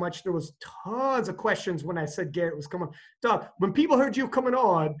 thank you very much. There was tons of questions when I said Garrett was coming. Dog, when people heard you coming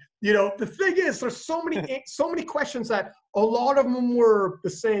on, the thing is, there's so many questions that a lot of them were the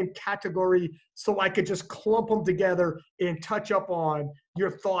same category, so I could just clump them together and touch up on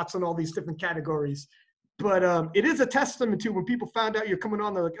your thoughts on all these different categories. But it is a testament to when people found out you're coming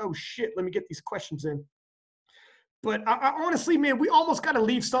on, they're like, oh shit, let me get these questions in. But I honestly, man, we almost got to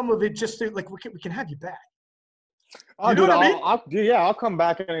leave some of it just to, like, we can have you back. You know what I mean? I'll come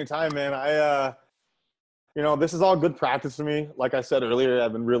back anytime, man. This is all good practice for me. Like I said earlier,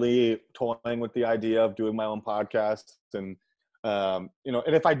 I've been really toying with the idea of doing my own podcast. And, and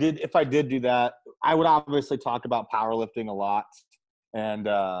if I did do that, I would obviously talk about powerlifting a lot. And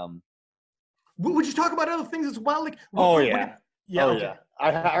would you talk about other things as well? Like, yeah. Okay.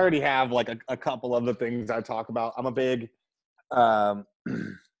 I already have like a couple of the things I talk about. I'm a big, I'm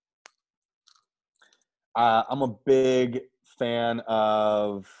a big fan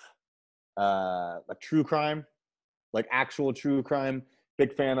of like true crime, like actual true crime.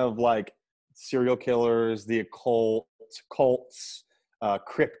 Big fan of like serial killers, the occult, cults,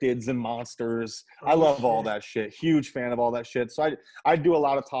 cryptids and monsters. I love all that shit. Huge fan of all that shit. So I do a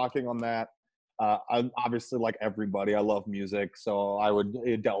lot of talking on that. I'm obviously, like everybody, I love music, so I would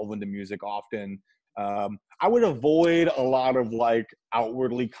delve into music often. I would avoid a lot of like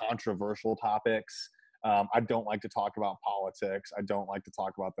outwardly controversial topics. I don't like to talk about politics. I don't like to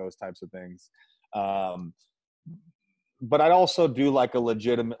talk about those types of things. But I'd also do like a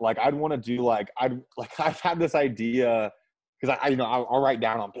legitimate, like I'd want to do I've had this idea because I'll write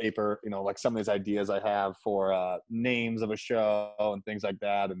down on paper, like some of these ideas I have for names of a show and things like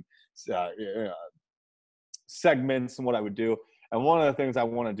that, and segments and what I would do. And one of the things I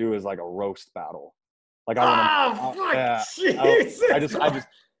want to do is like a roast battle. Like I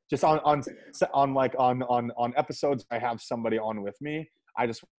just on episodes I have somebody on with me. I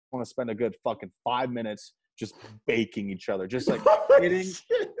just want to spend a good fucking 5 minutes just baking each other, just like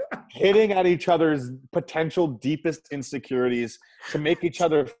hitting at each other's potential deepest insecurities to make each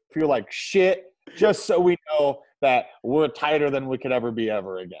other feel like shit, just so we know that we're tighter than we could ever be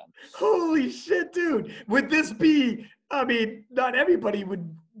ever again. Holy shit, dude. Would this be I mean, not everybody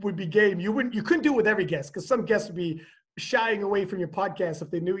would be game. You couldn't do it with every guest because some guests would be shying away from your podcast if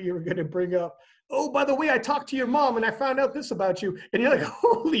they knew you were going to bring up, oh, by the way, I talked to your mom and I found out this about you. And you're like,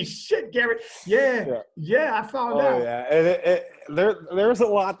 holy shit, Garrett. Yeah, I found out. Yeah. And there's a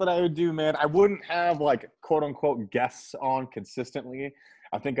lot that I would do, man. I wouldn't have like quote unquote guests on consistently.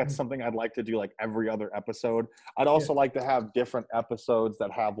 I think that's something I'd like to do like every other episode. I'd also like to have different episodes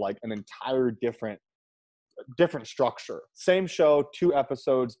that have like an entire different structure. Same show, 2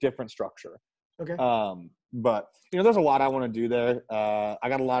 episodes, different structure. Okay. But there's a lot I want to do there. I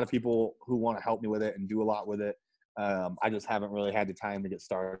got a lot of people who want to help me with it and do a lot with it. I just haven't really had the time to get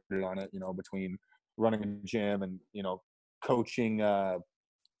started on it, between running a gym and, coaching as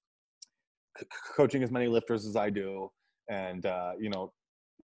many lifters as I do. And,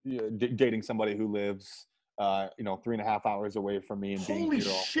 dating somebody who lives, 3.5 hours away from me. And holy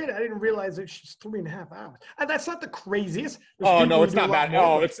shit, I didn't realize that she's 3.5 hours. And that's not the craziest. Oh no, it's not bad.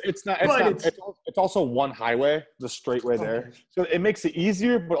 No, it's not. It's also one highway, the straight way there. So it makes it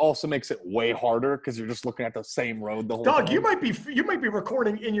easier, but also makes it way harder because you're just looking at the same road the whole time. You might be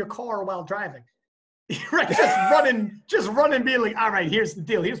recording in your car while driving. Right, just running, being like, all right, here's the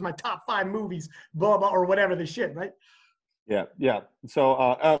deal. Here's my top 5 movies, blah blah, or whatever the shit, right? Yeah. So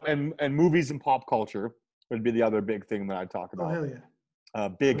and movies and pop culture would be the other big thing that I'd talk about. Oh hell yeah!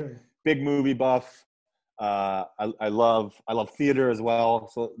 Big movie buff. I love theater as well.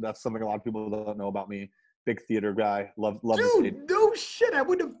 So that's something a lot of people don't know about me. Big theater guy. Love. Dude, no shit. I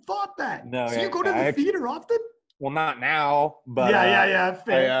wouldn't have thought that. No, so you go to the theater often? Well, not now, but yeah.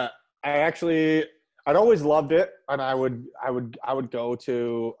 Fair. I'd always loved it, and I would go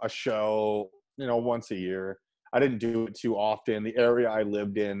to a show, once a year. I didn't do it too often. The area I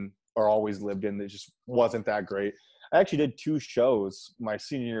lived in, or always lived in, it just wasn't that great. I actually did 2 shows my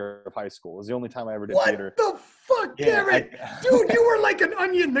senior year of high school. It was the only time I ever did theater. What the fuck, Garrett? Dude, you were like an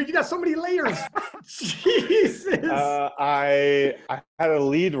onion. You got so many layers. Jesus. I had a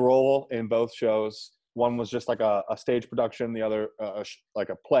lead role in both shows. One was just like a stage production. The other like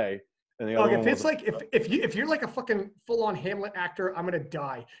a play. And the other if it's like if you're like a fucking full-on Hamlet actor, I'm gonna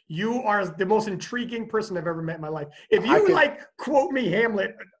die. You are the most intriguing person I've ever met in my life. If you quote me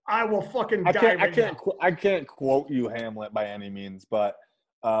Hamlet, I will fucking die. I can't quote you Hamlet by any means, but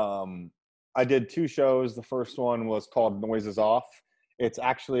I did 2 shows. The first one was called Noises Off. It's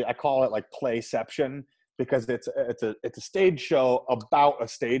actually, I call it like Playception because it's a stage show about a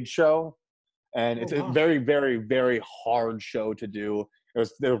stage show, and it's a very, very, very hard show to do. It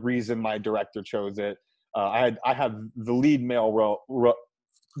was the reason my director chose it. I had the lead male role.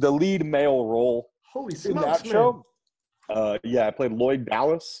 Holy smokes, in that show. I played Lloyd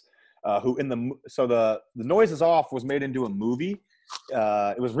Dallas, who the Noises Off was made into a movie.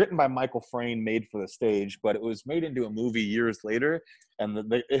 It was written by Michael Frayn, made for the stage, but it was made into a movie years later, and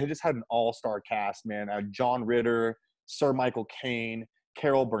it just had an all-star cast, man. John Ritter, Sir Michael Caine,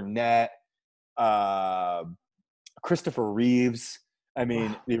 Carol Burnett, Christopher Reeves. I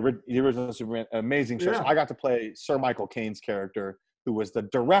mean, the original Superman, amazing show. Yeah. So I got to play Sir Michael Caine's character, who was the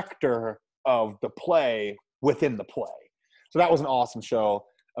director of the play within the play. So that was an awesome show,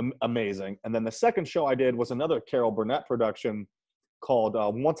 amazing. And then the second show I did was another Carol Burnett production called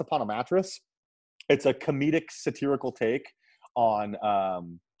Once Upon a Mattress. It's a comedic satirical take on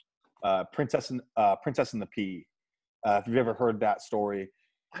Princess and the Pea. If you've ever heard that story.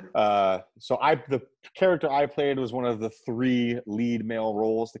 The character I played was one of the 3 lead male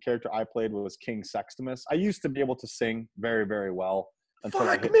roles. The character I played was King Sextimus. I used to be able to sing very, very well. Man,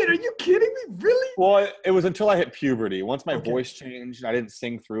 are you kidding me? Really? Well, it was until I hit puberty. Once my voice changed and I didn't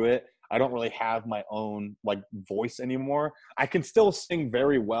sing through it, I don't really have my own voice anymore. I can still sing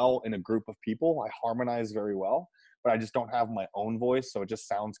very well in a group of people. I harmonize very well, but I just don't have my own voice, so it just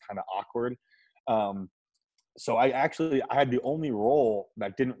sounds kind of awkward. So I had the only role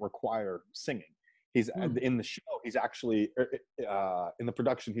that didn't require singing. He's in the show. He's actually in the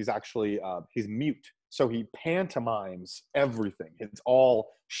production. He's mute. So he pantomimes everything. It's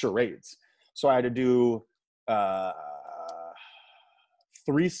all charades. So I had to do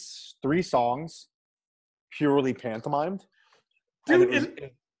 3 songs purely pantomimed.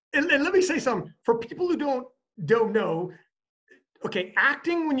 Dude, and let me say something. For people who don't know, okay,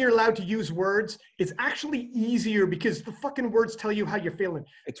 acting when you're allowed to use words is actually easier because the fucking words tell you how you're feeling.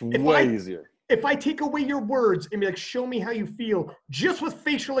 It's way easier. If I take away your words and be like, show me how you feel, just with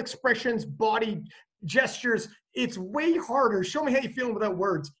facial expressions, body gestures, it's way harder. Show me how you're feeling without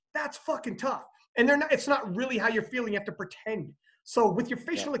words. That's fucking tough. And it's not really how you're feeling. You have to pretend. So with your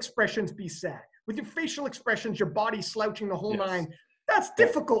facial expressions, be sad. With your facial expressions, your body slouching the whole 9. That's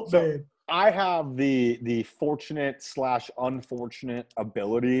difficult, man. I have the fortunate / unfortunate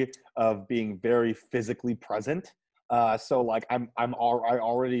ability of being very physically present. So like I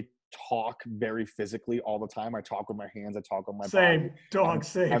already talk very physically all the time. I talk with my hands. I talk with my body. Same, dog,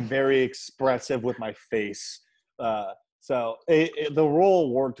 same. I'm very expressive with my face. So the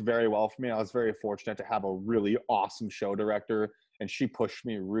role worked very well for me. I was very fortunate to have a really awesome show director, and she pushed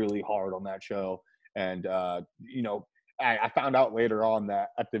me really hard on that show. And you know, I found out later on that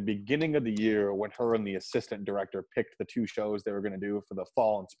at the beginning of the year, when her and the assistant director picked the 2 shows they were going to do for the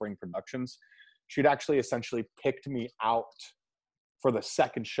fall and spring productions, she'd actually essentially picked me out for the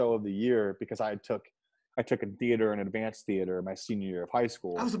 2nd show of the year because I took a theater and advanced theater my senior year of high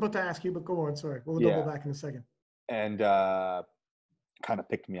school. I was about to ask you, but go on. Sorry, we'll double back in a second. And kind of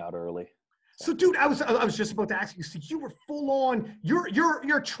picked me out early. So, dude, I was just about to ask you. So you were full on.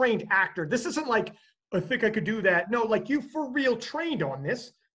 You're a trained actor. This isn't like I think I could do that. No, like you for real trained on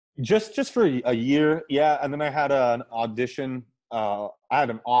this. Just for a year, yeah. And then I had an audition. I had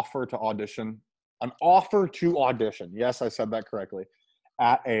an offer to audition. An offer to audition. Yes, I said that correctly.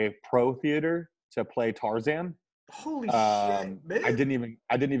 At a pro theater to play Tarzan. Holy shit, man. I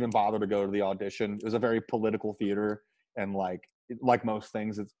didn't even bother to go to the audition. It was a very political theater, and like most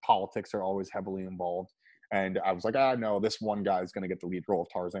things, it's politics are always heavily involved. And I was like, no, this one guy is going to get the lead role of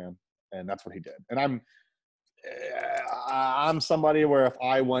Tarzan, and that's what he did. And I'm somebody where if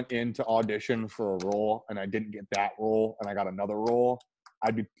I went in to audition for a role and I didn't get that role and I got another role,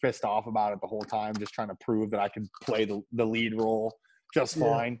 I'd be pissed off about it the whole time, just trying to prove that I could play the lead role just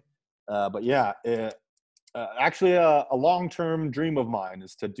fine. But yeah, actually a long-term dream of mine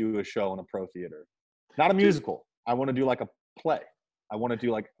is to do a show in a pro theater. Not a musical. I want to do like a play. I want to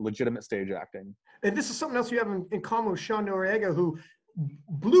do like legitimate stage acting. And this is something else you have in common with Sean Noriega, who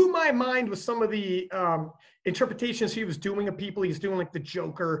blew my mind with some of the interpretations he was doing of people. He's doing like the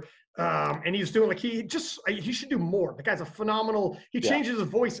Joker, and he's doing like he should do more. The guy's a phenomenal. He changes his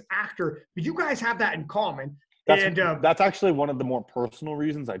voice actor, but you guys have that in common. That's actually one of the more personal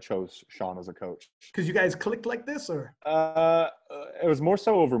reasons I chose Sean as a coach. Because you guys clicked like this, or? It was more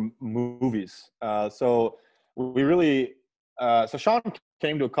so over movies. So we really, so Sean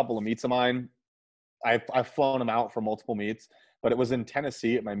came to a couple of meets of mine. I've flown him out for multiple meets, but it was in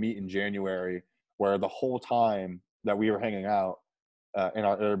Tennessee at my meet in January, where the whole time that we were hanging out in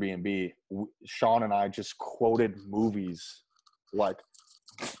our Airbnb, Sean and I just quoted movies like,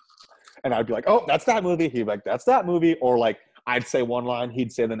 and I'd be like, oh, that's that movie. He'd be like, that's that movie. Or like, I'd say one line,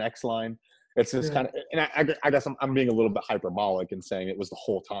 he'd say the next line. It's just kind of, and I guess I'm being a little bit hyperbolic in saying it was the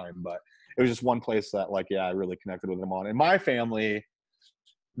whole time, but it was just one place that like, I really connected with him on. In my family,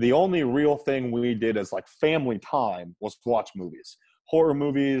 the only real thing we did as like family time was watch movies, horror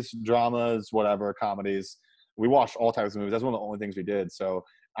movies, dramas, whatever, comedies. We watched all types of movies. That's one of the only things we did. So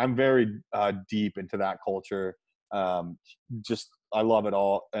I'm very deep into that culture. I love it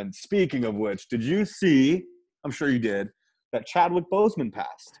all. And speaking of which, did you see, I'm sure you did, that Chadwick Boseman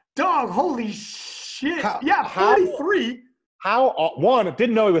passed? Dog, holy shit. 43. One,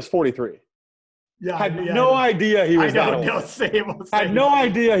 didn't know he was 43. Yeah, had no idea he was that old. Had no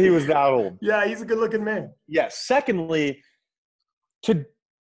idea he was that old. Yeah, he's a good-looking man. Yeah. Secondly, to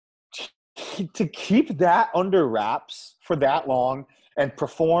keep that under wraps for that long and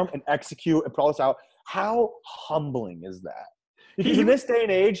perform and execute and put all this out, how humbling is that? Because in this day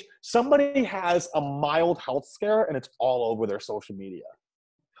and age, somebody has a mild health scare and it's all over their social media.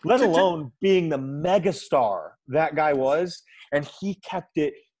 Let alone being the megastar that guy was, and he kept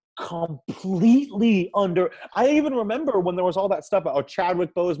it completely under. I even remember when there was all that stuff about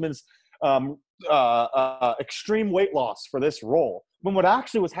Chadwick Boseman's extreme weight loss for this role, when what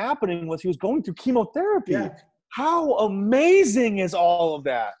actually was happening was he was going through chemotherapy. Yeah. How amazing is all of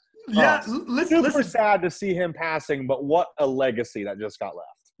that? Yeah, super sad to see him passing, but what a legacy that just got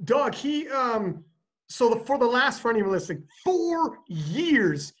left. Dog, he for the last, for anyone listening, 4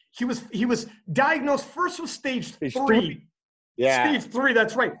 years he was diagnosed first with stage 3. Yeah. Stage 3,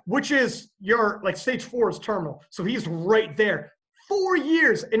 that's right. Which is stage 4 is terminal. So he's right there. 4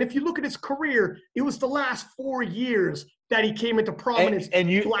 years. And if you look at his career, it was the last 4 years that he came into prominence. And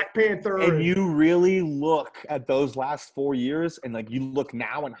Black Panther. And you really look at those last 4 years, and like you look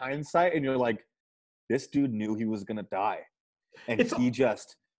now in hindsight, and you're like, this dude knew he was gonna die, and he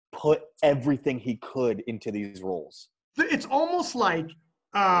just put everything he could into these roles. It's almost like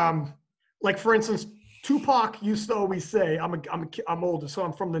for instance, Tupac used to always say, I'm older, so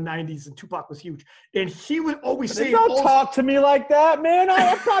I'm from the 90s, and Tupac was huge. And he would always say, don't talk to me like that, man.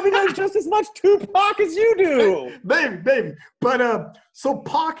 I probably know just as much Tupac as you do. Baby. But so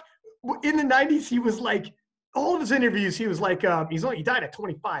Pac, in the 90s, he was like all of his interviews, he was like, he died at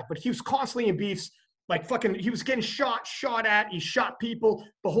 25, but he was constantly in beefs. Like fucking, he was getting shot at. He shot people,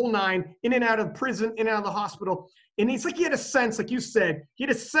 the whole nine, in and out of prison, in and out of the hospital. And he's like, he had a sense, like you said, he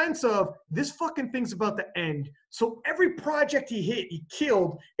had a sense of this fucking thing's about to end. So every project he hit, he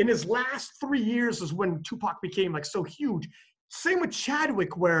killed. In his last 3 years is when Tupac became like so huge. Same with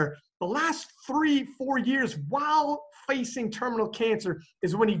Chadwick, where the last 3-4 years, while facing terminal cancer,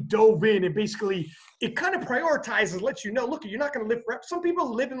 is when he dove in and basically it kind of prioritizes, lets you know, look, you're not going to live forever. Some people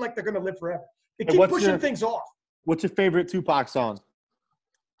are living like they're going to live forever. They keep pushing things off. What's your favorite Tupac song?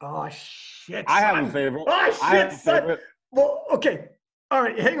 Oh, shit, I son. have a favorite. Oh, shit, son. Well, okay. All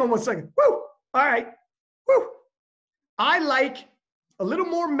right, hang on one second. Woo! All right. Woo! I like a little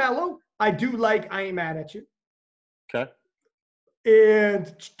more mellow. I do like I Ain't Mad at You. Okay.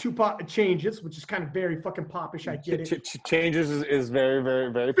 And Tupac Changes, which is kind of very fucking popish. I get it. Changes is very,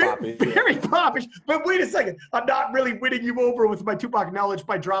 very, very poppy. Very popish. But wait a second. I'm not really winning you over with my Tupac knowledge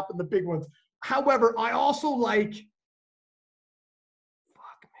by dropping the big ones. However, I also like.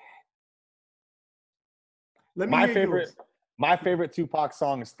 Fuck, man. My favorite Tupac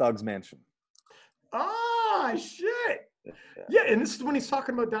song is Thug's Mansion. Ah, shit. Yeah, and this is when he's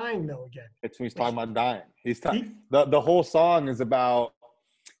talking about dying, though. Again, it's when he's talking about dying. The whole song is about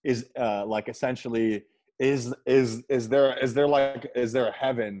like essentially is there a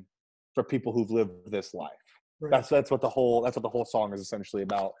heaven for people who've lived this life? Right. That's what the whole song is essentially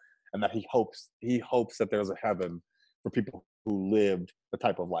about, and that he hopes that there's a heaven for people who lived the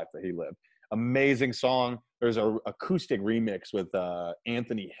type of life that he lived. Amazing song. There's a acoustic remix with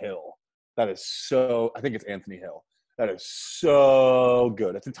Anthony Hill. That is so. I think it's Anthony Hill. That is so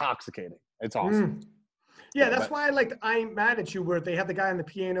good. It's intoxicating. It's awesome. Yeah, that's why I liked I Ain't Mad at You, where they have the guy on the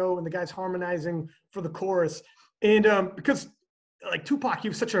piano and the guy's harmonizing for the chorus. And because like Tupac, he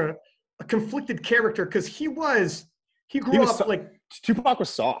was such a conflicted character because he grew up like Tupac was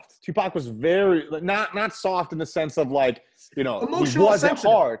soft. Tupac was very not soft in the sense of like, you know, emotional, he wasn't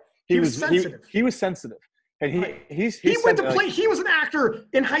sensitive. hard. He was sensitive. He was sensitive. And he went to play. He was an actor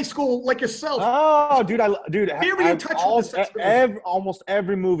in high school, like yourself. Oh, dude, very in touch with the almost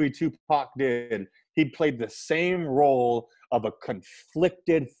every movie Tupac did, he played the same role of a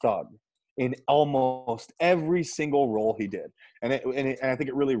conflicted thug in almost every single role he did, and I think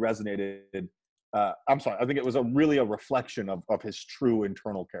it really resonated. I think it was really a reflection of his true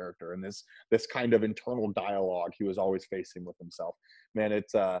internal character and this kind of internal dialogue he was always facing with himself. Man,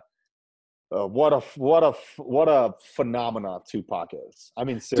 it's what a phenomenon Tupac is. I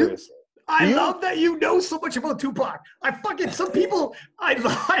mean, seriously. Dude, I love that you know so much about Tupac. Some people, I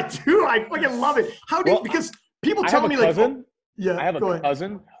do. I fucking love it. Because people tell me like, I have a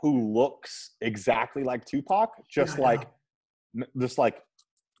cousin who looks exactly like Tupac, just like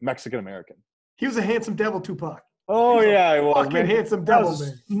Mexican American. He was a handsome devil, Tupac. Oh, yeah, he was, fucking man. Handsome devil,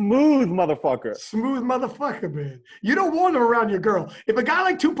 man. Smooth motherfucker. Smooth motherfucker, man. You don't want him around your girl. If a guy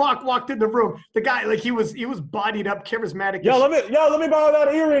like Tupac walked in the room, the guy, like, he was bodied up, charismatic. Let me borrow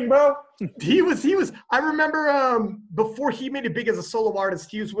that earring, bro. He was. I remember before he made it big as a solo artist,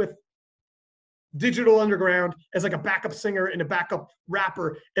 he was with Digital Underground as like a backup singer and a backup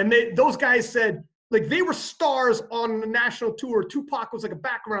rapper. And those guys said, like, they were stars on the national tour. Tupac was like a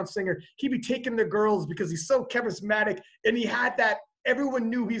background singer. He'd be taking the girls because he's so charismatic. And he had that, everyone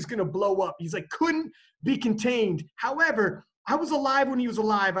knew he's going to blow up. He's like, couldn't be contained. However, I was alive when he was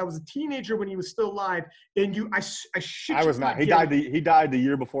alive. I was a teenager when he was still alive. And I was not. He died the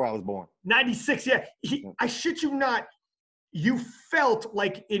year before I was born. 96, yeah. I shit you not. You felt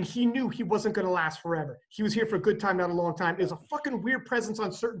like, and he knew he wasn't going to last forever. He was here for a good time, not a long time. There's a fucking weird presence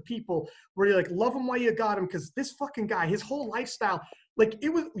on certain people where you're like, love him while you got him, because this fucking guy, his whole lifestyle, like,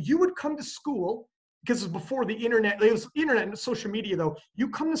 you would come to school, because it was before the internet. It was internet and social media, though. You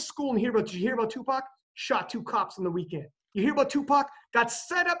come to school and did you hear about Tupac? Shot 2 cops on the weekend. You hear about Tupac? Got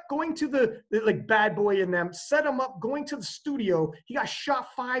set up going to the like Bad Boy and them, set him up going to the studio. He got shot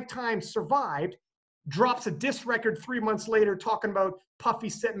 5 times, survived. Drops a diss record 3 months later talking about Puffy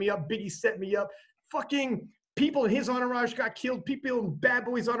set me up, Biggie set me up. Fucking people in his entourage got killed. People in Bad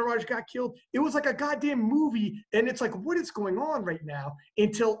Boy's entourage got killed. It was like a goddamn movie. And it's like, what is going on right now?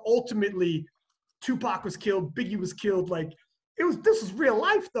 Until ultimately Tupac was killed, Biggie was killed. Like, this is real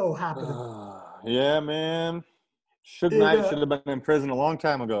life though happening. Yeah, man. Suge Knight should have been in prison a long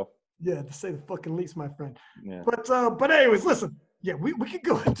time ago. Yeah, to say the fucking least, my friend. Yeah. But anyways, listen. Yeah, we could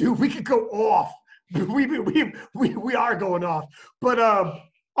go, dude. We could go off. We are going off. But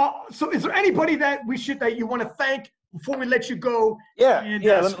so is there anybody that you want to thank before we let you go? Yeah,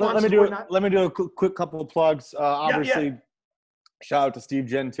 let me do a quick couple of plugs. Obviously, shout out to Steve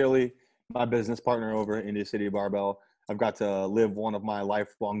Gentili, my business partner over at India City Barbell. I've got to live one of my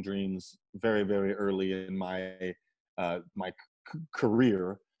lifelong dreams very, very early in my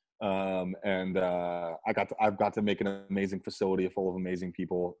career, and I've got to make an amazing facility full of amazing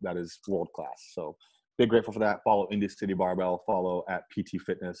people that is world class. So big grateful for that. Follow India City Barbell. Follow at PT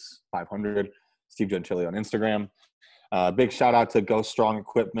Fitness 500. Steve Gentili on Instagram. Big shout out to Go Strong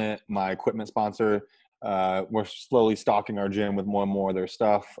Equipment, my equipment sponsor. We're slowly stocking our gym with more and more of their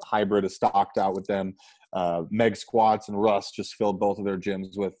stuff. Hybrid is stocked out with them. Meg Squats and Russ just filled both of their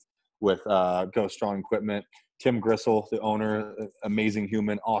gyms with Go Strong Equipment. Tim Gristle, the owner, amazing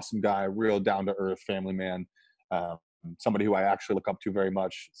human, awesome guy, real down-to-earth family man, somebody who I actually look up to very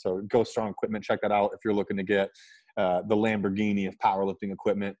much. So Go Strong Equipment, check that out if you're looking to get the Lamborghini of powerlifting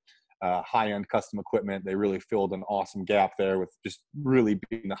equipment, high-end custom equipment. They really filled an awesome gap there with just really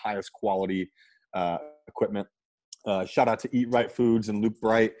being the highest quality equipment. Shout out to Eat Right Foods and Luke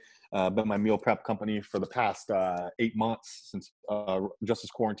Bright. Been my meal prep company for the past 8 months since just as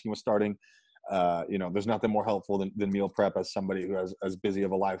quarantine was starting. There's nothing more helpful than meal prep as somebody who has as busy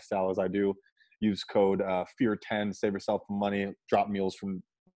of a lifestyle as I do. Use code FEAR10 to save yourself some money. Drop meals from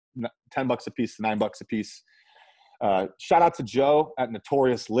 $10 a piece to $9 a piece. Shout out to Joe at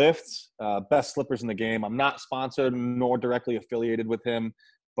Notorious Lifts. Best slippers in the game. I'm not sponsored nor directly affiliated with him,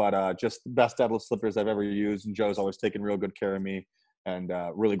 but just the best deadlift slippers I've ever used. And Joe's always taken real good care of me, and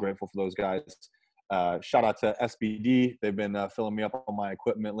really grateful for those guys. Shout out to SBD. They've been filling me up on my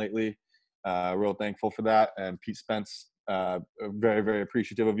equipment lately. Real thankful for that. And Pete Spence, very, very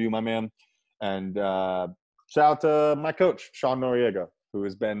appreciative of you, my man. And shout out to my coach, Sean Noriega, who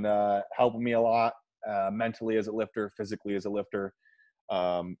has been helping me a lot mentally as a lifter, physically as a lifter.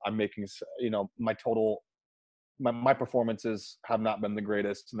 I'm making, my performances have not been the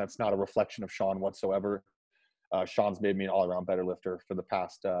greatest, and that's not a reflection of Sean whatsoever. Sean's made me an all-around better lifter for the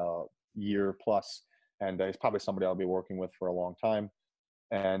past year plus, and he's probably somebody I'll be working with for a long time.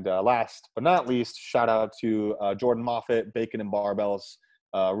 And last but not least, shout out to Jordan Moffitt, Bacon and Barbells,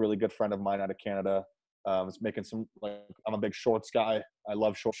 a really good friend of mine out of Canada. Was making some, I'm a big shorts guy. I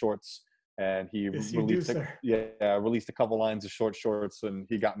love shorts. And he released a couple lines of shorts, and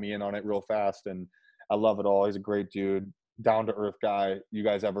he got me in on it real fast. And I love it all. He's a great dude, down-to-earth guy. You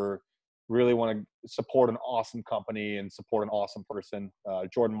guys ever really want to support an awesome company and support an awesome person,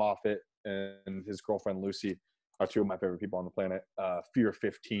 Jordan Moffitt and his girlfriend Lucy are two of my favorite people on the planet. Fear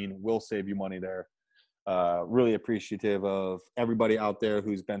 15 will save you money there. Really appreciative of everybody out there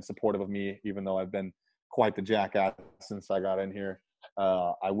who's been supportive of me, even though I've been quite the jackass since I got in here.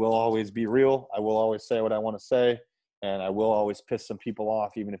 I will always be real. I will always say what I want to say, and I will always piss some people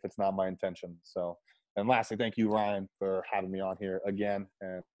off, even if it's not my intention. So, and lastly, thank you, Ryan, for having me on here again,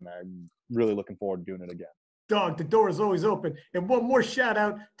 and I'm really looking forward to doing it again. Dog, the door is always open. And one more shout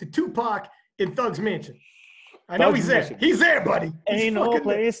out to Tupac in Thug's Mansion. I know he's there. He's there, buddy. Ain't no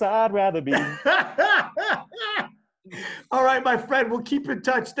place I'd rather be. All right, my friend. We'll keep in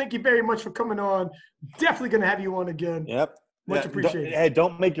touch. Thank you very much for coming on. Definitely going to have you on again. Yep. Much appreciated. Hey,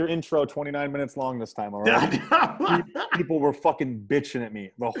 don't make your intro 29 minutes long this time, all right? People were fucking bitching at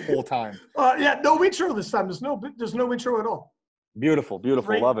me the whole time. No intro this time. There's no intro at all. Beautiful.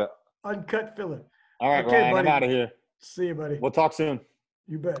 Great, love it. Uncut filler. All right, okay, Ryan, buddy. I'm out of here. See you, buddy. We'll talk soon.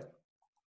 You bet.